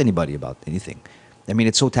talk to anybody about anything. I mean,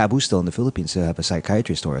 it's so taboo still in the Philippines to have a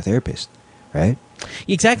psychiatrist or a therapist, right?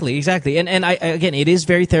 Exactly. And I again, it is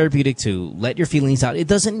very therapeutic to let your feelings out. It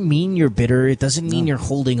doesn't mean you're bitter. It doesn't mean you're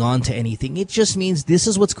holding on to anything. It just means this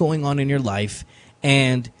is what's going on in your life,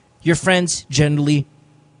 and your friends generally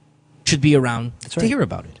should be around to hear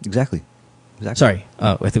about it. Exactly. Sorry.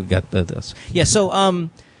 I think we got this. Yeah, so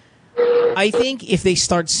I think if they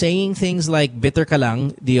start saying things like bitter ka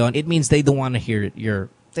lang, Dion, it means they don't want to hear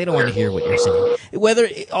they don't want to hear what you're saying. Whether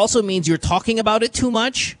it also means you're talking about it too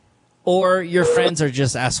much, or your friends are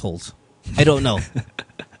just assholes. I don't know.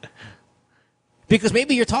 Because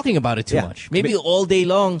maybe you're talking about it too much. Maybe all day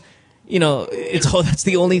long, that's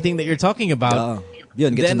the only thing that you're talking about.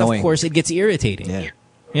 It gets then, annoying. Of course, it gets irritating.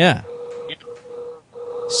 Yeah.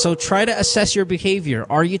 So try to assess your behavior.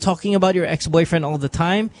 Are you talking about your ex-boyfriend all the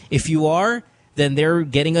time? If you are, then they're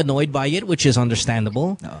getting annoyed by it, which is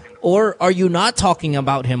understandable. Or are you not talking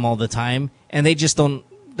about him all the time, and they just don't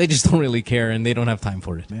really care, and they don't have time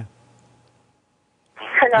for it? Yeah.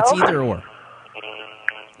 Hello? It's either or.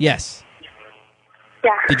 Yes.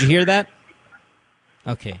 Yeah. Did you hear that?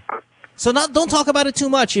 Okay. So don't talk about it too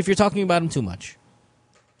much if you're talking about him too much.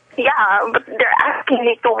 Yeah, but they're asking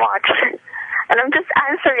me too much. And I'm just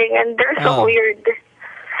answering, and they're so weird.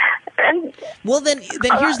 And well, then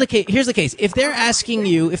here's the case. Here's the case. If they're asking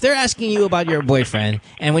you about your boyfriend,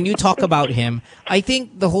 and when you talk about him, I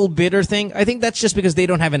think the whole bitter thing, I think that's just because they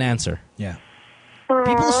don't have an answer. Yeah.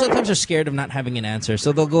 People sometimes are scared of not having an answer,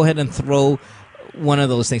 so they'll go ahead and throw one of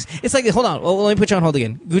those things. It's like, hold on, let me put you on hold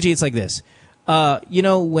again. Guji, it's like this.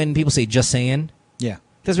 When people say "just saying," yeah,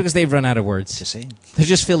 that's because they've run out of words. Just saying. They're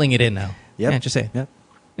just filling it in now. Yep. Yeah, just saying. Yep.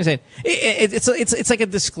 Just saying. It's like a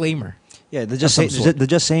disclaimer. Yeah, the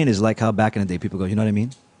just saying is like how back in the day people go, you know what I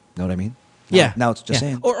mean? Know what I mean? Yeah. Now it's just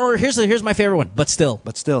saying. Or here's my favorite one. But still.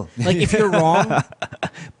 Like if you're wrong,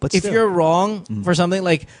 you're wrong for something,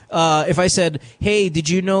 like if I said, "Hey, did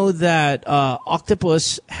you know that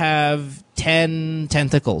octopus have 10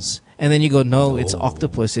 tentacles?" And then you go, "No, it's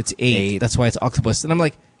octopus. It's 8. That's why it's octopus." And I'm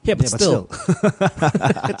like, "Yeah, but still."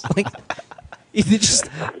 It's like you just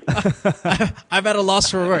I'm at a loss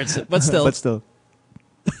for words, but still. But still.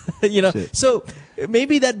 Shit. So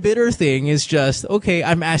maybe that bitter thing is just, okay,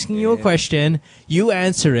 I'm asking you a question, you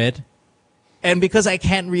answer it, and because I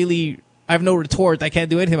have no retort, I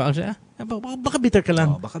can't do anything about it. Baka bitter ka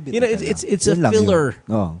lang. It's a filler.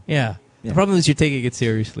 Yeah. The problem is you're taking it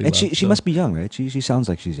seriously. And she must be young, right? She sounds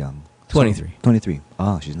like she's young. 23. 23.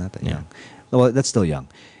 Oh, she's not that young. Well, that's still young.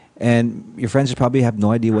 And your friends probably have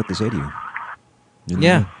no idea what to say to you.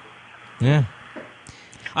 Yeah.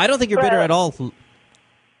 I don't think you're bitter at all.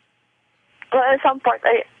 Well, at some point,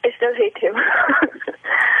 I still hate him.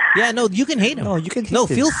 Yeah, no, you can hate him. No, you can hate No,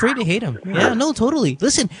 him. feel free to hate him. Yeah, no, totally.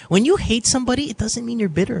 Listen, when you hate somebody, it doesn't mean you're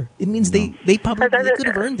bitter. It means they probably could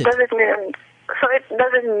have earned it. It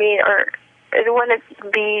doesn't mean, or it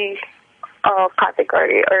wouldn't be a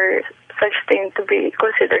category or such thing to be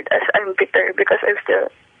considered as I'm bitter because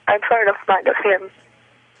I'm sort of mad of him.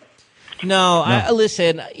 No.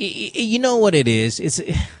 Listen, you know what it is?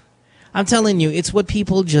 I'm telling you, it's what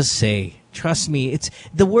people just say. Trust me, it's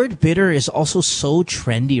the word bitter is also so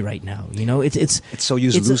trendy right now. It's so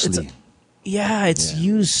used loosely. It's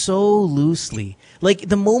used so loosely. Like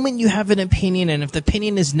the moment you have an opinion, and if the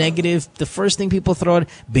opinion is negative, the first thing people throw out,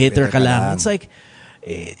 bitter ka lang. It's like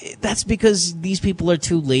that's because these people are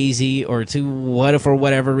too lazy or for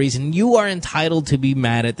whatever reason. You are entitled to be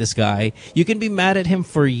mad at this guy. You can be mad at him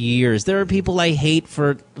for years. There are people I hate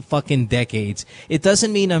for fucking decades. It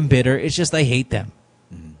doesn't mean I'm bitter. It's just I hate them.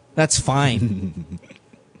 That's fine.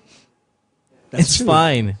 It's true.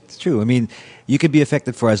 fine. It's true. I mean, you could be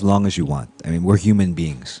affected for as long as you want. I mean, we're human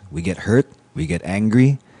beings. We get hurt. We get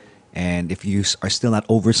angry. And if you are still not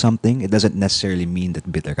over something, it doesn't necessarily mean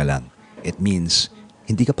that bitter ka lang. It means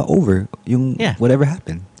hindi ka pa over yung whatever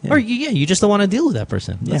happened. Or you just don't want to deal with that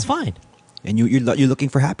person. That's fine. And you're looking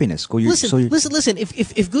for happiness. Listen.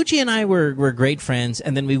 If Gucci and I were great friends,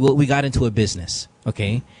 and then we got into a business,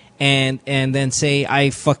 okay, and then say I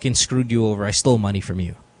fucking screwed you over, I stole money from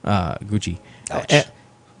you, Gucci.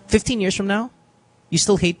 15 years from now, you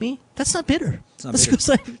still hate me? That's not bitter. That's because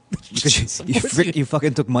you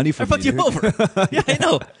fucking took money from me. I fucked you over. Yeah, I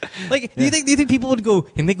know. Like, do you think people would go,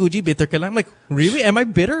 "Hindi Gucci, bitter ka lang?" I'm like, really? Am I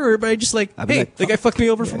bitter, or am I just like, hey, the guy fucked me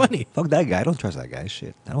over for money? Fuck that guy. I don't trust that guy.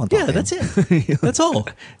 Shit. I don't want to talk to that's him. it. That's all.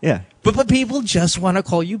 Yeah. But people just want to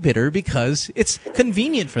call you bitter because it's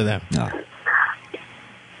convenient for them. No.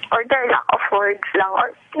 Or their lack of words lang.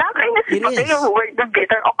 Or nakakainis pa yung word na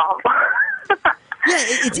bitter o kapa. Yeah,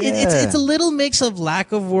 it's a little mix of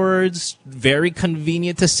lack of words, very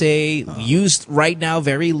convenient to say, used right now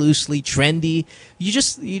very loosely, trendy.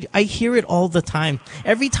 I hear it all the time.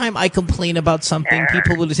 Every time I complain about something,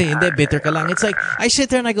 people will say, "Hindi, bitter ka lang." It's like, I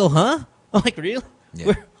sit there and I go, huh? I'm like, really?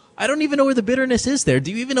 Yeah. I don't even know where the bitterness is there.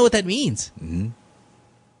 Do you even know what that means? Mm-hmm.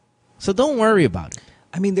 So don't worry about it.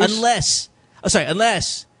 I mean, unless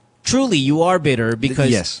truly you are bitter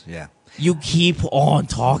because you keep on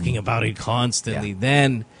talking about it constantly,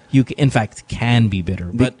 then you, in fact, can be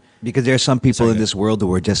bitter. But because there are some people in this world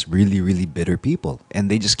who are just really, really bitter people,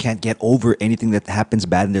 and they just can't get over anything that happens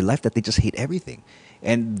bad in their life, that they just hate everything.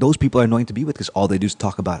 And those people are annoying to be with because all they do is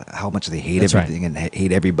talk about how much they hate everything and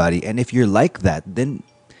hate everybody. And if you're like that, then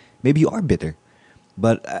maybe you are bitter.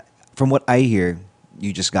 But from what I hear,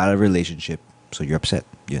 you just got a relationship, so you're upset.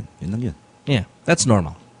 Yun lang. Yeah, that's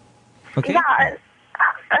normal. Okay. Yeah.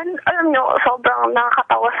 Alam nyo, sobrang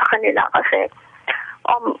nakakatawa sa kanila kasi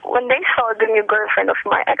when they saw the new girlfriend of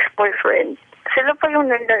my ex-boyfriend, sila pa yung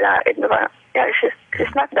nandalain, diba? Yeah,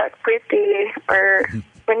 she's not that pretty, or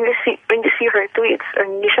when you see her tweets,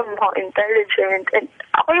 hindi siya mukhang intelligent, and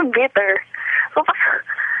ako yung bitter. So,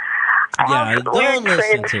 don't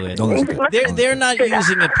listen to it. They're not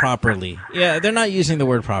using it properly. Yeah, they're not using the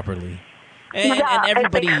word properly. And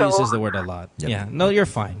everybody uses the word a lot. Yep. Yeah, no, you're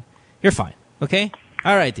fine. You're fine. Okay?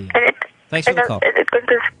 All right, Dean. Thanks for the call.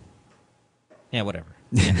 Yeah, whatever.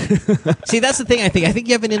 Yeah. See, that's the thing. I think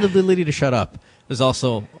you have an inability to shut up. There's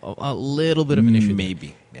also a little bit of an issue.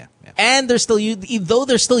 Maybe. Yeah. And though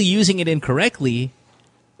they're still using it incorrectly,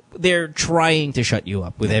 they're trying to shut you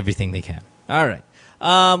up with everything they can. All right.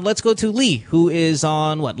 Let's go to Lee, who is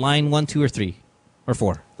on what, line 1, 2, or 3, or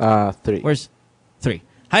 4? 3. Where's 3?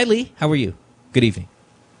 Hi, Lee. How are you? Good evening.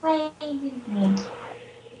 Hi. Good evening.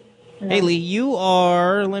 Hey, Lee, you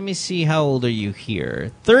are, let me see, how old are you here?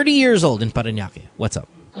 30 years old in Paranaque. What's up?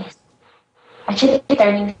 Yes. Actually,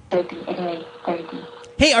 turning 30. Anyway, 30.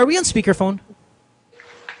 Hey, are we on speakerphone?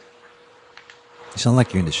 You sound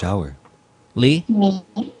like you're in the shower. Lee? Me?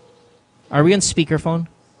 Are we on speakerphone?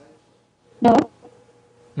 No.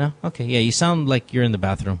 No? Okay, yeah, you sound like you're in the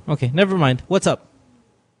bathroom. Okay, never mind. What's up?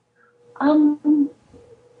 Well,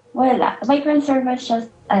 my concern was just,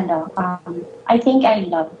 I think I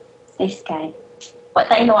love this guy.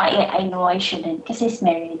 But I know I shouldn't because he's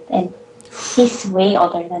married and he's way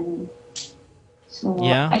older than me. So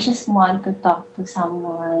I just want to talk to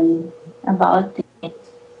someone about it.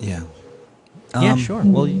 Yeah. Yeah, sure.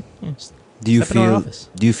 Well, yes. Do you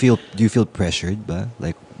feel pressured, ba?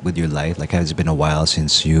 Like with your life? Like has it been a while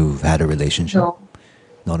since you've had a relationship? No.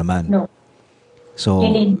 No naman. No. So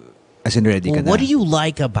as in ready ka na. What do you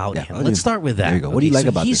like about him? Let's start with that. There you go. What do you like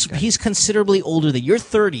about this guy? He's considerably older than you're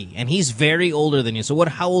 30 and he's very older than you. So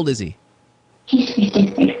how old is he? He's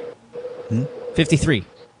 53. 53.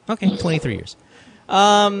 Okay, 23 years.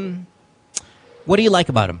 What do you like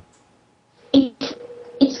about him?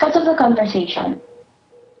 It's because of the conversation.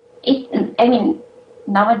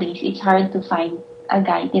 Nowadays it's hard to find a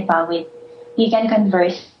guy, diba, with you can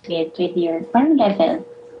converse with your parang level.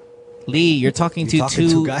 Lee, you're talking to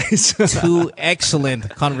two guys, two excellent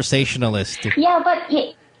conversationalists. Yeah, but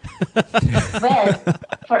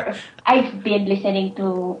I've been listening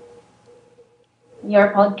to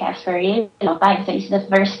your podcast for a really long time, so it's the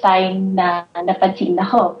first time na napansin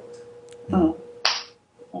ako.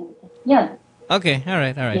 Yeah. Okay, all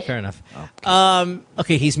right, fair enough.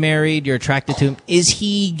 Okay, he's married, you're attracted to him. Is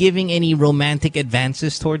he giving any romantic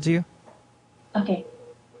advances towards you? Okay.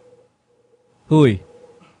 Huy.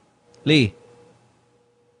 Lee.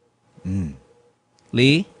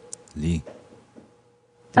 Lee? Lee.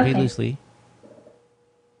 Did we lose Lee?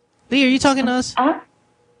 Lee, are you talking to us?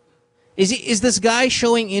 Is this guy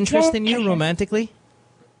showing interest in you romantically?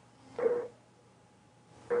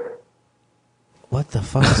 What the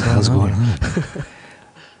fuck is going on?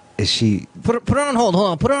 Is she... Put her on hold. Hold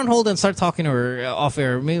on. Put her on hold and start talking to her off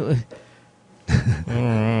air. Maybe...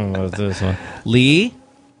 What's this one? Lee?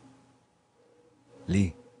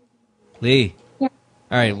 Lee. Lee. Yeah.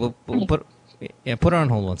 All right, we'll put her on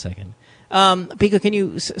hold 1 second. Pico, can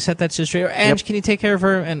you set that straight? Or Ange, can you take care of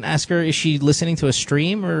her and ask her, is she listening to a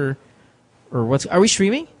stream or what's? Are we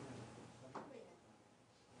streaming?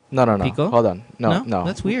 No. Pico? Hold on. No.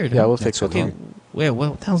 That's weird. Yeah, we'll fix it. Okay. Wait,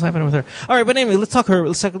 what the hell's happening with her? All right, but anyway, let's talk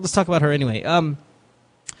about her anyway.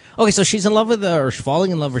 Okay, so she's in love with, or she's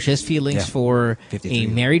falling in love, or she has feelings for 53. A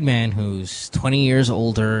married man who's 20 years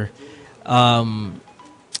older. When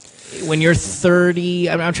you're 30,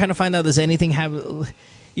 I'm trying to find out, does anything have...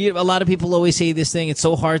 a lot of people always say this thing, it's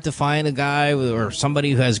so hard to find a guy or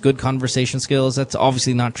somebody who has good conversation skills. That's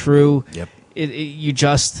obviously not true. Yep.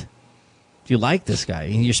 You like this guy,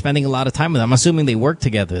 and you're spending a lot of time with him. I'm assuming they work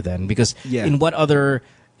together then, because in what other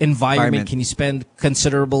environment can you spend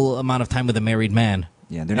considerable amount of time with a married man?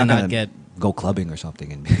 Yeah, they're not going to go clubbing or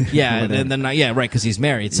something. And then right, because he's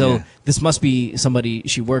married. So this must be somebody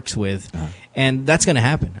she works with, and that's going to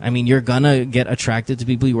happen. I mean, you're going to get attracted to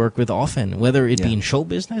people you work with often, whether it be in show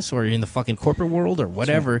business or in the fucking corporate world or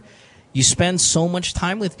whatever. Right. You spend so much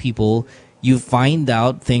time with people, you find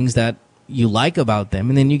out things that you like about them,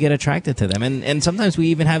 and then you get attracted to them. And sometimes we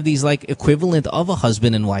even have these like equivalent of a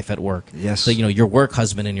husband and wife at work. Yes. So your work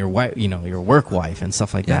husband and your wife, your work wife and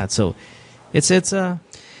stuff like that. So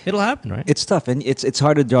it'll happen, right? It's tough, and it's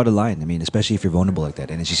hard to draw the line. I mean, especially if you're vulnerable like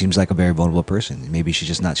that. And she seems like a very vulnerable person. Maybe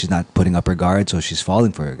she's not putting up her guard, so she's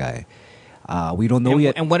falling for a guy. We don't know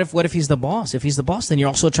yet. And what if he's the boss? If he's the boss, then you're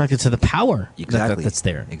also attracted to the power that's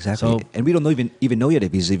there. Exactly. So, and we don't know even know yet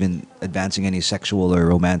if he's even advancing any sexual or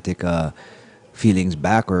romantic feelings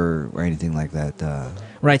back or anything like that.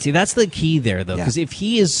 Right. See, that's the key there, though, because if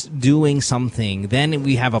he is doing something, then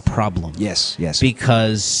we have a problem. Yes.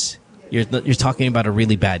 Because you're talking about a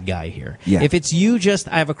really bad guy here. Yeah. If it's you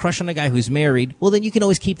I have a crush on a guy who's married, well, then you can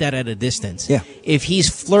always keep that at a distance. Yeah. If he's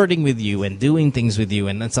flirting with you and doing things with you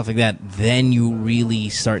and stuff like that, then you really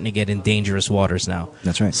starting to get in dangerous waters now.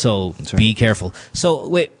 That's right. So be careful. So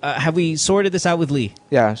wait, have we sorted this out with Lee?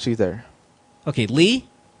 Yeah, she's there. Okay, Lee?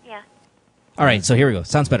 Yeah. All right, so here we go.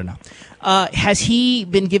 Sounds better now. Has he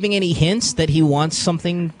been giving any hints that he wants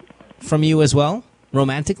something from you as well,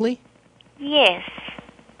 romantically? Yes.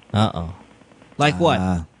 Uh-oh. Like what?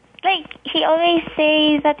 Like, he always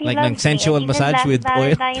says that he like loves sensual me. massage with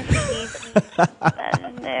oil?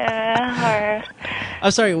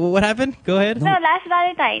 I'm sorry, what happened? Go ahead. No, last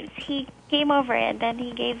Valentine's, he came over and then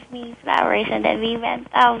he gave me flowers and then we went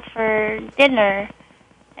out for dinner.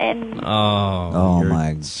 And oh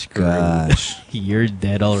my gosh. You're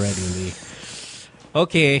dead already, Lee.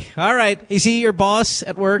 Okay, all right. Is he your boss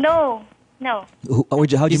at work? No.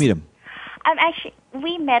 How'd you meet him?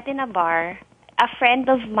 We met in a bar. A friend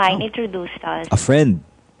of mine introduced us. A friend?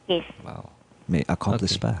 Yes. Wow. May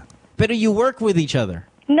accomplish pa. But you work with each other?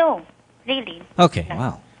 No, really. Okay. No.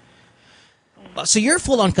 Wow. So you're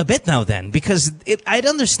full on kabit now then, because I'd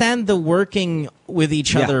understand the working with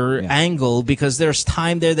each other angle, because there's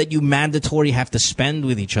time there that you mandatory have to spend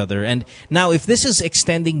with each other. And now if this is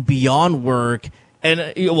extending beyond work,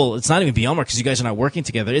 and well, it's not even beyond work because you guys are not working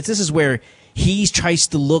together. This is where he tries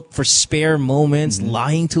to look for spare moments,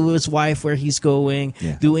 lying to his wife where he's going,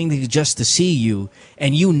 doing things just to see you.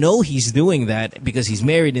 And you know he's doing that because he's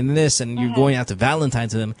married in this and you're going out to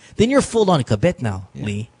Valentine's with him. Then you're full on kabit now,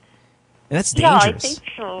 Lee. And that's dangerous. Yeah, I think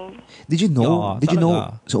so. Did you know?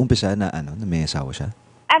 Sa umpisa na may asawa siya?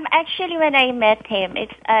 Actually, when I met him,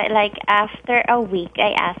 it's like after a week,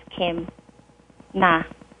 I asked him,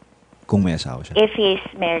 kung may asawa siya. If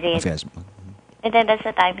he's married. And then that's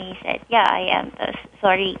the time he said, yeah, I am.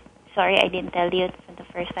 Sorry, I didn't tell you the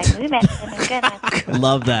first time we met.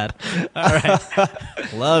 Love that. All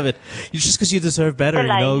right. Love it. It's just because you deserve better,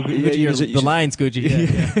 Guji, the lines, Guji.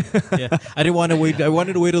 Yeah. I didn't want to wait. I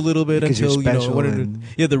wanted to wait a little bit until,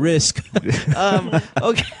 the risk.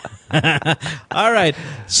 Okay. All right.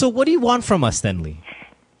 So what do you want from us then, Lee?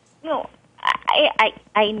 No,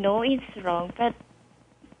 I know it's wrong, but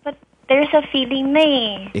there's a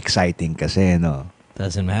feeling Exciting kasi, no?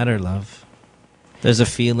 Doesn't matter, love. There's a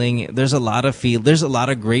feeling. There's a lot of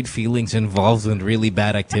great feelings involved in really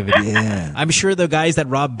bad activity. Yeah. I'm sure the guys that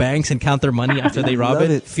rob banks and count their money after they rob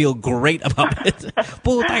it feel great about it.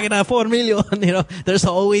 Putang ina, 4 million. There's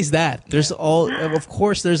always that. Of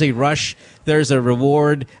course, there's a rush. There's a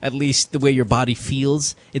reward. At least the way your body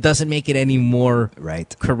feels. It doesn't make it any more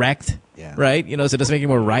correct. Yeah. Right. So it doesn't make it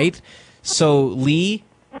more right. So Lee,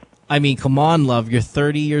 I mean, come on, love. You're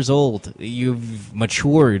 30 years old. You've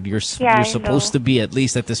matured. You're supposed to be, at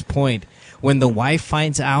least at this point. When the wife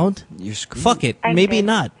finds out, you're screwed. Fuck it. Maybe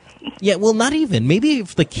not. Yeah, well, not even. Maybe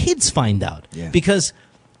if the kids find out. Yeah. Because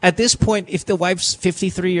at this point, if the wife's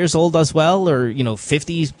 53 years old as well, or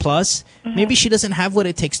 50 plus, maybe she doesn't have what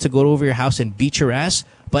it takes to go over your house and beat your ass,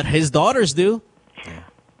 but his daughters do.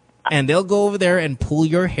 And they'll go over there and pull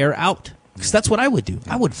your hair out. Because that's what I would do.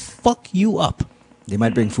 I would fuck you up. They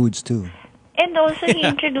might bring foods too. And also, he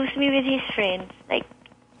introduced me with his friends. Like,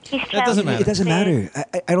 his That doesn't matter. It doesn't matter.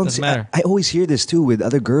 I don't Doesn't matter. I always hear this too with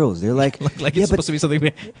other girls. They're like, Like it's supposed to be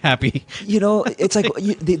something happy. It's like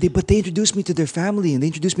they introduced me to their family and they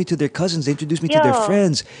introduced me to their cousins. They introduced me to their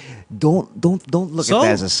friends. Don't look at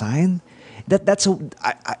that as a sign. That's a.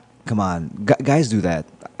 Come on, guys do that.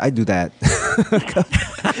 I do that.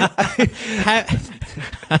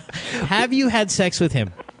 Have you had sex with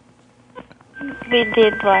him? We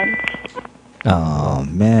did once. Oh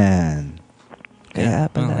man.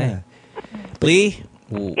 Lee?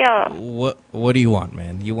 Yeah. What do you want,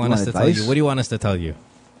 man? You want us to tell you? What do you want us to tell you?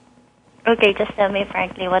 Okay, just tell me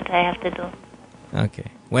frankly what I have to do.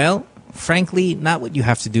 Okay. Well, frankly, not what you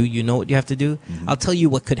have to do. You know what you have to do. I'll tell you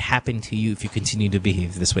what could happen to you if you continue to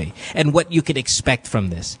behave this way, and what you could expect from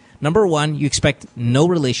this. Number one, you expect no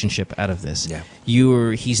relationship out of this. Yeah.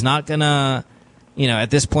 He's not gonna,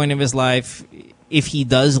 at this point of his life, if he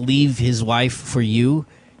does leave his wife for you,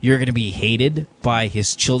 you're gonna be hated by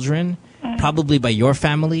his children, probably by your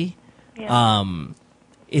family. Yeah.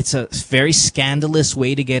 It's a very scandalous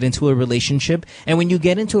way to get into a relationship. And when you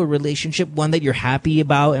get into a relationship, one that you're happy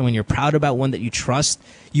about and when you're proud about, one that you trust,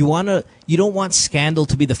 you don't want scandal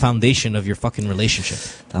to be the foundation of your fucking relationship.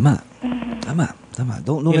 Tama.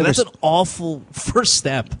 Don't that's an awful first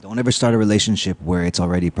step. Don't ever start a relationship where it's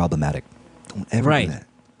already problematic. Don't ever do that.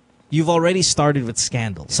 You've already started with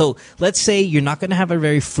scandal. Yeah. So let's say you're not going to have a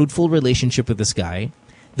very fruitful relationship with this guy.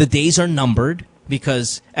 The days are numbered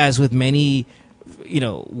because, as with many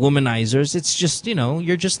womanizers, it's just,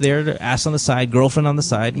 you're just there to ass on the side, girlfriend on the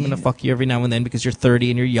side. I'm going to fuck you every now and then because you're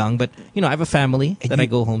 30 and you're young. But, I have a family that I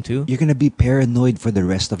go home to. You're going to be paranoid for the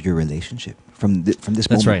rest of your relationship. From this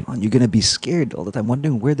moment on, you're going to be scared all the time,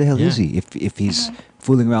 wondering where the hell is he? If he's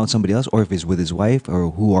fooling around with somebody else, or if he's with his wife,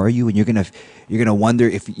 or who are you? And you're gonna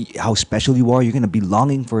wonder how special you are. You're going to be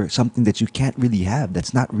longing for something that you can't really have.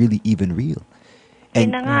 That's not really even real.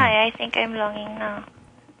 And I think I'm longing now.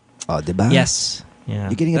 Oh, diba? Yes. Yeah.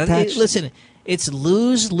 You're getting attached. Listen, it's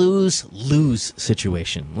lose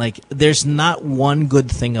situation. Like, there's not one good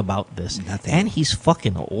thing about this. Nothing. And he's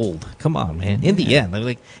fucking old. Come on, man. In the end,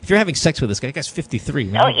 like, if you're having sex with this guy, the guy's 53.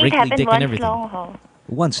 It happened once long.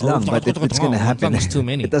 Once long, but it's going to happen. That's too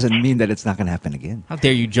many. It doesn't mean that it's not going to happen again. How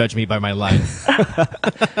dare you judge me by my life?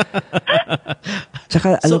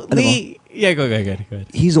 Lee, go ahead.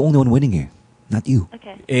 He's the only one winning here, not you.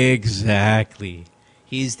 Okay. Exactly.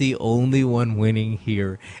 He's the only one winning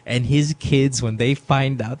here. And his kids, when they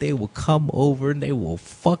find out, they will come over and they will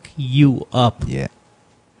fuck you up. Yeah.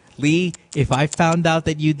 Lee, if I found out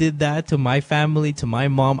that you did that to my family, to my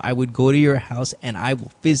mom, I would go to your house and I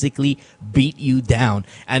will physically beat you down.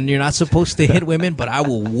 And you're not supposed to hit women, but I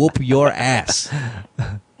will whoop your ass.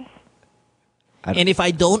 And if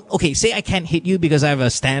I don't, say I can't hit you because I have a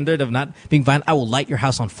standard of not being violent, I will light your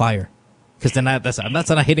house on fire. Because then that's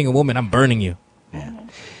not hitting a woman, I'm burning you.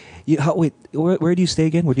 Yeah. Wait, where do you stay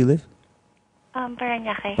again? Where do you live?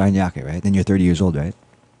 Paranaque. Paranaque, right? And you're 30 years old, right?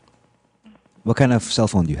 What kind of cell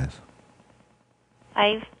phone do you have?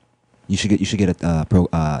 5. You should get an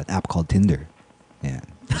app called Tinder. Yeah.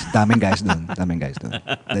 Daming guys dun.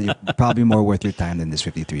 You're probably more worth your time than this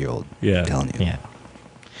 53-year-old. Yeah. I'm telling you. Yeah.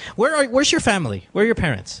 Where's your family? Where are your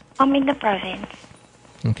parents? I'm in the province.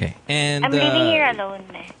 Okay. And I'm living here alone.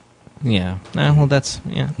 Yeah. Well, it's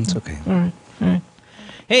okay. All right.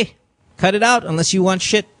 Hey, cut it out unless you want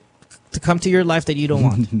shit to come to your life that you don't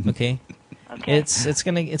want. Okay. It's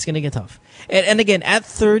gonna get tough. And again, at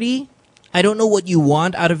 30, I don't know what you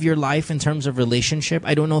want out of your life in terms of relationship.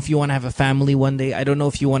 I don't know if you want to have a family one day. I don't know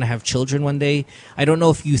if you want to have children one day. I don't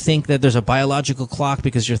know if you think that there's a biological clock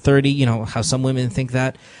because you're 30, how some women think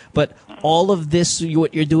that. But all of this,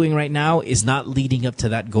 what you're doing right now, is not leading up to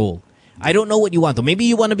that goal. I don't know what you want, though. Maybe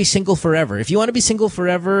you want to be single forever. If you want to be single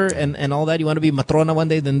forever and all that, you want to be matrona one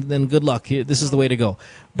day, then good luck. This is the way to go.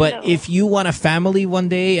 But if you want a family one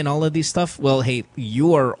day and all of these stuff, well, hey,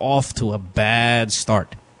 you are off to a bad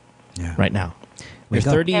start right now. You're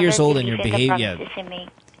 30 years old and your behavior...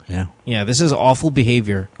 Yeah, this is awful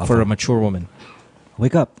behavior for a mature woman.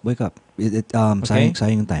 Wake up.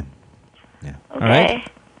 Sayang time. Yeah. Okay.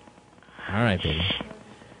 All right, baby.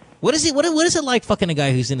 What is it like fucking a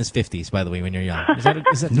guy who's in his 50s, by the way, when you're young? Is that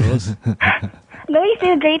gross? No, you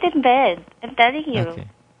feel great in bed. I'm telling you. Okay.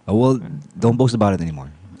 Oh, well, don't boast about it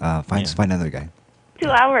anymore. Find another guy. 2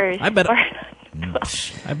 hours. I bet.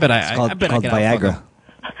 It's called Viagra.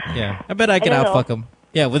 Yeah, I bet I can don't outfuck him.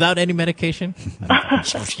 Yeah, without any medication.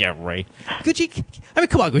 Yeah, right. Guji, I mean,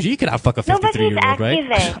 come on, Guji, you can outfuck a No, but he's 53-year-old,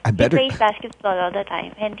 right? active. I better. He plays basketball all the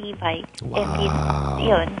time, and he bikes, and he,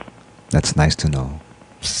 yun. That's nice to know.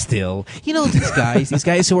 Still, you know, these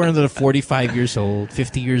guys who are under 45 years old,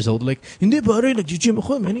 50 years old, like, hindi ba rin, nag-gym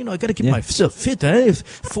ako, man, you know, I gotta keep myself fit,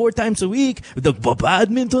 4 times a week,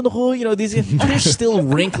 badminton ako, you know, they're still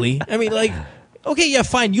wrinkly. I mean, like, okay, yeah,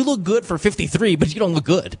 fine, you look good for 53, but you don't look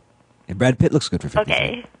good. And Brad Pitt looks good for 53.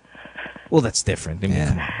 Okay. Well, that's different. I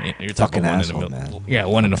mean, you're talking Fucking one asshole, in a man. Yeah,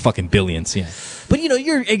 one in a fucking billions. Yeah, but you know,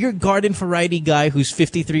 you're garden variety guy who's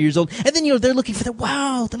 53 years old, and then they're looking for that.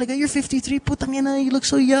 Wow, talaga, you're 53. Putang ina, you look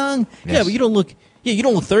so young. Yes. Yeah, but you don't look. Yeah, you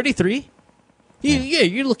don't look 33.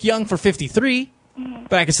 You look young for 53.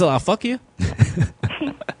 But I can still outfuck you.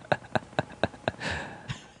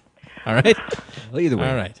 All right. Well, either way.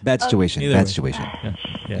 All right. Bad situation. Either Bad way. situation.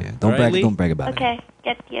 Yeah. Don't All brag. Lee? Don't brag about it. Okay,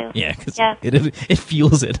 get you. Yeah, because Yeah. it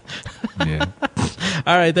fuels it. Yeah.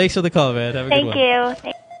 All right. Thanks for the call, man. Have a good one. Thank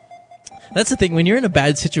you. That's the thing. When you're in a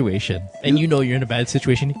bad situation, and you know you're in a bad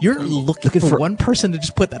situation, you're looking for one person to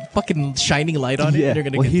just put that fucking shining light on it. And you're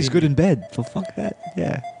gonna Well, he's continue. good in bed. So fuck that.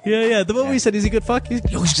 Yeah. Yeah. The moment we said, is he good fuck? He's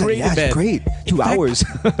great Yeah, in bed. great. 2 hours.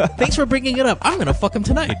 Thanks for bringing it up. I'm going to fuck him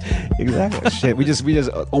tonight. Exactly. Shit. We just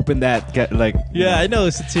opened that. Yeah, I know,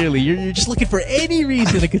 sincerely. You're just looking for any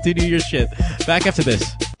reason to continue your shit. Back after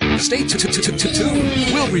this. Stay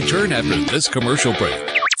tuned. We'll return after this commercial break.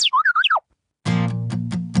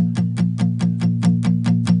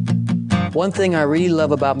 One thing I really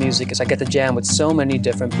love about music is I get to jam with so many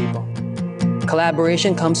different people.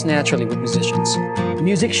 Collaboration comes naturally with musicians.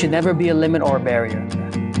 Music should never be a limit or a barrier.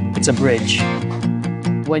 It's a bridge.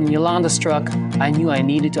 When Yolanda struck, I knew I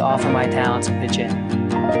needed to offer my talents and pitch in.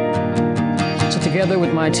 So together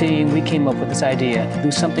with my team, we came up with this idea to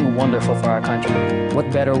do something wonderful for our country. What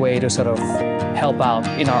better way to sort of help out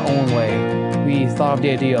in our own way? We thought of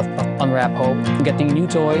the idea of Unwrap Hope, getting new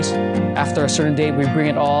toys. After a certain date, we bring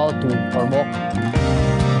it all to Ormoc.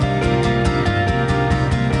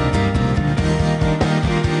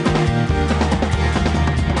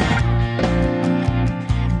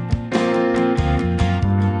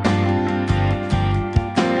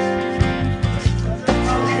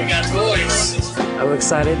 I'm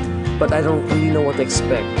excited, but I don't really know what to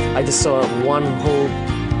expect. I just saw one whole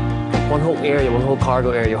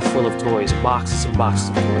cargo area full of toys, boxes and boxes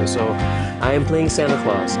of toys. So I am playing Santa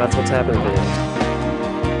Claus. That's what's happening today.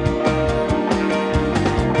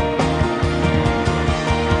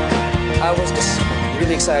 I was just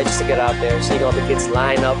really excited just to get out there, seeing all the kids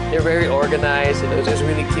line up. They're very organized, and it was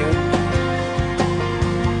really cute.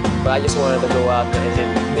 But I just wanted to go out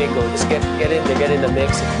and mingle, just get in the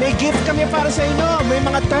mix. May gift kami para sa inyo. May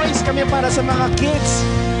mga toys kami para sa mga kids.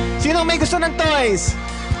 Sino may gusto ng toys?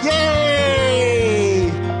 Yay!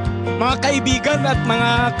 Mga kaibigan at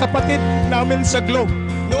mga kapatid namin sa Globe,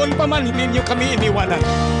 noon pa man hindi niyo kami iniwanan.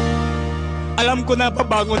 Alam ko na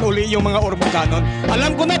babangon uli yung mga Ormocanon.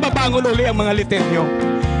 Alam ko na babangon uli ang mga Litenyo.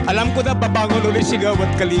 Alam ko na babangon uli Sigaw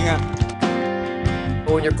at Kalinga.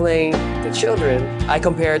 When you're playing the children, I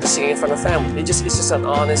compare it to singing in front of family. It's just an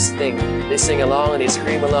honest thing. They sing along and they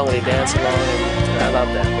scream along and they dance along, and I love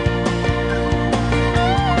that.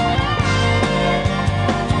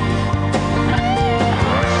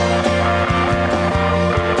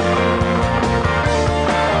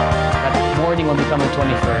 That morning when we come on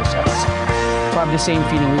 21st, that's probably the same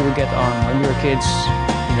feeling we would get on when we were kids,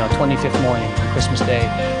 25th morning, Christmas Day.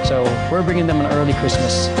 So we're bringing them an early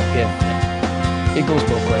Christmas gift. It goes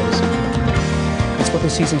both ways. It's what the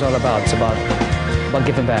season's all about. It's about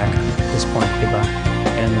giving back at this point, diba?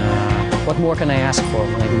 And what more can I ask for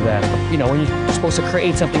when I do that? When you're supposed to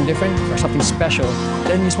create something different or something special,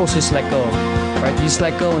 then you're supposed to just let go, right? You just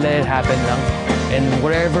let go and let it happen lang. And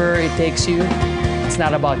wherever it takes you, it's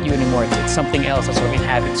not about you anymore. It's something else that sort of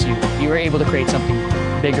inhabits you. You are able to create something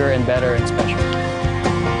bigger and better and special.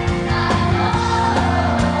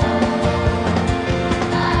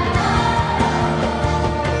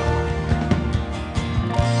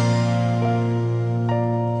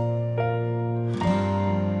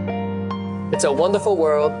 It's a wonderful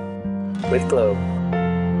world with Globe.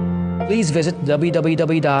 Please visit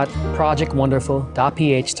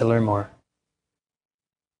www.projectwonderful.ph to learn more.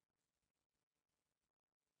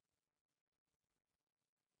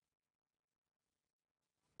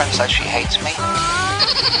 Says she hates me.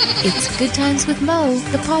 It's Good Times with Mo,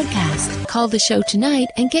 the podcast. Call the show tonight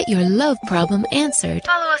and get your love problem answered.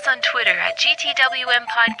 Follow us on Twitter at GTWM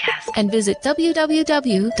Podcast. And visit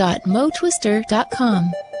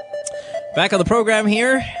www.motwister.com. Back on the program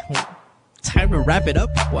here. time to wrap it up.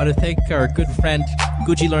 I want to thank our good friend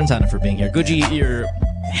Guji Lorenzana for being here. Guji, you're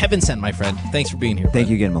heaven sent, my friend. Thanks for being here. Thank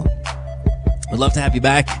you again, Mo. We'd love to have you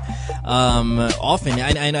back often.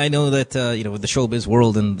 I know that with the showbiz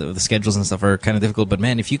world and the schedules and stuff are kind of difficult, but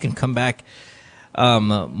man, if you can come back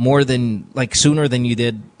sooner than you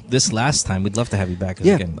did this last time, we'd love to have you back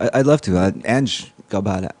again. I'd love to. Ange, go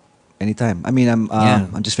about it anytime. I mean,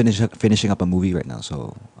 I'm just finishing up a movie right now,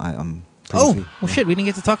 so I'm. Well, shit, we didn't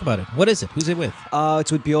get to talk about it. What is it? Who's it with?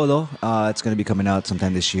 It's with Piolo. It's going to be coming out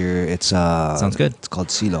sometime this year. It's sounds good. It's called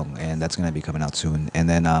Silong, and that's going to be coming out soon. And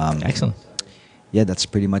then excellent. Yeah, that's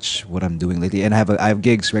pretty much what I'm doing lately. And I have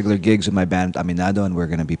gigs, regular gigs with my band Aminado, and we're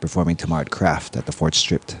going to be performing tomorrow at Craft at the Fort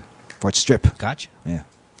Strip. Gotcha. Yeah.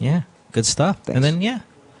 Yeah. Good stuff. Thanks. And then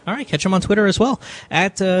all right, catch him on Twitter as well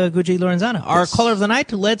at Guji Lorenzana. Our caller of the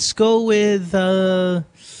night. Let's go with.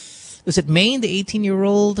 Was it Maine, the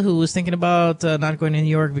 18-year-old who was thinking about not going to New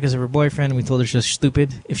York because of her boyfriend? And we told her she was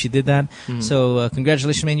stupid if she did that. So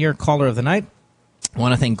congratulations, Maine. You're caller of the night. I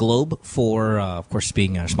want to thank Globe for, of course,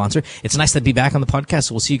 being our sponsor. It's nice to be back on the podcast.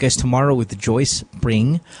 So we'll see you guys tomorrow with Joyce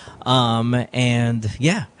Bring. And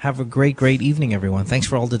have a great, great evening, everyone. Thanks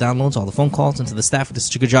for all the downloads, all the phone calls, and to the staff who did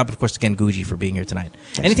such a good job. Of course, again, Guji for being here tonight.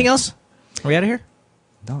 Anything else? Are we out of here?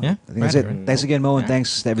 No. Yeah? I think that's it. Right? Thanks again, Mo, and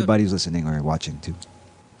thanks to everybody who's listening or watching, too.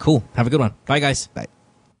 Cool. Have a good one. Bye, guys. Bye.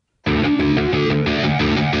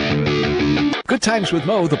 Good Times with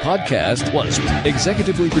Mo, the podcast, was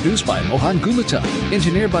executively produced by Mohan Gulata,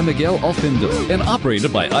 engineered by Miguel Alfindo, and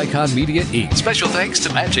operated by Icon Media Inc. Special thanks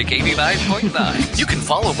to Magic 89.9. You can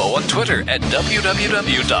follow Mo on Twitter at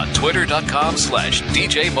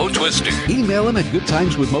www.twitter.com/DJ Mo Twister. Email him at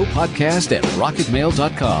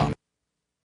goodtimeswithmopodcast@rocketmail.com.